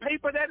worth the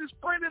paper that is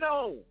printed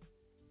on.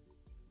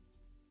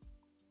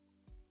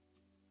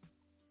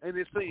 And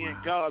they're saying,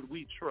 God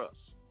we trust.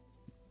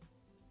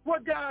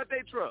 What God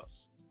they trust?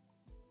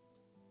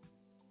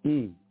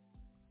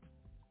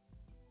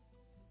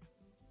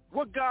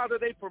 What God are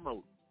they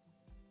promoting?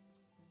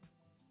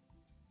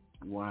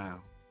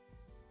 Wow.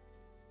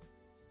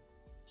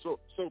 So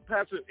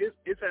Pastor,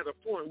 it's at a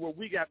point where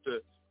we have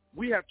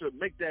to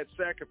make that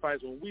sacrifice.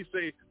 When we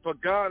say, for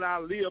God I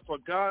live, for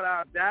God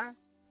I die,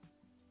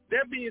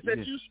 that means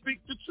that you speak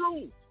the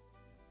truth.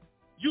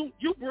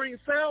 You bring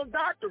sound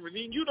doctrine,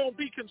 and you don't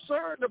be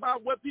concerned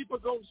about what people are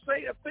going to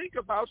say or think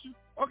about you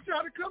or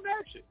try to come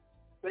at you.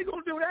 They're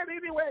going to do that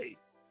anyway.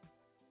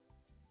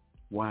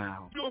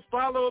 Wow. You're a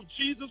follower of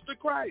Jesus the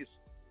Christ.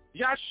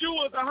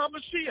 Yeshua the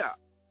HaMashiach.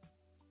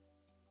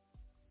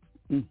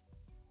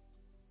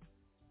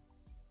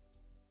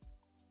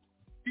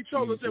 He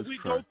told us that we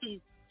go through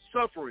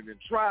suffering and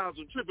trials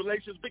and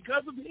tribulations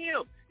because of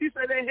him. He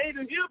said they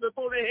hated him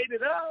before they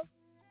hated us.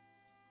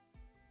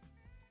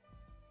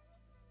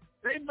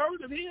 They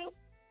murdered him,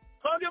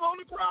 hung him on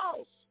the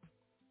cross.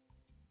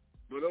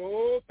 But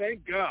oh,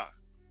 thank God,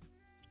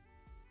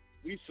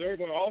 we serve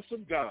an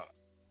awesome God.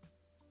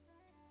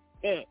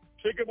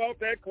 Took him off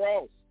that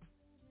cross,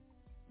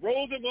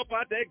 rolled him up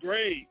out that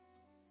grave,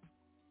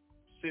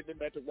 sitting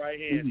him at the right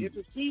hand,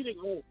 interceding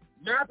on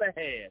my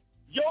behalf,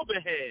 your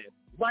behalf,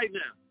 right now.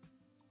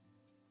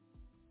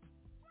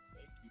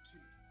 Thank you,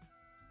 Jesus.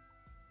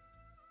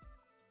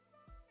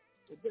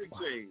 So big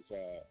things,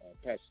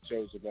 Pastor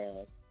Joseph.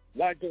 A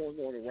lot going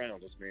on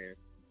around us, man,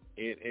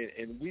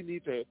 and we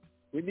need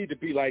to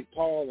be like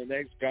Paul and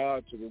ask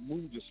God to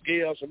remove the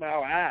scales from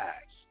our eyes.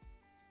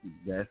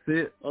 That's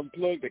it.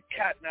 Unplug the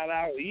cotton out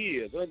our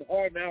ears,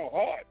 unharden our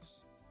hearts.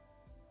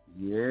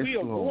 Yes, we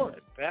are Lord.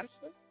 one,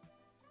 Pastor.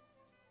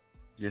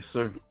 Yes,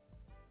 sir.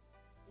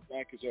 The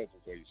mic is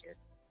open for you, sir.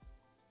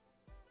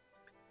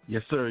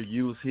 Yes, sir.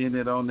 You was hitting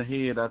it on the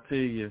head, I tell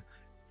you.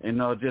 And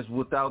just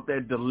without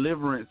that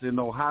deliverance in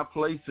those high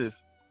places,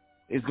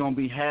 it's going to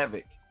be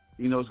havoc.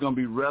 It's going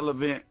to be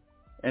relevant.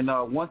 And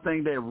one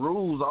thing that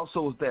rules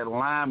also is that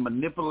lying,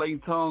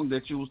 manipulating tongue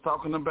that you was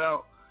talking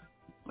about.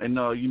 And,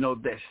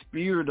 that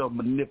spirit of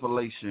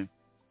manipulation,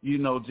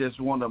 just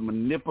want to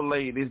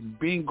manipulate. It's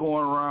been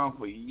going around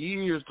for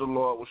years, the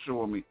Lord was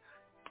showing me.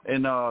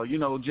 And,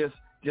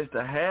 just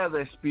to have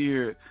that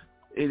spirit,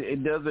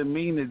 it doesn't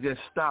mean to just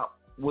stop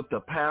with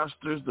the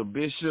pastors, the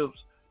bishops,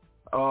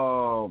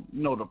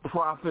 the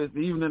prophets.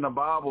 Even in the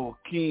Bible,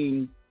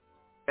 King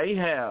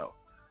Ahab,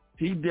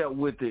 he dealt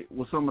with it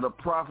with some of the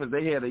prophets.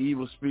 They had an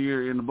evil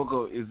spirit in the book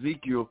of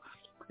Ezekiel,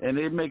 and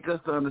it make us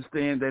to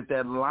understand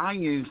that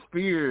lying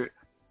spirit,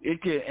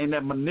 and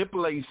that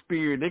manipulating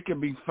spirit, it can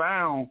be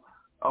found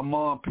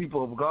among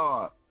people of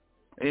God,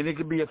 and it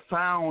can be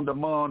found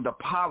among the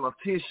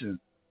politicians.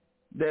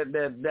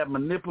 That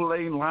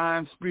manipulating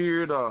lying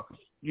spirit,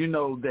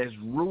 that's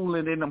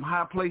ruling in them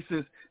high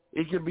places,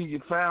 it can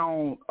be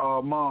found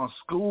among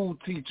school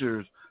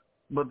teachers.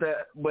 But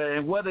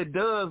what it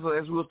does,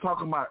 as we were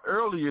talking about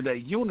earlier,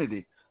 that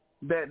unity,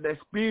 that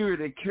spirit,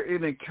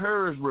 it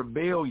encourages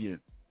rebellion.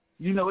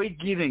 It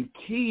get in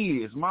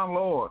kids, my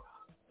Lord.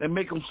 They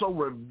make them so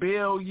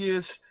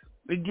rebellious.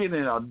 They get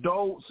in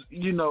adults,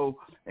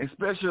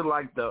 especially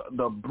like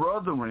the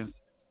brethren.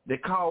 They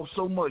cause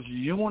so much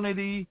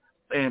unity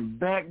and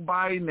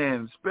backbiting,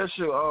 and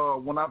especially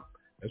when I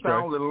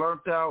finally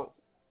learned out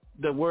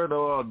the word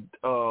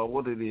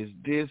what it is,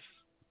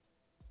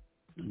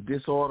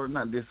 disorder,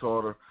 not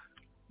disorder,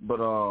 but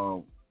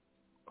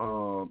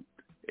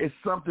it's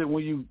something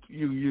when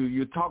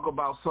you talk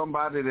about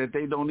somebody that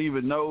they don't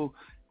even know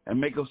and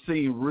make them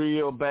seem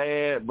real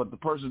bad, but the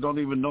person don't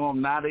even know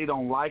them. Now they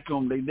don't like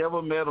them. They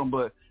never met them,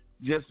 but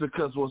just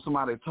because what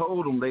somebody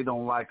told them, they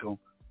don't like them.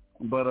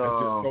 But that's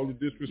just total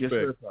disrespect.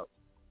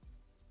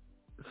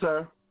 Yes,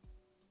 sir.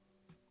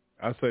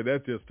 I say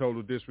that's just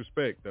total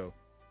disrespect, though.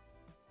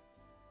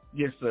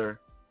 Yes, sir.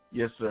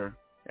 Yes, sir.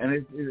 And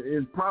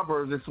in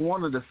Proverbs, it's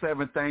one of the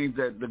 7 things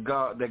that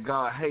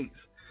God hates.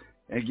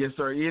 And yes,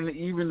 sir.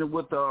 Even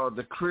with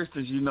the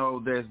Christians,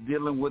 that's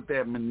dealing with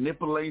that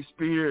manipulating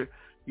spirit,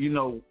 it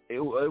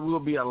will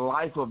be a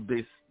life of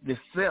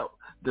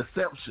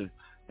deception.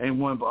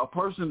 And when a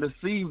person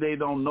deceives, they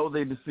don't know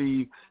they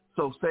deceive.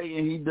 So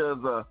Satan,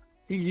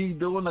 he's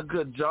doing a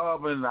good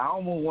job, and I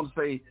almost want to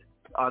say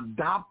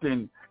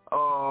adopting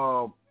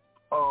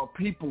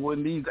people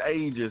in these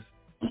ages.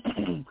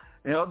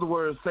 In other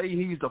words, say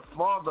he's the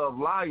father of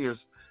liars.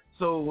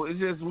 So it's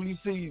just when you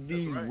see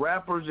these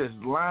rappers just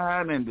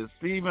lying and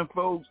deceiving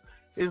folks,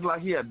 it's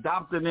like he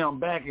adopted them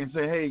back and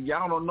say, hey,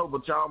 y'all don't know,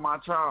 but y'all my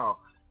child.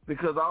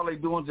 Because all they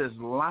doing is just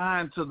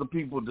lying to the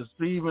people,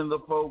 deceiving the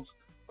folks.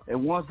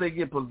 And once they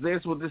get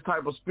possessed with this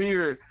type of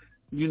spirit,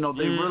 they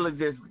really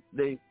just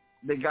they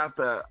got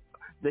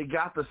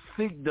to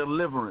seek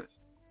deliverance.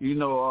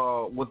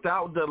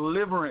 Without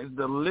deliverance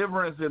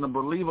in a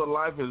believer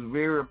life is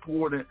very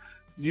important.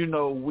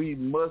 We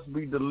must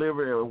be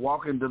delivered and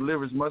walk in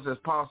deliverance as much as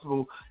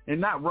possible, and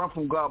not run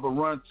from God, but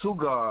run to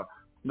God.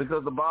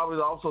 Because the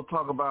Bible also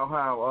talk about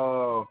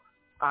how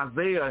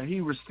Isaiah, he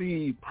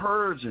received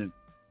purging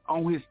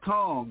on his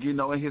tongue,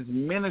 and his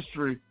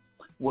ministry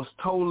was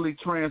totally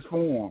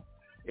transformed.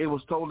 It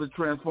was totally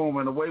transformed.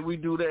 And the way we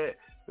do that,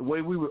 the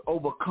way we would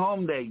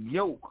overcome that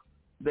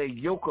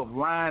yoke of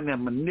lying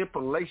and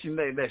manipulation,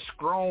 that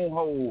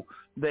stronghold,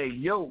 that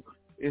yoke,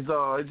 is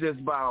it's just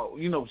about,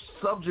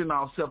 subjecting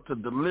ourselves to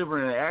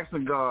delivering and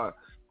asking God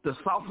to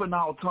soften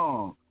our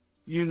tongue,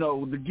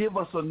 to give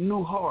us a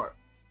new heart,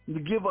 to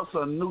give us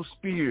a new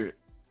spirit.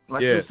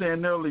 Like you were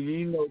saying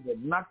earlier, to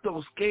knock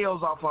those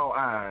scales off our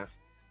eyes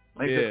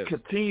and just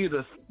continue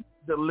to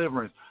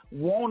deliverance,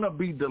 want to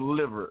be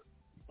delivered,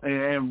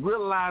 and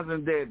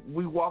realizing that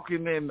we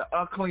walking in the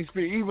unclean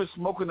spirit, even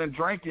smoking and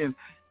drinking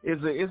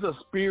is a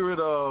spirit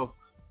of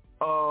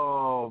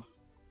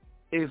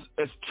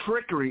it's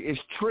trickery. It's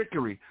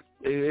trickery.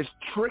 It's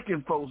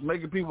tricking folks,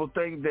 making people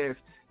think there's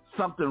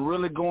something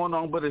really going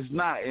on, but it's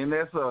not. And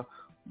that's a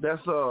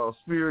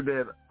spirit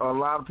that a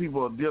lot of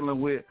people are dealing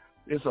with.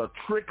 It's a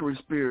trickery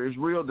spirit. It's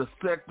real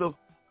deceptive.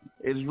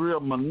 It's real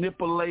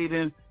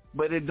manipulating,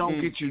 but it don't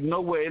get you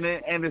nowhere.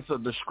 And it's a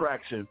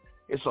distraction.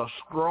 It's a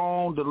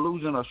strong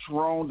delusion, a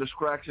strong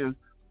distraction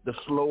to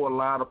slow a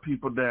lot of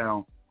people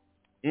down.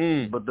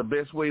 But the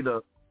best way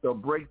to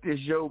break this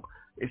yoke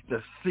is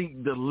to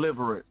seek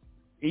deliverance.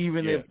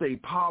 Even if they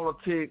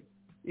politic,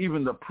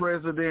 even the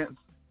presidents,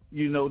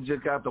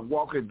 just got to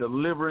walk in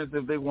deliverance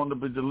if they want to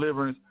be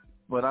deliverance.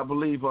 But I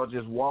believe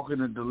just walking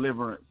in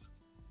deliverance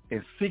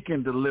and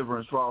seeking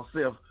deliverance for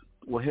ourselves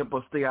will help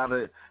us stay out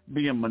of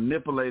being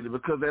manipulated.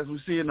 Because as we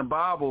see in the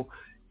Bible,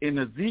 in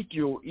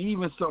Ezekiel,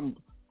 even some,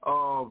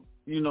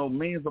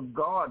 men of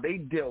God, they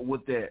dealt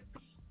with that.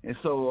 And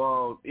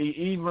so it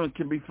even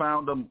can be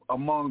found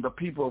among the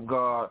people of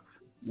God.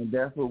 And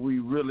that's what we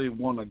really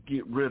want to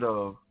get rid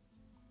of.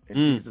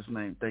 In Jesus'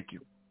 name, thank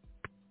you.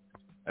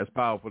 That's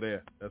powerful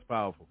there. That's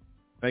powerful.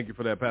 Thank you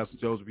for that, Pastor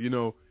Joseph.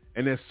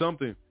 And there's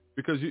something,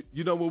 because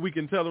you know what we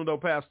can tell them, though,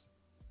 Pastor?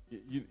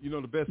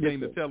 The best thing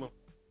to tell them,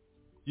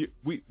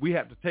 we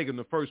have to take them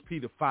to 1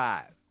 Peter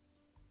 5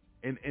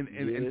 and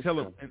tell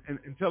them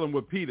and tell them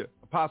what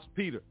Apostle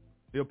Peter,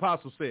 the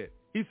apostle, said.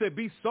 He said,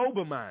 be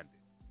sober-minded.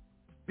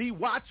 Be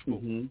watchful.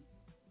 He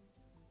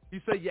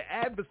said, your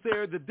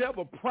adversary, the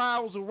devil,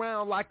 prowls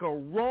around like a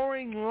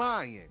roaring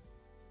lion,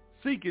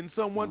 seeking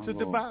someone to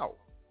devour.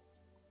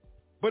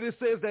 But it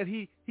says that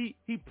he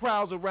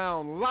prowls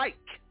around like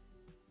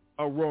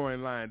a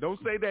roaring lion. Don't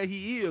say that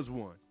he is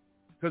one,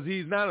 because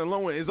he's not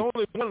alone. There's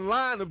only one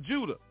Lion of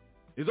Judah.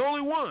 There's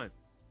only one.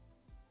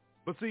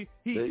 But see,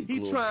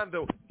 he's trying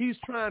to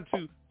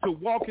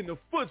walk in the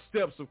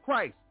footsteps of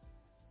Christ.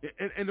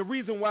 And the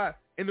reason why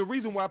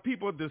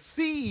people are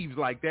deceived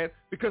like that,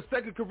 because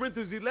 2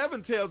 Corinthians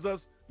 11 tells us,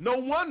 no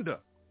wonder,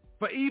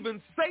 for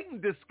even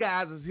Satan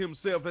disguises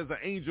himself as an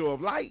angel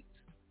of light.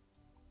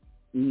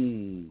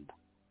 Now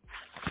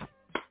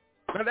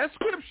that's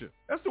scripture.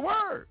 That's the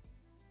word.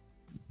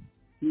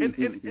 And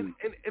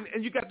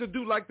you got to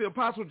do like the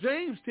Apostle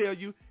James tell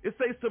you. It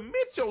says,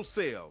 submit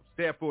yourselves,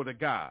 therefore, to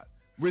God.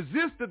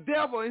 Resist the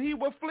devil, and he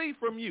will flee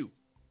from you.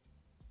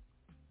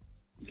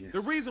 Yes.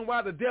 The reason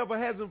why the devil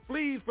hasn't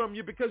fled from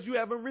you because you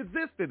haven't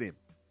resisted him.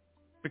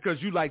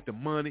 because you like the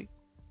money,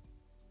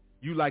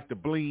 you like the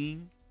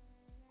bling,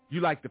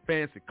 you like the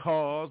fancy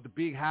cars, the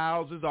big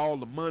houses, all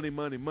the money.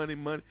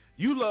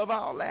 You love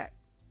all that.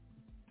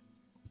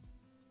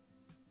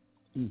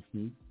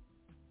 Mm-hmm.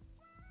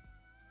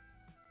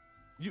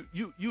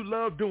 You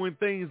love doing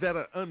things that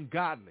are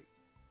ungodly.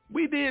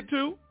 We did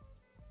too.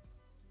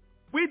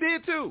 We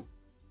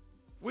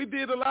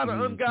did a lot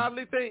of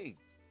ungodly things.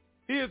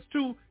 Here's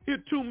two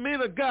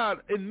men of God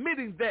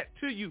admitting that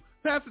to you.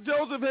 Pastor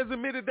Joseph has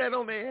admitted that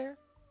on the air.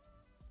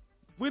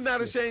 We're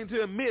not ashamed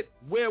to admit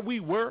where we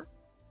were,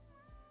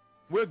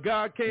 where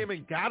God came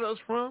and got us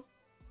from.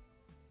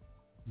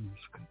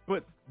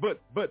 But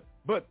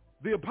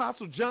the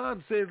Apostle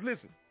John says,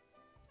 listen,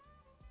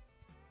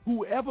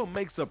 whoever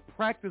makes a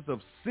practice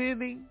of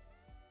sinning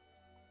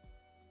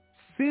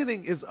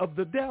is of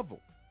the devil.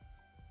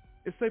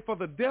 It say, for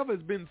the devil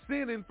has been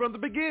sinning from the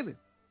beginning.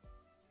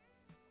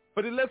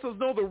 But it lets us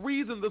know the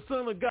reason the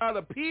Son of God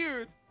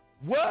appeared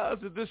was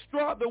to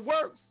destroy the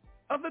works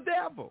of the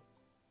devil.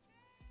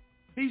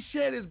 He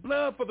shed his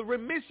blood for the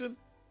remission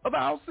of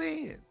our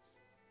sins.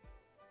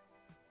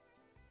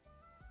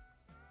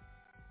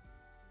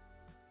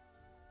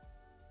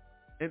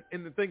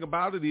 And the thing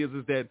about it is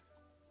that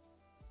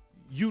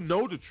you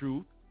know the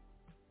truth.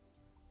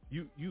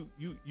 You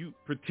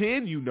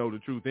pretend you know the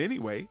truth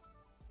anyway,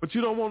 but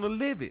you don't want to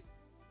live it.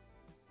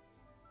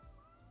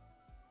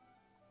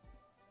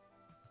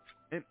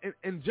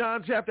 And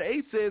John chapter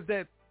 8 says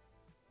that,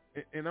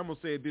 and I'm going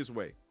to say it this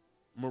way.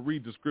 I'm going to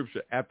read the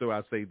scripture after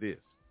I say this.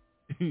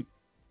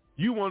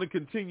 You want to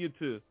continue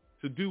to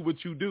do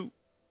what you do.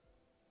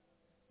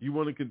 You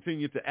want to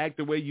continue to act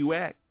the way you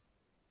act.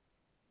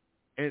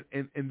 And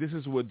this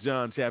is what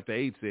John chapter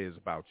 8 says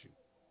about you.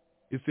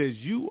 It says,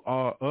 you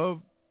are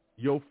of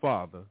your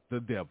father, the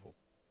devil,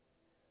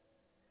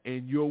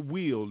 and your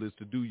will is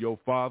to do your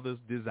father's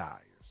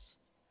desires.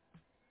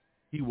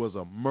 He was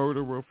a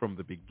murderer from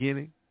the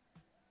beginning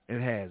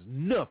and has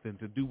nothing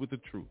to do with the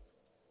truth.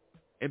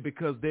 And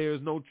because there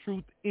is no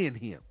truth in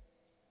him,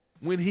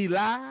 when he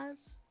lies,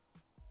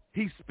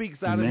 he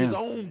speaks out of his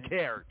own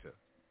character.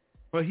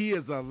 For he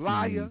is a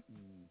liar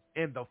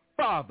and the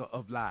father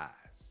of lies.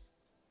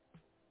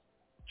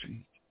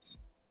 Jesus.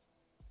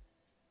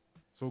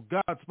 So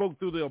God spoke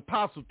through the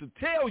apostle to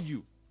tell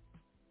you,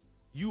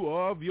 you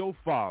are of your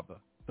father,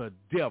 the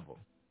devil,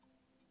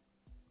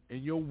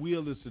 and your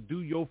will is to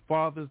do your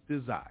father's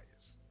desires.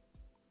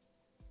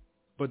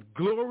 But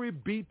glory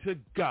be to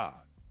God.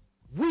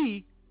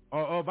 We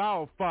are of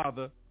our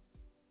father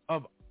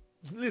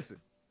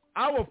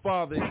our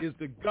father is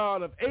the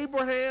God of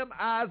Abraham,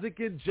 Isaac,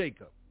 and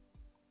Jacob,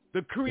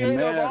 the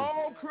creator of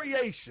all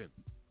creation.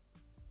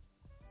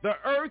 The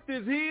earth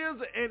is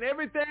his and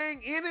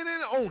everything in it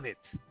and on it.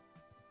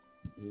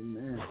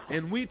 Amen.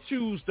 And we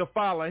choose to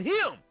follow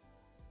him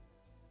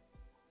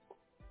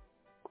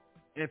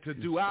and to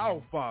do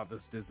our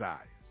Father's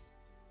desires.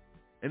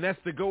 And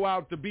that's to go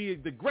out to be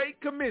the Great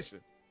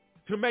Commission,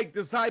 to make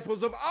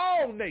disciples of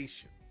all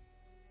nations,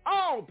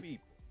 all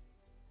people,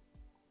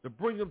 to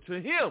bring them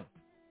to him,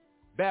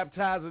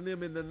 baptizing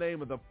them in the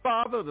name of the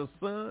Father, the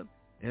Son,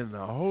 and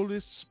the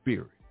Holy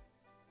Spirit.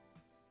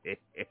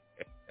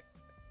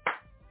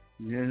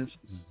 Yes.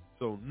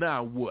 So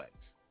now what?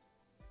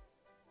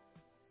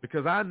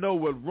 Because I know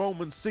what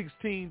Romans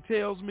 16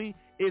 tells me.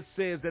 It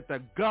says that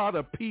the God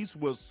of peace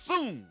will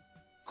soon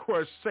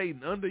crush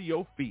Satan under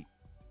your feet,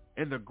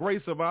 and the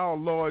grace of our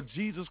Lord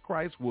Jesus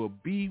Christ will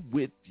be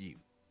with you.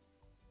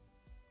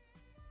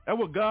 That's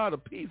what God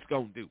of peace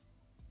gonna do.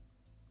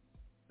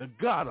 The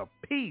God of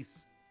peace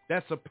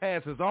that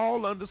surpasses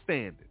all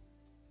understanding.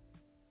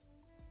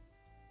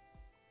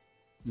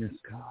 Yes,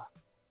 God.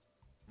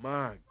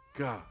 My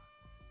God.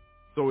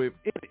 So if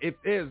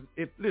there's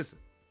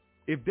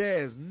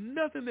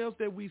nothing else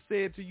that we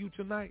said to you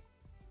tonight,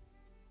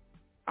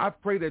 I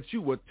pray that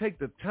you will take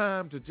the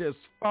time to just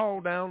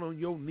fall down on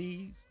your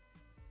knees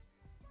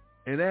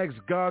and ask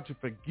God to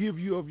forgive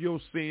you of your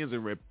sins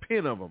and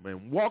repent of them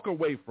and walk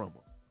away from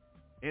them,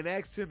 and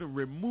ask him to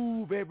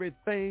remove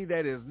everything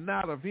that is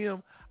not of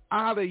him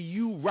out of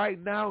you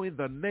right now in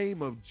the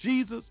name of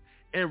Jesus,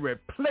 and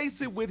replace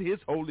it with his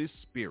Holy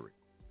Spirit,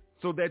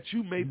 so that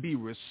you may be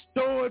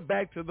restored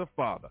back to the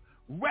Father,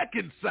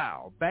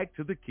 reconciled back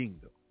to the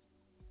kingdom.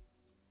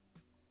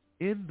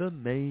 In the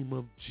name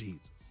of Jesus.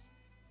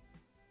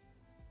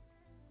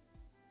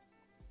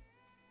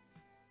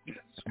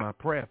 It's my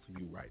prayer for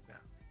you right now.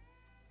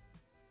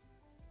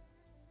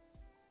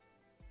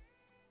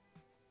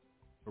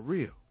 For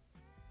real.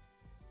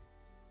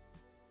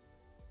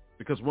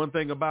 Because one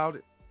thing about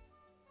it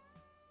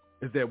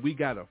is that we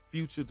got a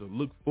future to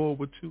look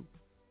forward to.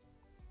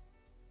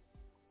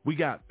 We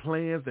got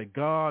plans that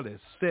God has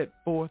set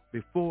forth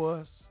before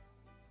us.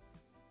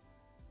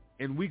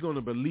 And we're going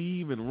to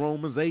believe in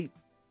Romans 8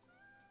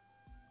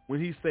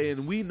 when he's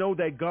saying, we know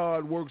that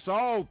God works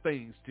all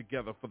things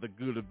together for the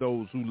good of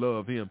those who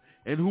love him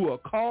and who are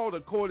called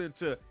according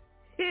to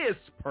his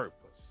purpose.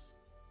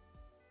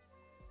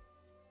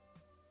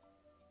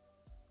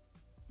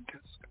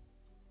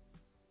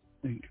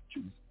 Thank you,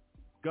 Jesus.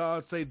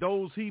 God say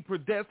those he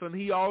predestined,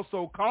 he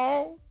also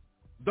called.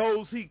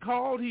 Those he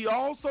called, he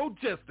also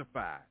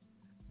justified.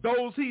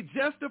 Those he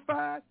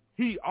justified,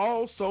 he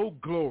also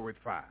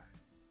glorified.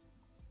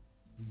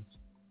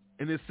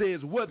 And it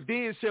says, what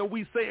then shall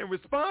we say in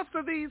response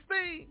to these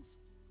things?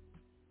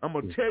 I'm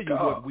going to tell you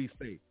what we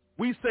say.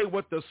 We say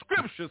what the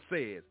scripture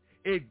says.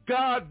 If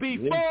God be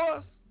for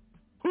us,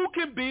 who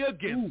can be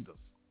against us?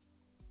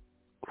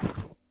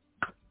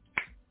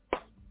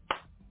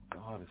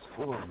 God is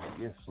for me.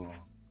 Yes, Lord.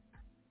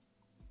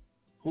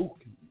 Who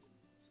can?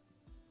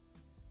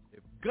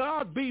 If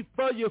God be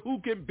for you, who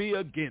can be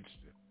against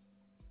you?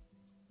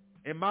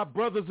 And my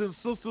brothers and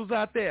sisters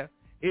out there,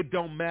 it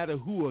don't matter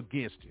who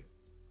against you,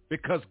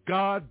 because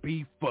God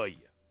be for you.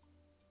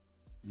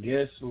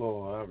 Yes,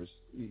 Lord, I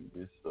receive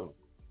this so.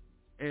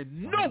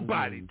 And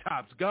nobody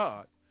tops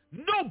God.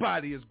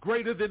 Nobody is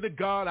greater than the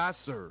God I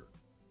serve.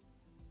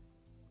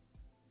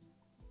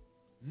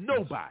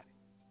 Nobody.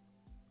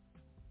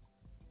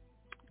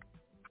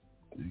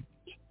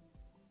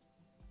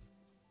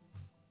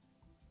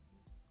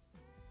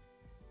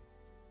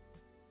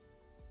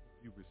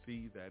 You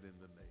receive that in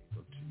the name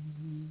of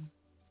Jesus.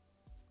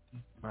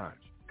 My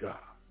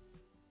God.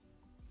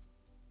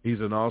 He's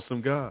an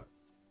awesome God.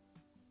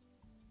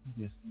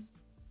 Yes.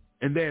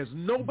 And there's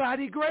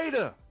nobody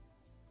greater.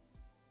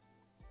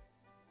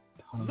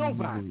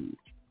 Nobody.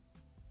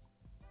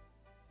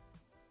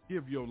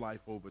 Give your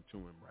life over to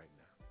him right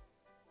now.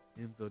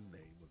 In the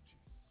name of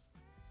Jesus.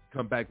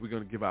 Come back. We're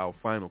going to give our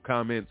final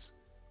comments.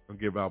 We're going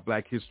to give our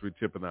Black History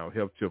tip and our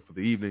health tip for the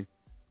evening.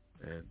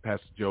 And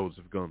Pastor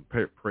Joseph is going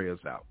to pray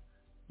us out.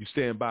 You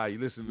stand by. You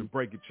listen to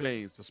Breaking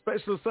Chains, a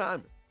special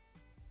assignment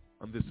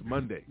on this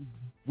Monday.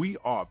 We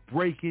are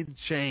breaking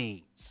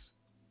chains.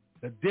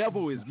 The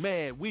devil is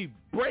mad. We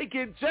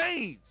breaking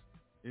chains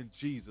in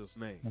Jesus'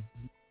 name.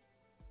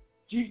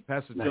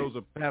 Pastor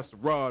Joseph, Pastor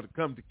Rod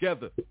come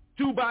together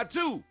 2 by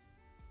 2.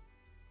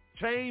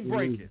 Chain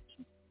breaking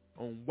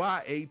on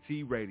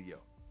YAT Radio.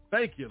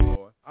 Thank you,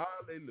 Lord.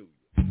 Hallelujah.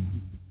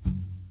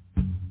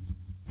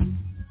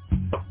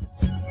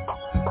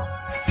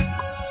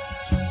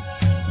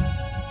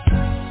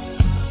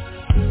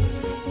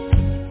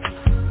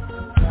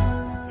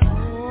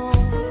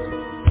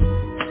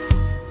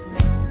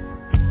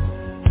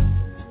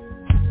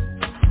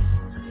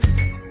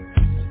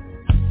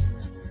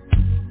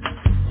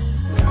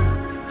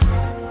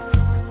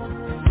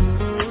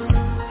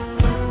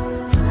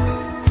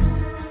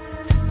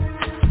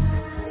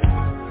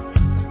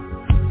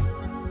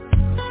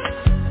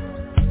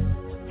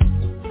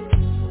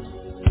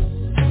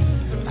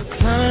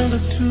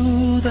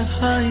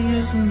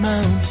 Highest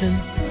mountain,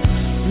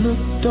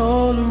 looked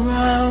all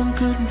around,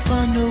 couldn't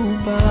find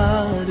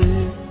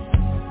nobody.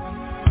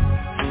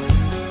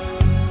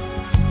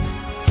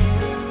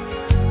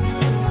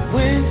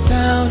 Went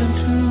down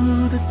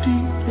into the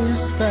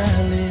deepest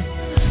valley,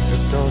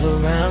 looked all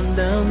around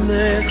down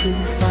there,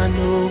 couldn't find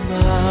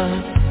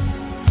nobody.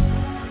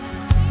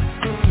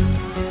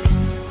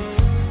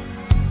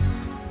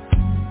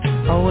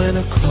 I went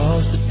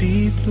across the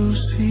deep blue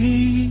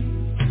sea,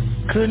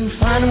 couldn't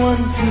find one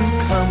to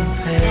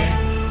compare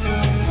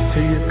to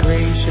your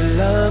grace, your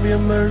love, your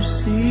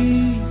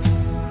mercy.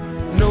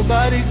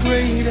 Nobody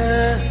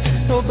greater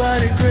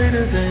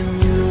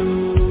than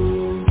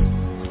you.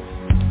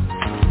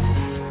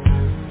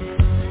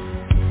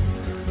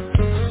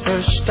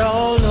 Searched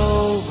all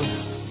over,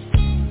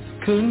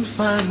 couldn't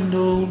find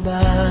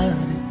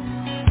nobody.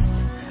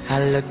 I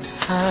looked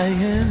high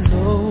and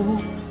low,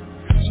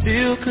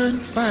 still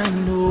couldn't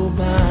find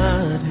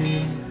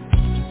nobody.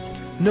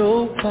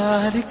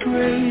 Nobody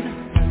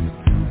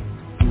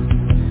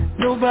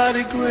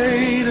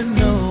greater,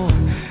 no,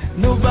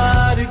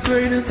 nobody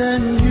greater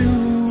than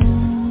you.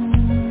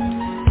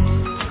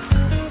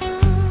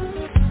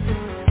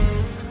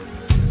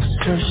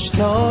 Searched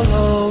all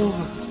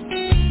over,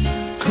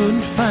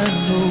 couldn't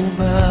find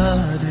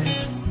nobody.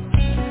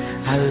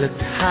 I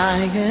looked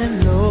high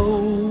and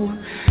low,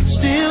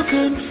 still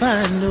couldn't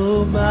find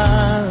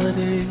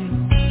nobody.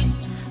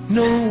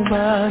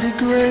 Nobody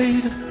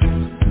greater.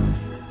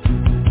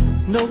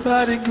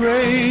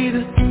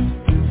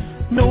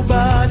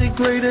 Nobody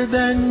greater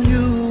than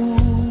you.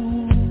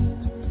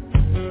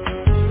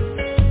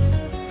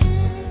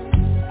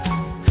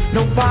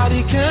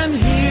 Nobody can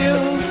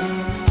heal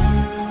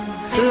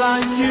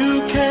like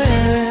you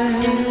can.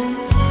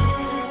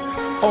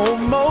 Oh,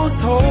 most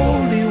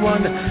holy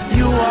one,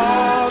 you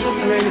are the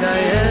great I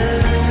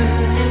am.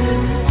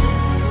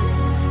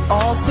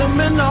 Awesome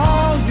in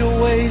all your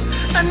ways,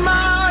 and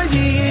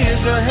mighty is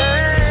your hand.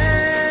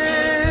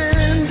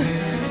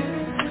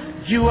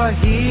 You are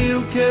he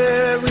who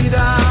carried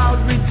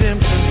out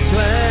redemption's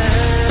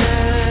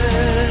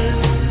plan.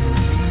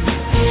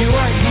 You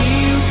are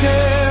he who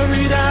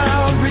carried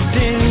out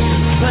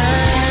redemption's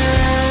plan.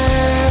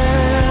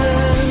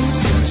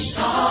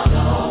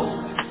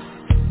 Sorrow,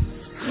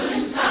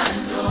 couldn't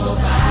find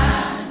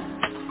nobody.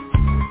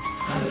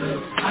 I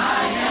looked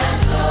high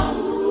and low,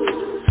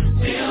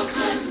 still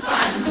couldn't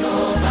find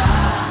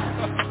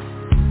nobody.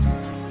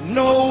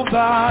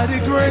 Nobody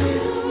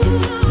great.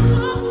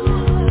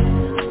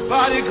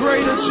 Nobody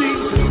greater,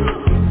 Jesus.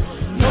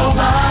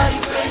 Nobody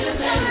greater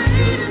than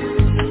you.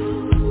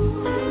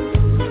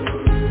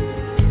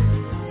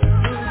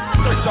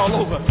 Search all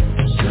over.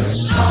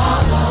 Search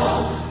all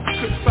over.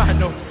 Couldn't find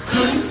nobody.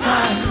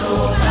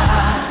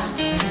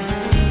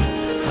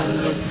 I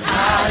looked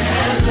high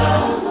and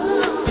low.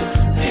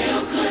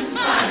 Still couldn't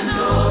find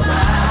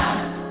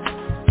nobody.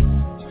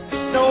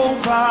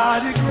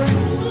 Nobody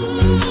greater.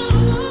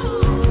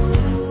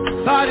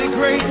 Nobody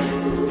greater.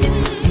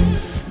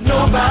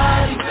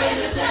 Nobody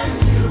greater than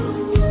you.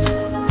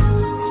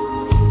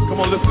 Come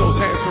on, lift those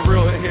hands for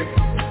real in here.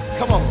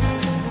 Come on.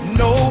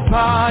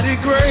 Nobody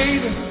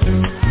greater.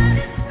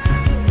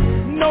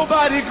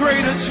 Nobody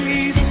greater,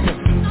 Jesus.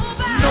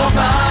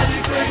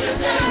 Nobody greater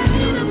than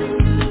you.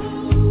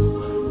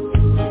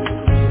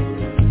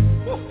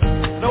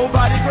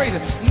 Nobody greater.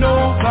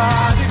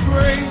 Nobody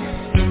greater.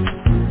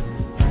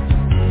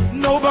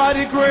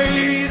 Nobody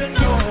greater.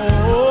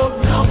 No.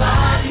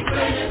 Nobody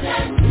greater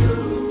than you.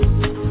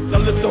 Now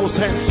lift those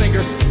hands,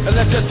 singers, and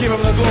let's just give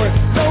him the glory.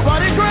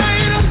 Nobody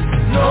greater.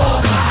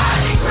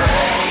 Nobody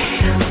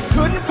greater.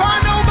 Couldn't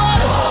find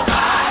nobody.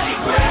 Nobody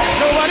greater.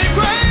 Nobody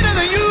greater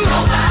than you.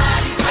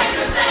 Nobody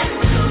greater than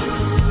you.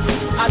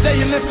 I dare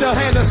you lift your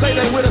hand and say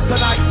they with us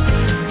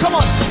tonight. Come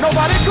on.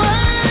 Nobody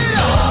greater.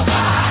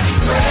 Nobody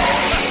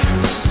greater.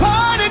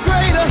 Nobody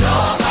greater.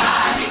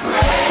 Nobody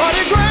greater.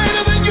 Nobody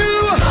greater than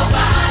you.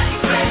 Nobody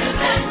greater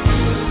than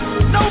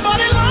you.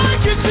 Nobody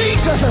like you,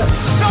 Jesus.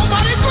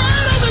 Nobody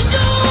greater than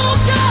you.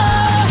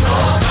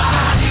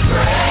 Nobody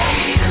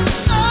greater.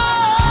 No.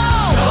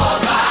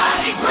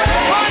 Nobody greater.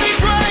 Nobody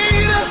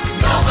greater.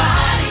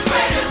 Nobody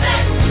greater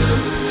than you.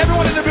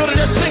 Everyone in the building,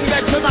 just sing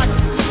that tonight.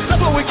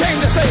 That's what we came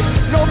to say.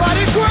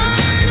 Nobody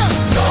greater.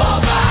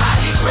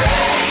 Nobody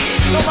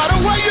greater. No matter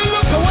where you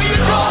look or where you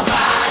go.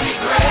 Nobody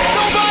greater.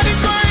 Nobody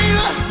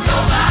greater.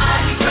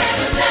 Nobody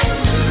greater than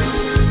you.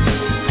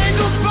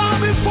 Angels bow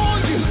before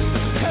you.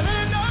 Heaven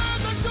and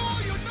earth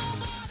adore you.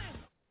 Nobody.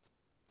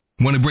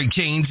 Want to break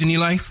chains in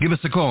your life? Give us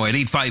a call at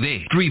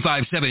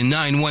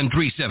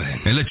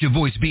 858-357-9137 and let your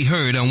voice be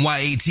heard on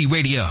YAT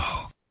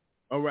Radio.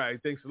 All right,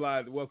 thanks a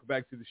lot. Welcome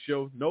back to the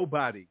show.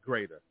 Nobody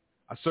greater.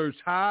 I searched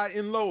high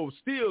and low,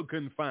 still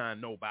couldn't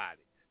find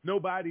nobody.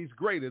 Nobody's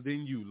greater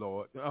than you,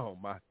 Lord. Oh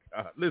my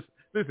God! Listen.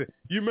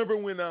 You remember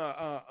when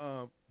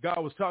God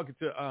was talking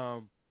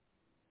to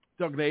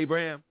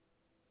Abraham,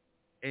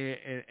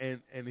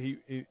 and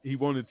he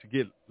wanted to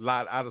get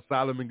Lot out of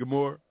Sodom and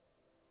Gomorrah,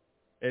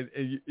 and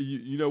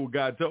you know what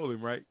God told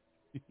him, right?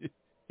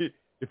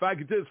 If I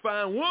could just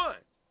find one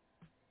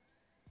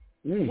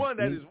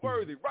that is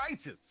worthy,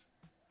 righteous,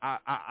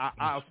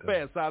 I'll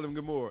spare Sodom and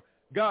Gomorrah.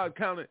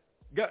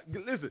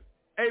 Listen,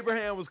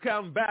 Abraham was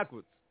counting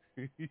backwards.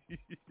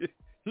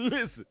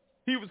 Listen,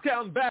 he was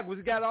counting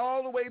backwards. He got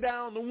all the way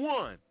down to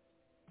one.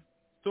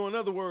 So in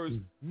other words,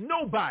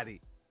 nobody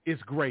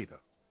is greater.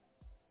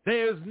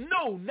 There's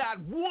not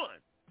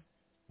one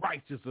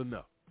righteous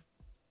enough.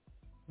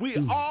 We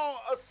all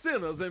are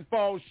sinners and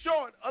fall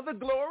short of the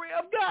glory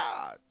of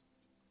God.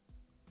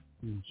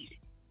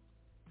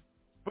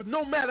 But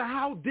no matter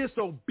how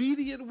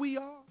disobedient we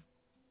are,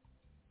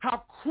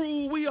 how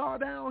cruel we are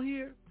down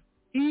here,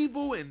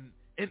 evil and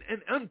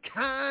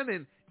unkind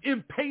and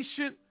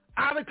impatient,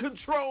 out of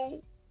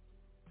control,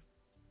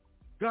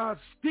 God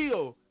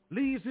still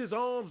leaves his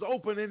arms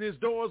open and his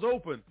doors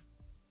open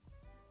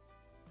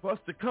for us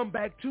to come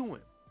back to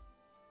him.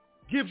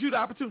 Gives you the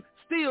opportunity,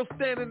 still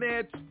standing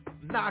there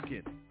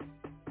knocking.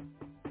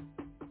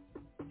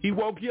 He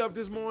woke you up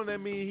this morning, that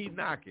means he's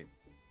knocking.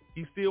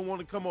 He still want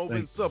to come over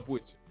and sup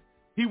with you.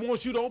 He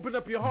wants you to open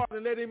up your heart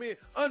and let him in.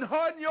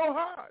 Unharden your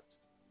heart.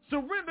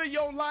 Surrender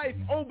your life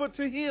over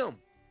to him.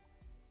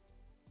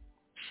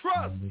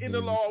 Trust in the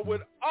Lord with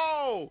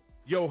all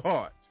your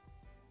heart.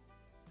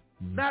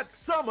 Not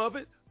some of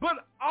it,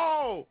 but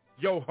all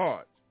your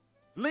heart.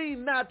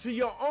 Lean not to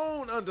your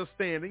own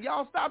understanding.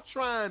 Y'all stop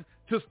trying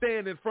to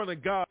stand in front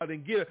of God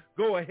and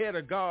go ahead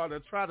of God or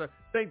try to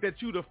think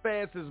that you the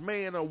fastest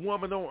man or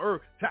woman on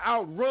earth to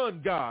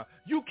outrun God.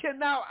 You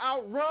cannot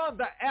outrun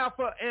the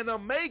Alpha and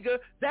Omega.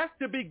 That's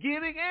the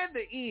beginning and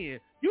the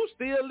end. You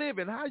still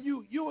living. How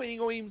you ain't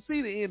going to even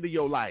see the end of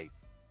your life.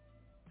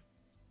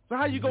 So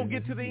how you going to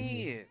get to the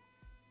end?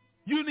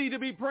 You need to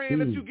be praying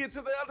that you get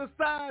to the other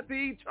side, the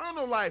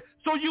eternal life,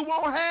 so you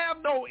won't have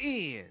no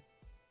end.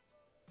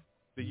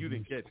 So you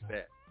didn't catch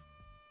that.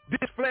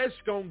 This flesh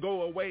going to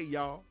go away,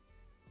 y'all.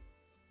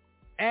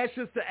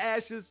 Ashes to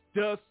ashes,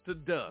 dust to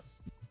dust.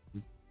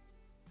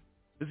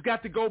 It's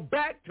got to go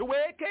back to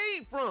where it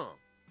came from.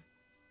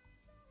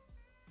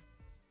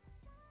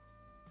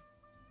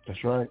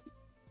 That's right.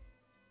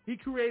 He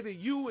created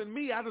you and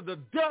me out of the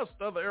dust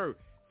of the earth.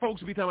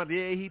 Folks be talking about,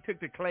 yeah, he took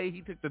the clay,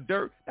 he took the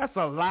dirt. That's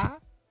a lie.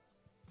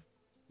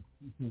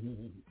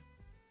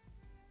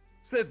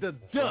 Said the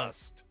dust.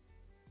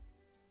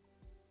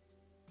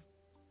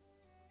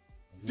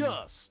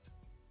 Dust.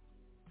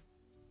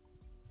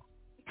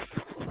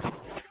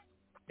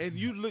 And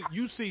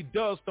you see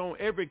dust on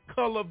every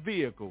color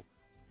vehicle.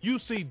 You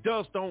see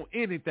dust on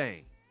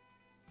anything.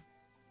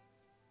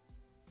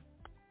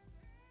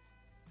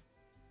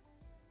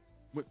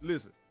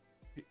 listen,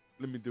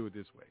 let me do it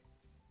this way.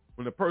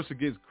 When a person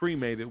gets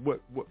cremated,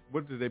 what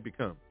do they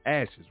become?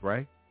 Ashes,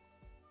 right?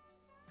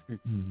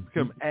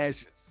 Become ashes.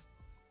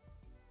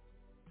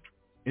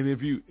 And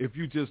if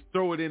you just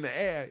throw it in the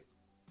air,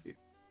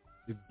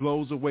 it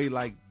blows away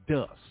like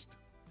dust.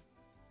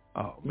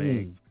 Oh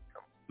man,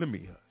 let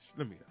me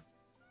hush.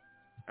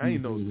 I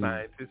ain't no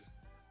scientist.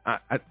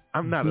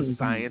 I'm not a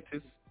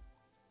scientist.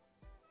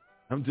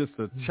 I'm just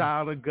a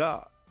child of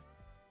God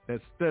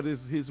that studies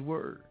His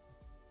Word.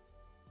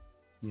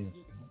 Yes.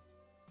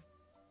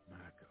 My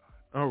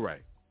God. All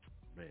right,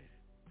 man.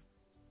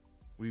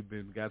 We've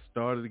got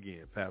started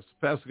again, Pastor.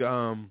 Pastor,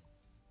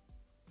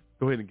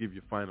 go ahead and give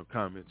your final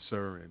comments,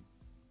 sir,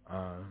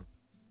 and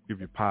give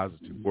your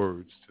positive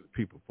words to the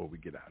people before we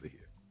get out of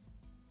here.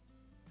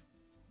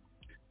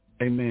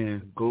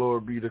 Amen.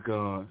 Glory be to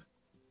God.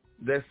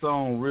 That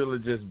song really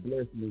just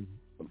blessed me.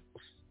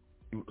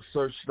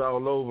 Searched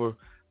all over.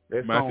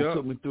 That song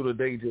took me through the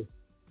day just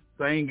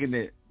singing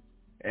it.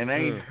 And I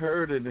ain't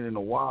heard it in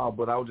a while,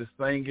 but I was just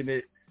singing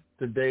it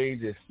today,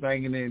 just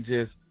singing it,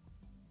 just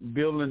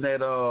building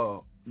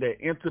that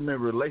intimate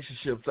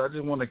relationship. So I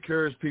just want to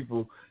encourage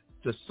people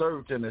to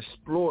search and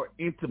explore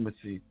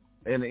intimacy.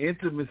 And the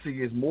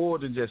intimacy is more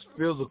than just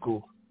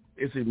physical.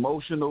 It's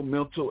emotional,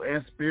 mental,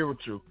 and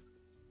spiritual.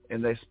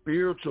 And that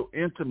spiritual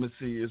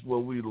intimacy is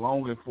what we're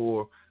longing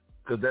for,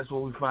 because that's where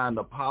we find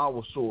the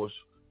power source.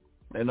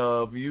 And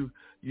if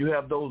you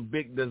have those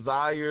big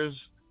desires,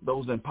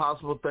 those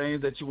impossible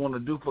things that you want to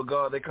do for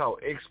God, they call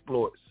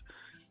exploits.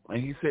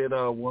 And he said,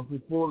 once we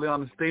fully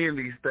understand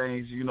these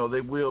things,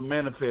 they will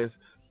manifest.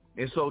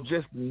 And so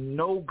just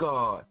know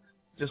God.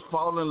 Just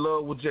fall in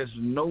love with just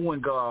knowing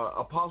God.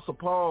 Apostle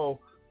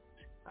Paul,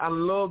 I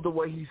love the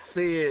way he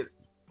said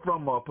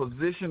from a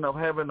position of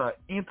having an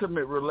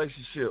intimate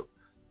relationship.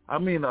 I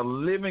mean, a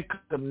living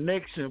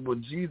connection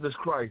with Jesus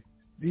Christ.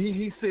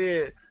 He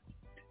said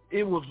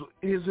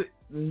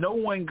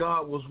knowing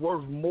God was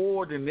worth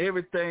more than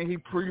everything he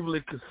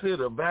previously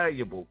considered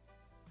valuable.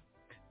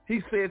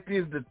 He said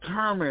this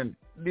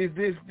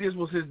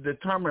was his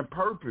determined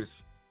purpose,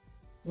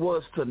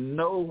 was to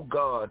know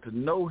God, to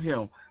know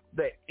him,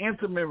 that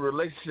intimate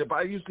relationship.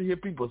 I used to hear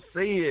people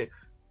say it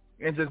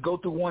and just go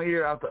through one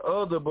ear out the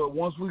other, but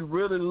once we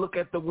really look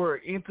at the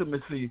word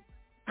intimacy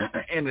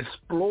and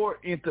explore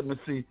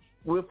intimacy,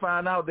 we'll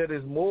find out that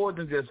it's more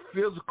than just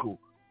physical,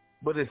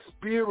 but it's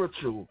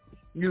spiritual,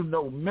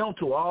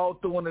 mental, all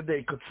through the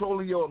day,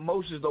 controlling your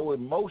emotions, those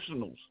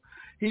emotionals.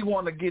 He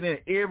want to get in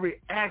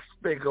every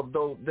aspect of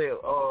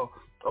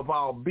of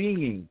our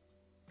being,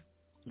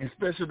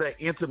 especially that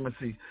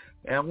intimacy.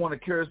 And I want to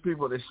encourage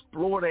people to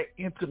explore that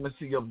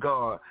intimacy of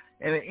God.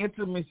 And the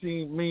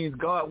intimacy means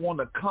God want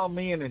to come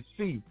in and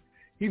see.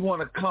 He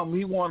want to come.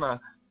 He want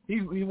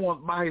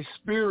by His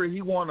Spirit.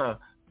 He want to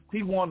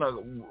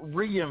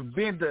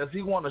reinvent us.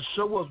 He want to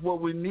show us what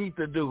we need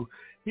to do.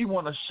 He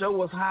want to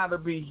show us how to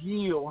be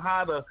healed,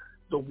 how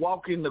to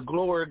walk in the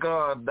glory of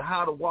God,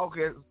 how to walk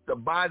as the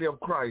body of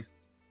Christ.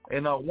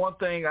 And one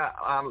thing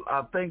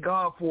I thank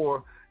God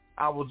for,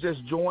 I was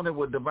just joining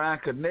with Divine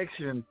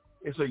Connection.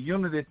 It's a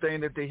unity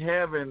thing that they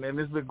have, and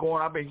it's been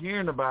going. I've been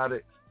hearing about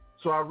it.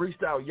 So I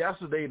reached out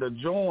yesterday to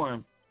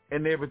join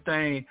and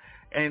everything.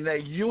 And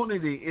that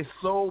unity is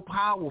so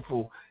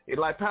powerful.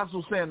 Like Pastor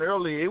was saying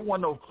earlier, it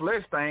wasn't no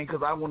flesh thing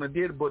because I wouldn't have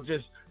did it, but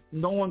just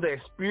knowing that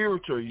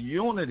spiritual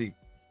unity,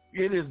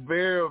 it is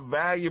very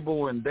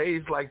valuable in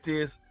days like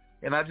this.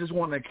 And I just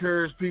want to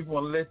encourage people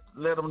and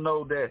let them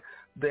know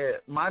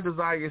that my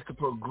desire is to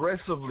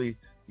progressively,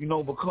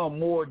 become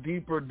more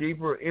deeper,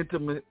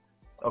 intimate,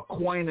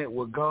 acquainted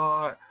with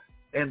God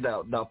and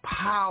the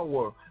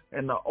power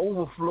and the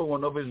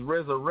overflowing of His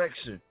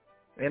resurrection.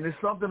 And it's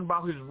something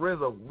about His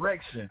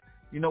resurrection.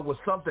 When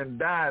something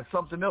dies,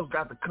 something else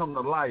got to come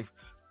to life.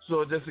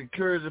 So just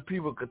encouraging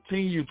people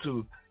continue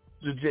to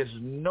just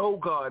know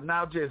God,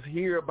 not just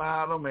hear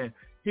about Him and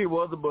hear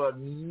others, but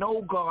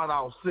know God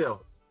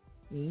ourselves.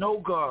 Know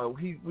God.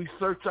 We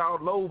search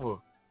all over.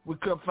 We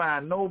couldn't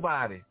find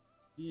nobody.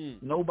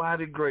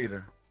 Nobody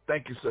greater.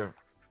 Thank you, sir.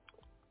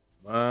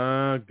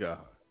 My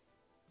God.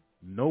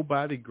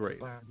 Nobody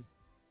greater.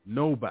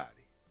 Nobody.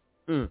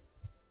 Listen,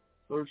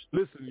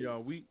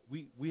 y'all, we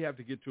have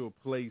to get to a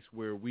place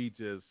where we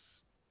just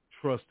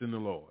trust in the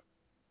Lord.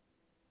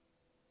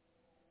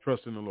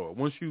 Trust in the Lord.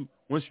 Once you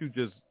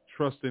just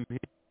trust in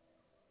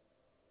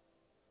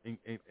Him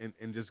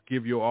and just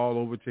give your all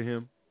over to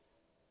Him,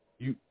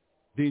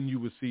 then you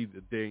will see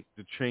the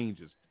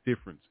changes,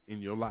 difference in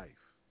your life.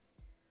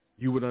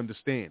 You would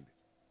understand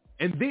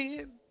it. And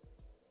then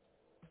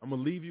I'm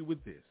going to leave you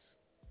with this.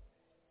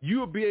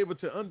 You'll be able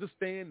to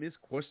understand this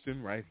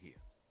question right here.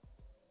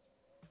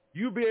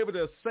 You'll be able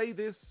to say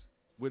this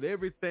with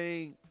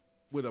everything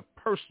with a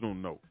personal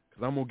note,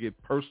 because I'm going to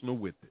get personal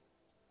with it.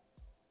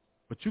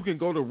 But you can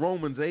go to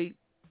Romans 8,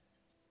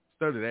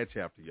 study that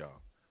chapter,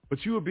 y'all.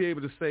 But you will be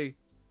able to say,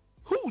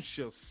 who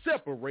shall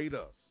separate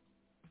us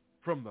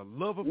from the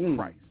love of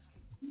Christ?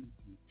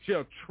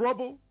 Shall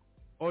trouble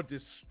or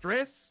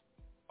distress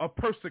or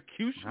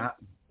persecution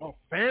or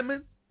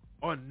famine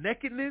or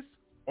nakedness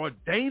or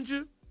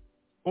danger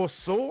or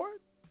sword?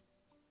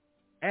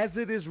 As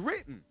it is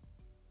written,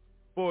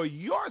 for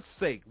your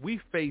sake we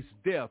face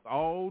death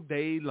all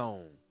day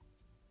long.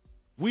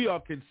 We are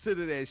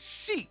considered as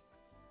sheep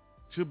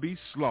to be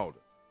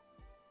slaughtered.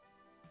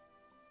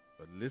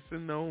 But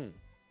listen on.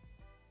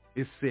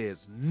 It says,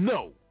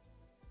 no.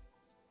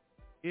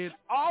 In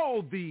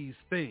all these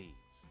things,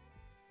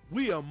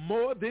 we are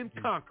more than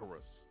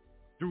conquerors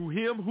through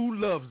him who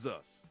loves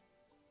us.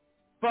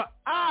 For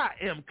I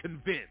am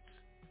convinced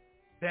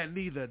that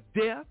neither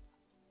death,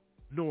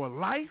 nor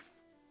life,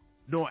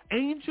 nor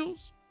angels,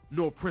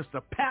 nor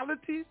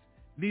principalities,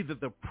 neither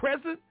the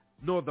present,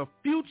 nor the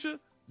future,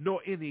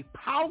 nor any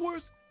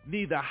powers,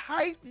 neither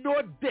height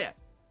nor depth,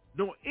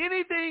 nor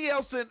anything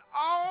else in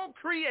all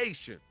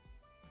creation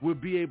will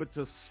be able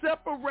to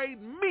separate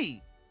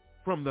me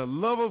from the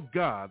love of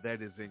God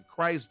that is in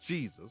Christ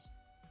Jesus,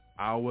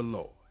 our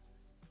Lord.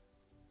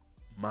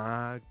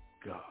 My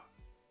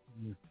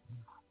God.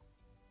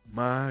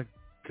 My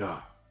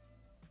God.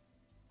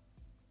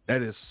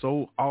 That is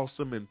so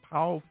awesome and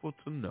powerful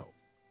to know.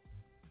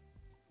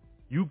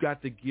 You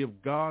got to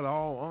give God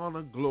all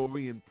honor,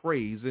 glory, and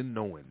praise in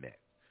knowing that.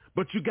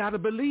 But you got to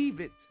believe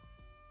it.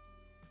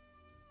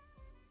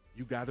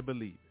 You got to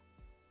believe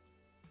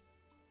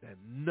it. That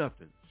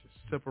nothing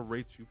should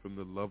separate you from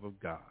the love of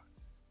God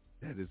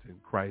that is in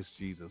Christ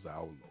Jesus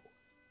our Lord.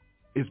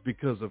 It's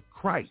because of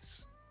Christ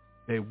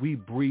that we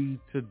breathe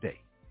today.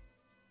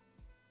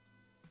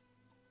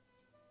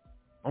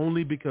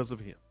 Only because of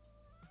him.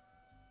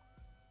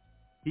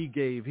 He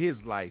gave his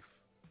life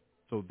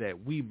so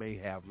that we may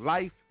have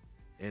life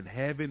and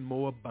have it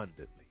more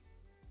abundantly.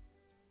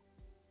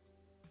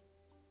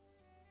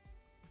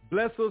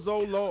 Bless us,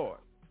 O Lord.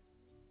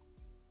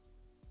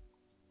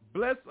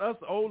 Bless us,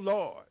 O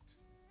Lord.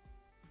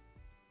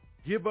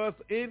 Give us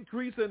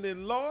increase and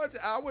enlarge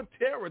our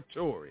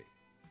territory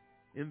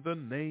in the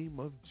name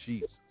of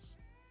Jesus.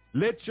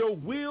 Let your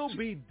will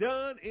be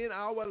done in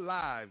our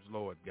lives,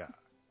 Lord God.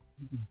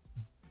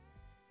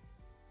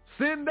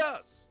 Send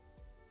us.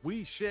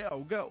 We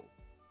shall go.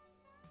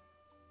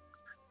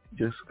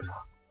 Yes, God.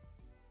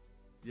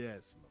 Yes,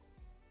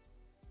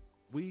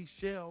 Lord. We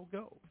shall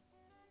go.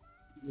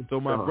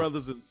 So my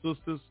brothers and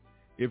sisters,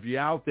 if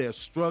you're out there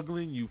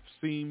struggling, you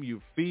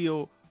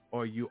feel,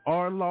 or you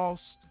are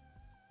lost,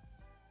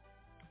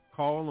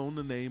 call on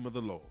the name of the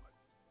Lord.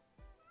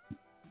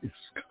 Yes.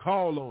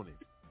 Call on him.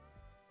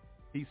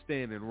 He's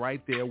standing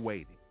right there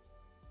waiting.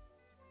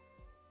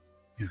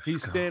 Yes,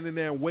 He's God. standing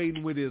there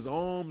waiting with his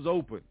arms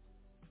open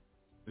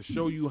to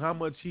show you how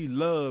much he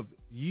loved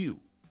you.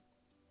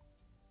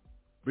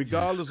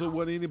 Regardless of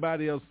what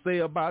anybody else say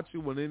about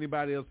you, what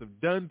anybody else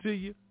have done to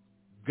you,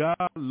 God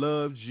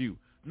loves you.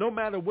 No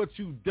matter what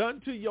you've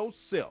done to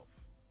yourself,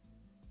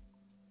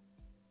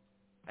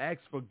 ask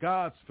for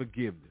God's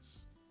forgiveness.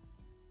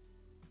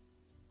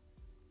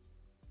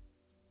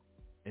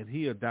 And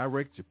he'll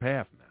direct your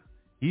path now.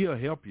 He'll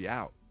help you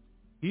out.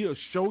 He'll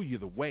show you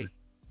the way.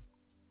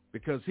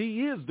 Because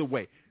he is the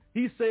way.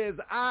 He says,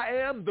 I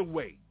am the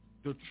way,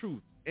 the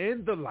truth,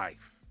 and the life.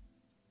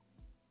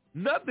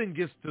 Nothing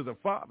gets to the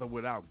Father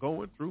without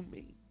going through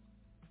me.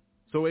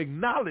 So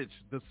acknowledge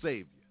the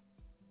Savior.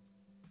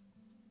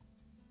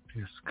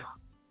 Yes, God.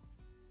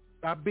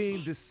 Stop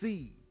being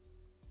deceived,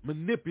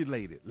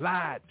 manipulated,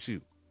 lied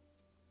to.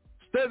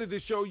 Study to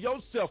show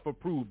yourself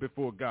approved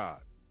before God,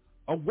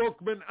 a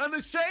workman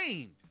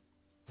unashamed,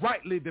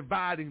 rightly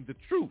dividing the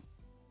truth.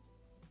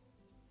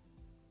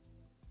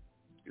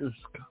 Yes,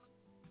 God.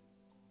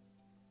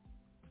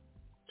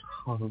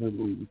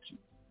 Hallelujah.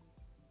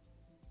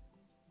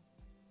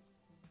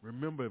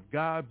 Remember, if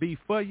God be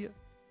for you,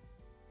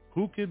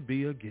 who can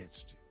be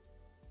against you?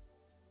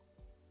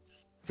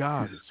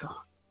 God is for you.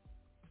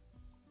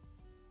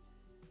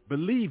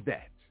 Believe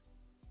that.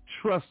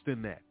 Trust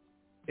in that.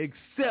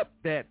 Accept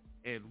that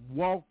and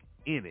walk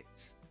in it.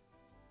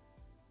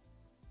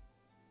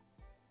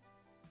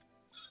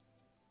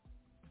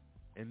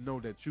 And know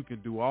that you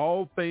can do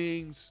all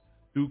things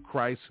through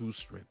Christ who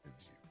strengthens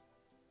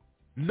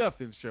you.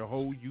 Nothing shall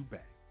hold you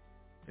back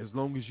as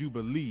long as you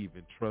believe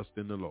and trust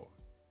in the Lord.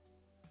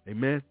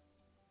 Amen?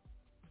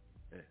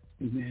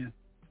 Amen.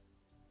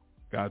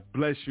 God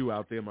bless you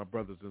out there, my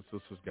brothers and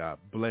sisters. God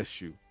bless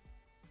you.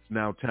 It's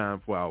now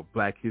time for our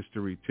Black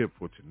History tip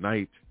for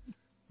tonight.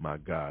 My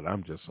God,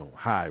 I'm just on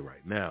high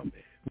right now, man.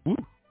 Woo.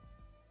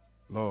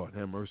 Lord,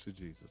 have mercy,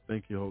 Jesus.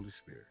 Thank you, Holy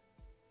Spirit.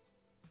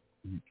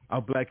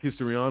 Our Black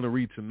History honor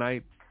read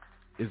tonight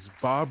is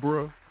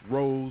Barbara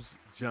Rose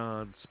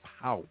Johns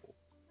Powell.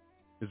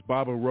 Ms.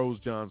 Barbara Rose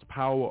Johns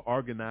Powell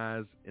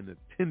organized an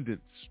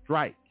attendance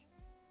strike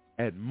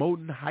at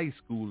Moton High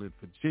School in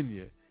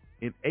Virginia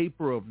in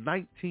April of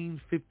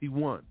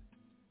 1951.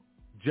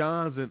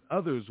 Johns and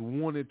others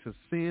wanted to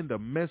send a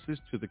message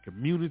to the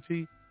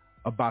community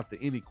about the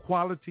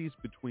inequalities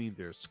between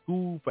their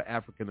school for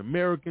African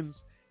Americans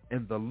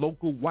and the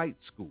local white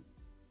school.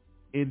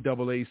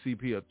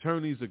 NAACP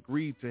attorneys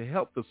agreed to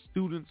help the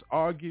students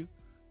argue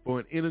for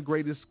an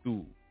integrated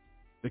school.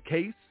 The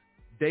case,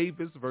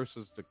 Davis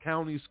versus the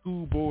County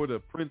School Board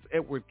of Prince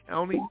Edward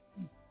County,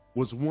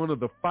 was one of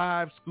the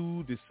 5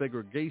 school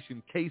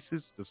desegregation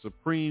cases the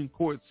Supreme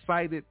Court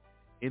cited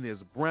in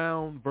its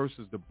Brown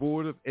versus the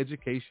Board of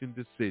Education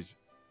decision.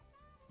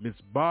 Miss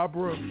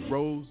Barbara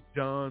Rose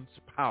Johns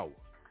Power,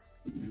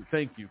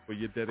 thank you for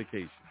your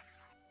dedication.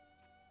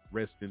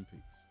 Rest in peace.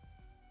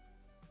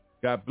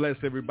 God bless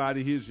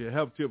everybody. Here's your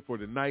health tip for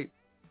tonight.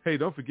 Hey,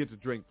 don't forget to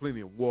drink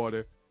plenty of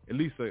water, at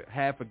least a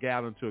half a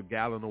gallon to a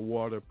gallon of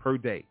water per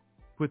day.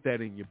 Put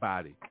that in your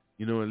body.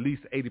 You know, at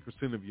least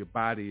 80% of your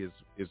body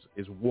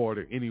is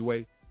water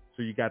anyway,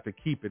 so you got to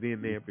keep it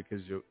in there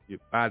because your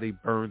body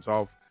burns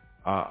off,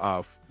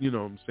 you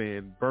know what I'm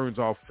saying, burns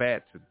off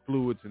fats and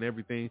fluids and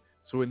everything,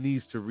 so it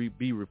needs to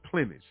be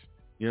replenished.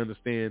 You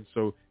understand?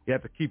 So you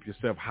have to keep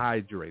yourself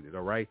hydrated,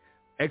 all right?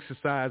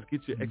 Exercise,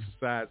 get your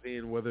exercise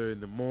in, whether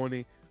in the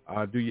morning,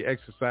 do your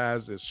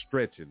exercise as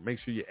stretching. Make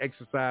sure you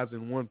exercise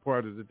in one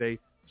part of the day,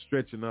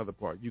 stretch another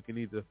part. You can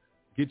either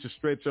get your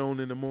stretch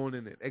on in the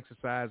morning and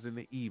exercise in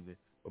the evening,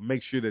 but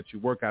make sure that you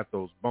work out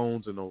those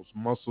bones and those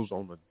muscles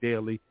on a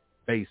daily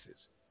basis.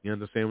 You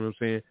understand what I'm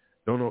saying?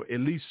 At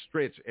least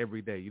stretch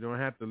every day. You don't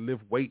have to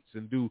lift weights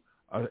and do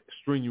a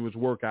strenuous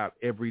workout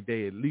every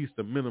day, at least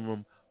a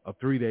minimum of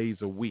 3 days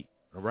a week,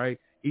 all right?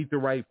 Eat the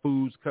right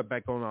foods, cut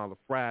back on all the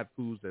fried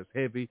foods that's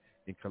heavy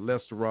in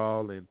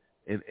cholesterol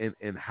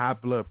and high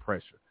blood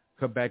pressure.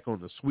 Cut back on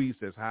the sweets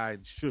that's high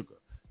in sugar.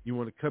 You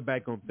want to cut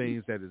back on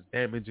things that is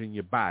damaging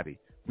your body.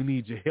 We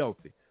need you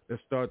healthy.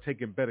 Let's start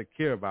taking better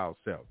care of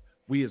ourselves.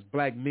 We as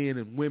black men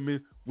and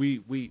women,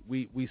 we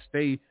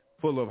stay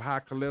full of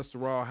high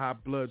cholesterol, high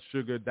blood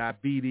sugar,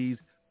 diabetes,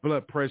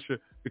 blood pressure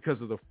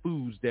because of the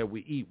foods that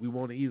we eat. We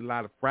want to eat a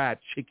lot of fried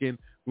chicken.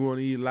 We want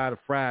to eat a lot of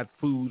fried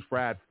foods,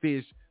 fried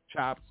fish,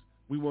 chops.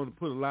 We want to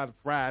put a lot of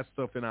fried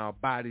stuff in our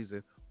bodies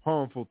and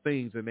harmful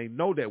things, and they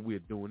know that we're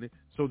doing it,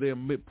 so they're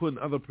putting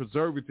other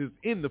preservatives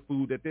in the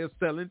food that they're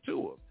selling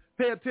to us.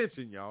 Pay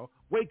attention, y'all.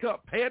 Wake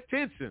up. Pay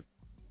attention.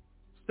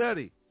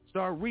 Study.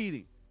 Start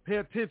reading. Pay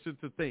attention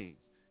to things.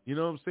 You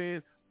know what I'm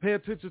saying? Pay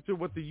attention to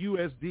what the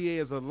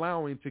USDA is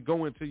allowing to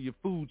go into your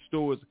food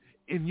stores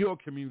in your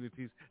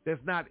communities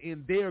that's not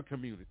in their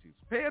communities.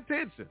 Pay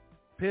attention.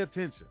 Pay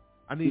attention.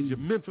 I need you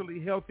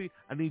mentally healthy.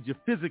 I need you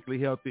physically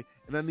healthy.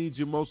 And I need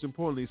you, most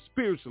importantly,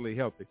 spiritually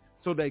healthy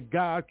so that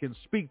God can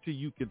speak to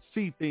you, can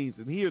see things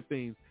and hear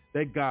things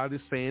that God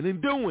is saying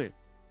and doing.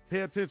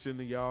 Pay attention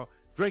to y'all.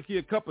 Drink you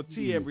a cup of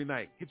tea every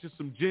night. Get you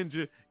some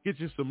ginger, get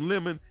you some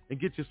lemon, and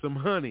get you some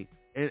honey.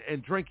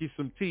 And drink you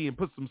some tea and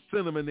put some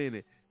cinnamon in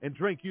it. And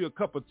drink you a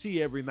cup of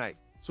tea every night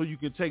so you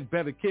can take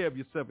better care of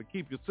yourself and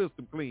keep your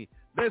system clean.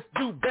 Let's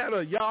do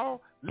better,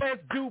 y'all.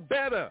 Let's do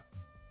better.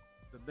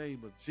 In the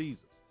name of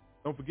Jesus.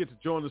 Don't forget to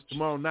join us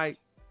tomorrow night.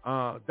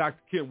 Dr.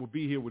 Kent will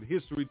be here with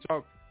History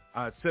Talk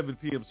at 7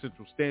 p.m.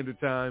 Central Standard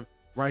Time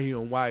right here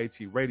on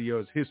YAT Radio.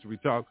 It's History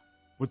Talk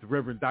with the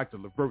Reverend Dr.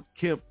 Levert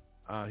Kemp.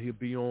 He'll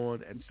be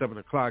on at 7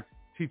 o'clock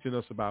teaching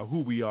us about who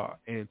we are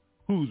and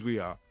whose we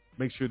are.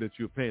 Make sure that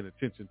you're paying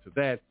attention to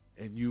that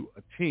and you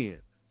attend.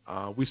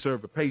 We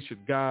serve a patient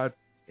God,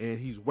 and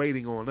he's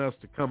waiting on us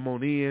to come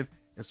on in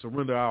and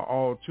surrender our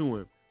all to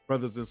him.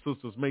 Brothers and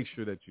sisters, make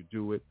sure that you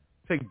do it.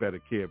 Take better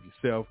care of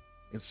yourself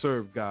and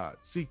serve God.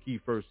 Seek ye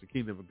first the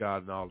kingdom of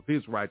God and all of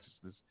his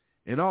righteousness,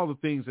 and all the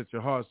things that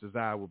your heart's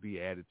desire will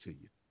be added to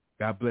you.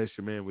 God bless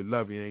you, man. We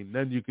love you. Ain't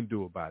nothing you can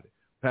do about it.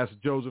 Pastor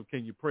Joseph,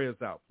 can you pray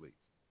us out, please?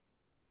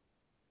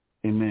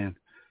 Amen.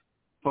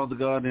 Father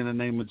God, in the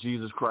name of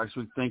Jesus Christ,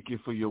 we thank you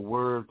for your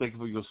word. Thank you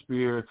for your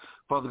spirit.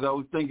 Father God,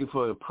 we thank you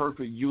for a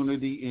perfect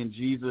unity in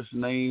Jesus'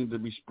 name to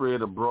be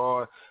spread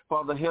abroad.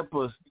 Father, help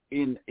us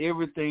in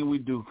everything we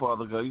do,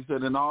 Father God. You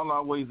said in all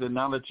our ways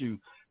acknowledge you,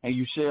 and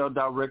you shall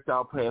direct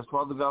our paths.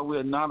 Father God, we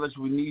acknowledge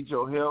we need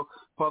your help.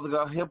 Father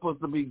God, help us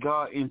to be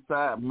God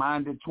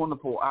inside-minded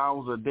 24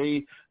 hours a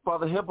day.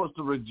 Father, help us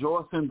to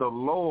rejoice in the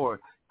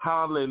Lord.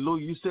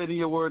 Hallelujah. You said in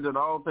your word that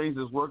all things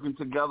is working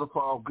together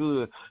for our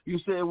good. You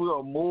said we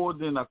are more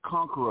than a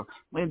conqueror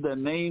in the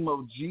name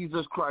of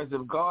Jesus Christ.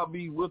 If God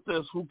be with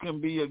us, who can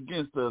be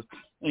against us?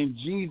 In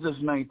Jesus'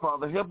 name,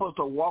 Father, help us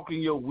to walk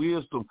in your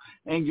wisdom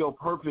and your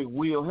perfect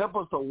will. Help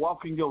us to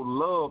walk in your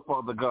love,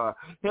 Father God.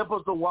 Help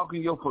us to walk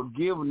in your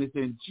forgiveness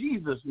in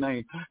Jesus'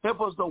 name.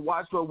 Help us to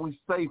watch what we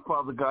say,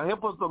 Father God.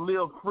 Help us to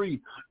live free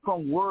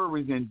from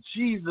worries in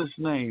Jesus'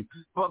 name.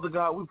 Father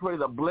God, we pray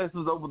the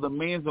blessings over the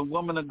men and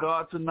women of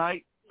God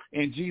tonight.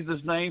 In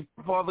Jesus' name,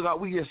 Father God,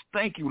 we just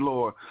thank you,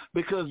 Lord,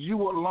 because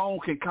you alone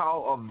can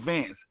call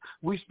advance.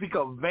 We speak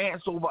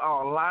advance over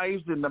our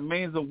lives and the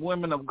men and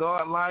women of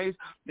God lives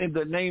in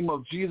the name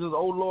of Jesus.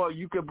 Oh, Lord,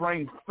 you can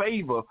bring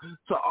favor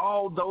to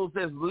all those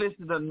that's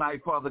listening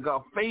tonight, Father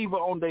God. Favor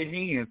on their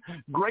hands,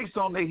 grace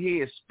on their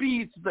heads,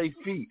 speed to their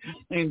feet.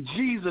 In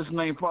Jesus'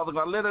 name, Father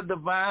God, let a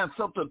divine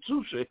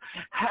substitution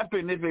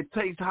happen if it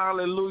takes,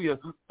 hallelujah,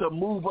 to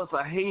move us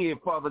ahead,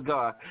 Father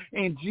God.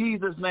 In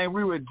Jesus' name,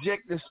 we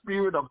reject the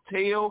spirit of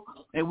tail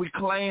and we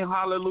claim,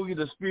 hallelujah,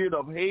 the spirit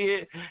of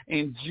head.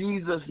 In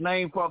Jesus'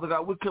 name, Father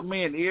God, we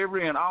command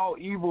every and all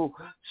evil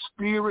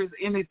spirits,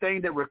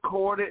 anything that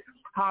recorded,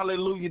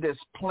 hallelujah, that's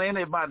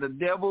planted by the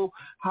devil,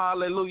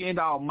 hallelujah, in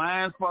our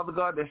minds, Father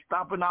God, that's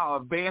stopping our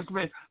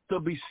advancement to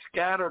be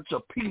scattered to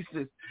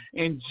pieces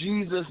in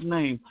Jesus'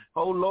 name.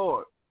 Oh,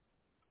 Lord.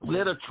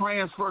 Let a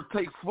transfer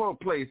take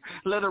place.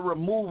 Let a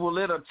removal,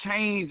 let a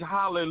change,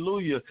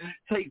 hallelujah,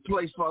 take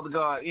place, Father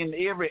God, in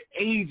every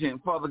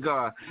agent, Father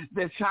God,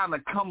 that's trying to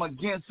come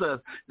against us,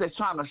 that's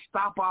trying to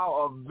stop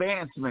our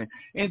advancement.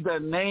 In the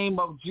name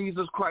of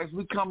Jesus Christ,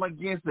 we come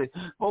against it.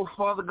 Oh,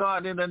 Father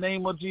God, in the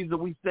name of Jesus,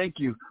 we thank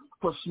you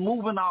for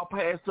smoothing our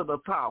path to the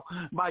top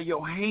by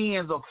your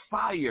hands of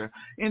fire.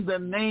 In the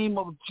name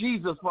of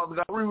Jesus, Father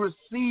God, we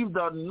receive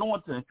the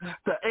anointing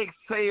to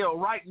exhale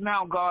right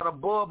now, God,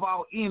 above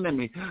our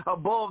enemy,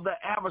 above the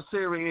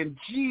adversary. In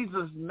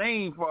Jesus'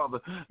 name, Father,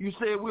 you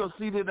said we are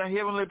seated in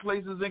heavenly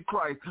places in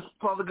Christ.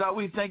 Father God,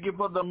 we thank you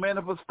for the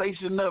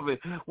manifestation of it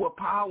with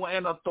power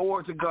and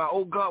authority, God.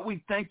 Oh, God,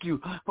 we thank you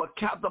for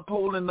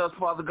catapulting us,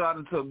 Father God,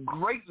 into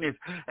greatness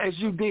as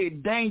you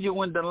did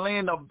Daniel in the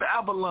land of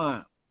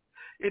Babylon,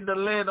 in the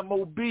land of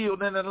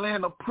Mobile, in the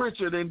land of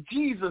Pritchard, in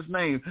Jesus'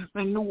 name,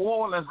 in New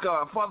Orleans,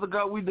 God. Father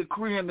God, we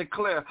decree and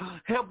declare,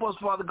 help us,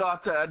 Father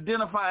God, to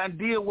identify and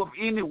deal with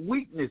any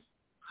weakness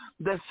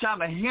that's trying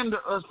to hinder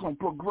us from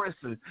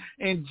progressing.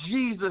 In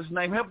Jesus'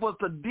 name, help us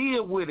to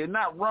deal with it,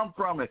 not run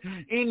from it.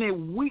 Any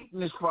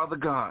weakness, Father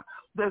God,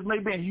 that may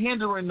be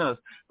hindering us.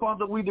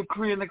 Father, we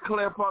decree and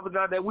declare, Father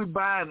God, that we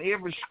bind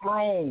every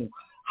strong,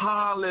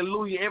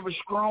 hallelujah, every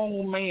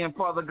strong man,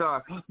 Father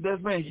God,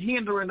 that's been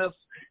hindering us,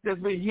 that's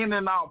been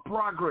hindering our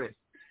progress.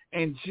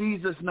 In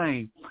Jesus'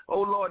 name.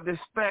 Oh, Lord,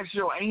 dispatch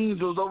your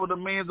angels over the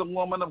men and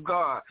women of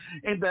God.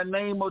 In the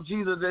name of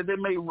Jesus, that they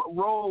may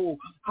roll,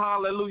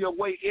 hallelujah,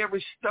 away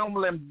every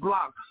stumbling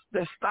block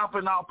that's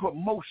stopping our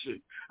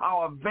promotion,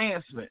 our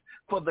advancement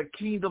for the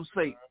kingdom's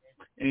sake.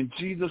 In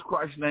Jesus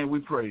Christ's name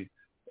we pray.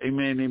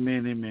 Amen,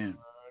 amen, amen.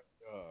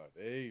 My God,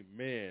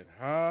 amen.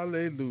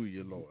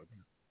 Hallelujah, Lord.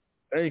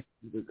 Thank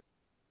you.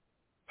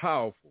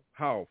 Powerful,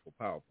 powerful,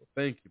 powerful.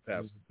 Thank you,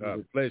 Pastor.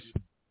 God bless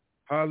you.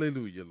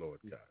 Hallelujah, Lord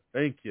God.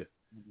 Thank you.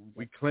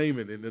 We claim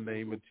it in the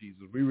name of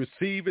Jesus. We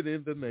receive it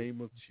in the name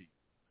of Jesus.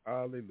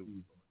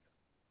 Hallelujah.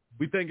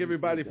 We thank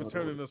everybody for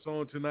turning us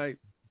on tonight.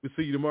 We'll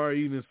see you tomorrow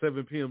evening,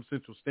 7 p.m.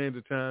 Central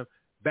Standard Time.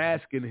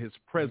 Bask in his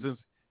presence.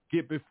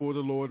 Get before the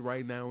Lord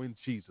right now in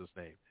Jesus'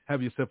 name.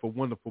 Have yourself a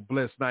wonderful,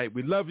 blessed night.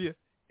 We love you,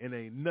 and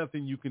ain't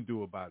nothing you can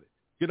do about it.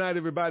 Good night,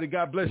 everybody.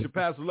 God bless you,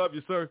 Pastor. Love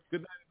you, sir.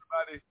 Good night,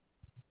 everybody.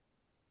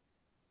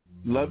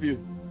 Love you.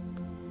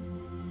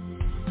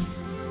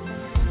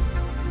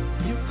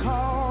 You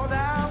called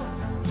out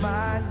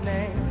my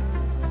name.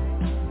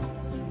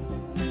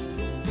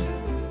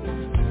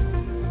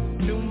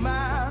 Knew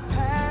my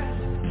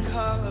past,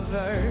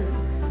 covered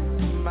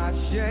my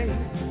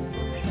shame.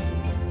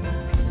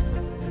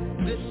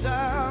 This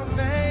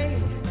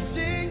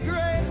amazing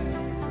grace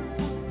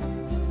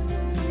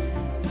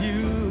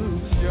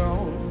you've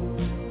shown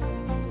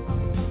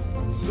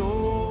so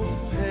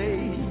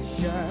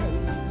patiently.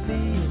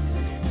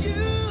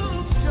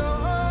 You've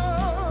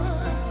shown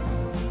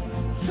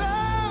so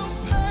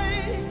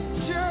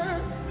patiently,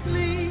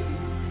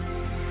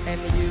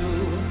 and you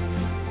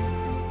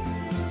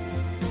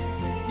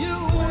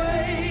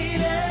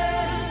waited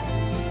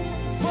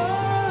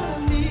for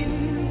me,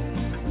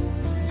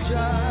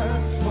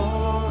 just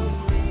for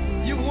me.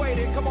 You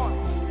waited, come on.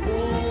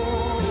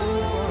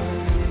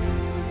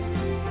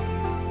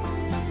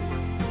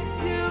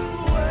 You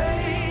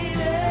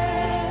waited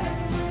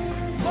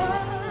for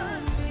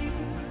me,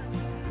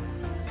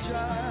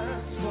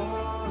 just for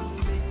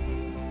me.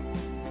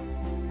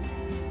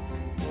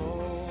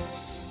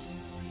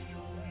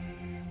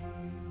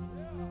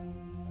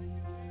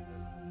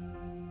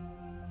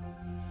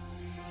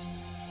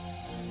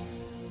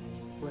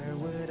 Where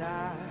would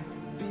I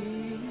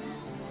be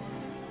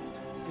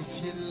if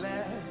you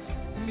let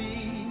me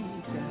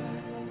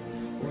die?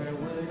 Where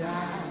would I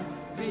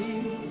be?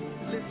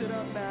 Lift it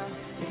up now.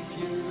 If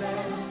you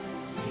let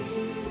me,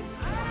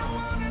 I don't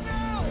wanna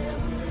know. Where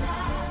would I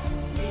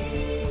be?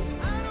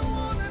 I don't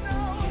wanna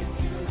know. If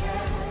you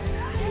let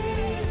me,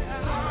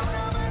 I'll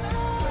never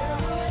know. Where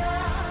would I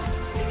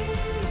be?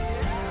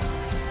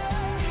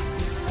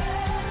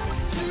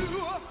 If you let me,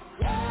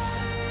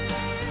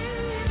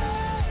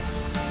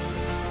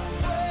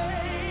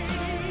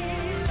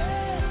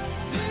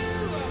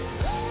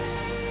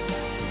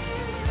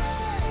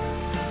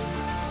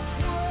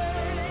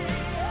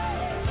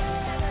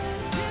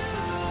 you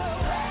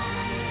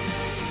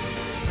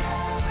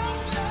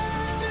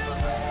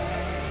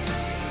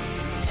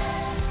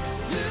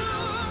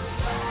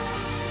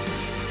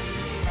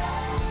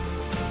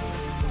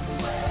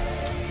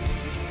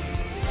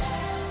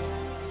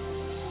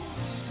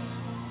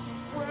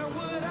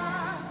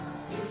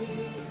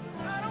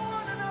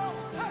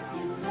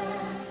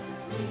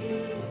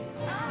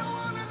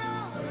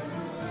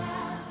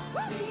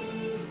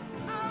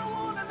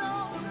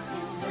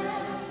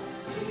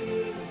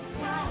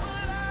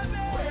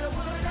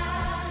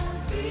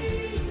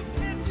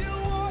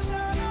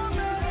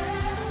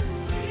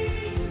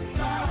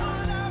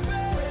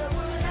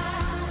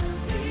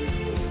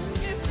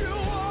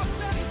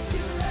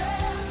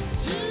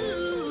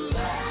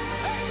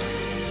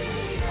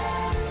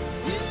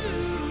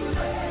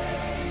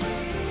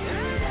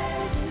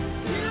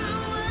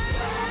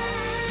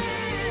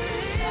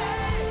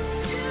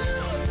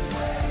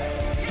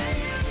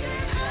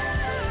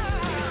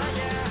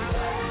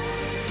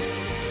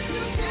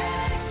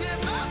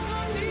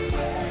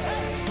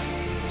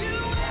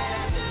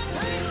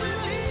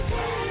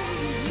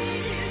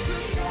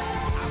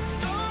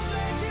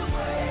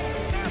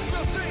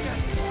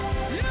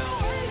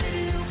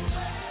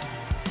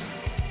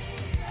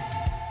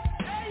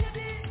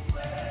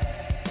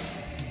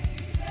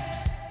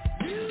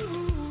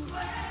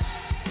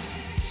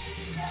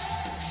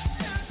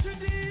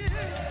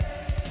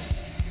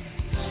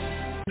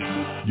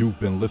You've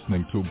been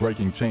listening to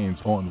Breaking Chains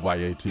on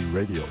YAT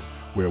Radio,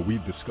 where we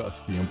discuss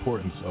the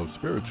importance of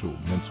spiritual,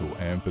 mental,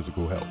 and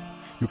physical health.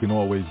 You can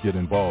always get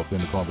involved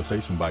in the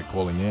conversation by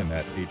calling in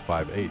at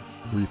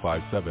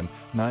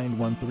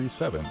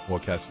 858-357-9137 or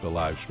catch the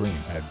live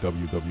stream at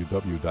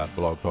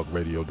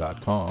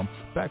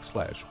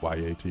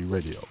www.blogtalkradio.com/YAT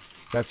Radio.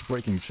 That's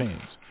Breaking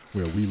Chains,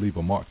 where we leave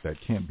a mark that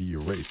can't be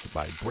erased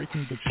by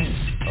breaking the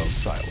chains of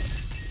silence.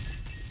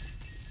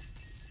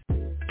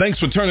 Thanks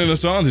for turning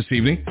us on this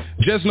evening.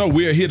 Just know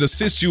we are here to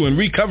assist you in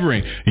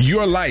recovering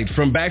your light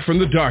from back from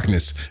the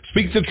darkness.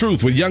 Speak the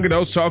truth with Young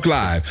Adults Talk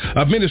Live,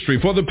 a ministry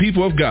for the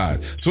people of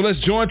God. So let's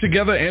join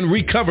together and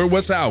recover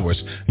what's ours.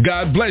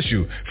 God bless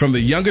you from the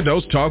Young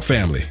Adults Talk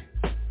family.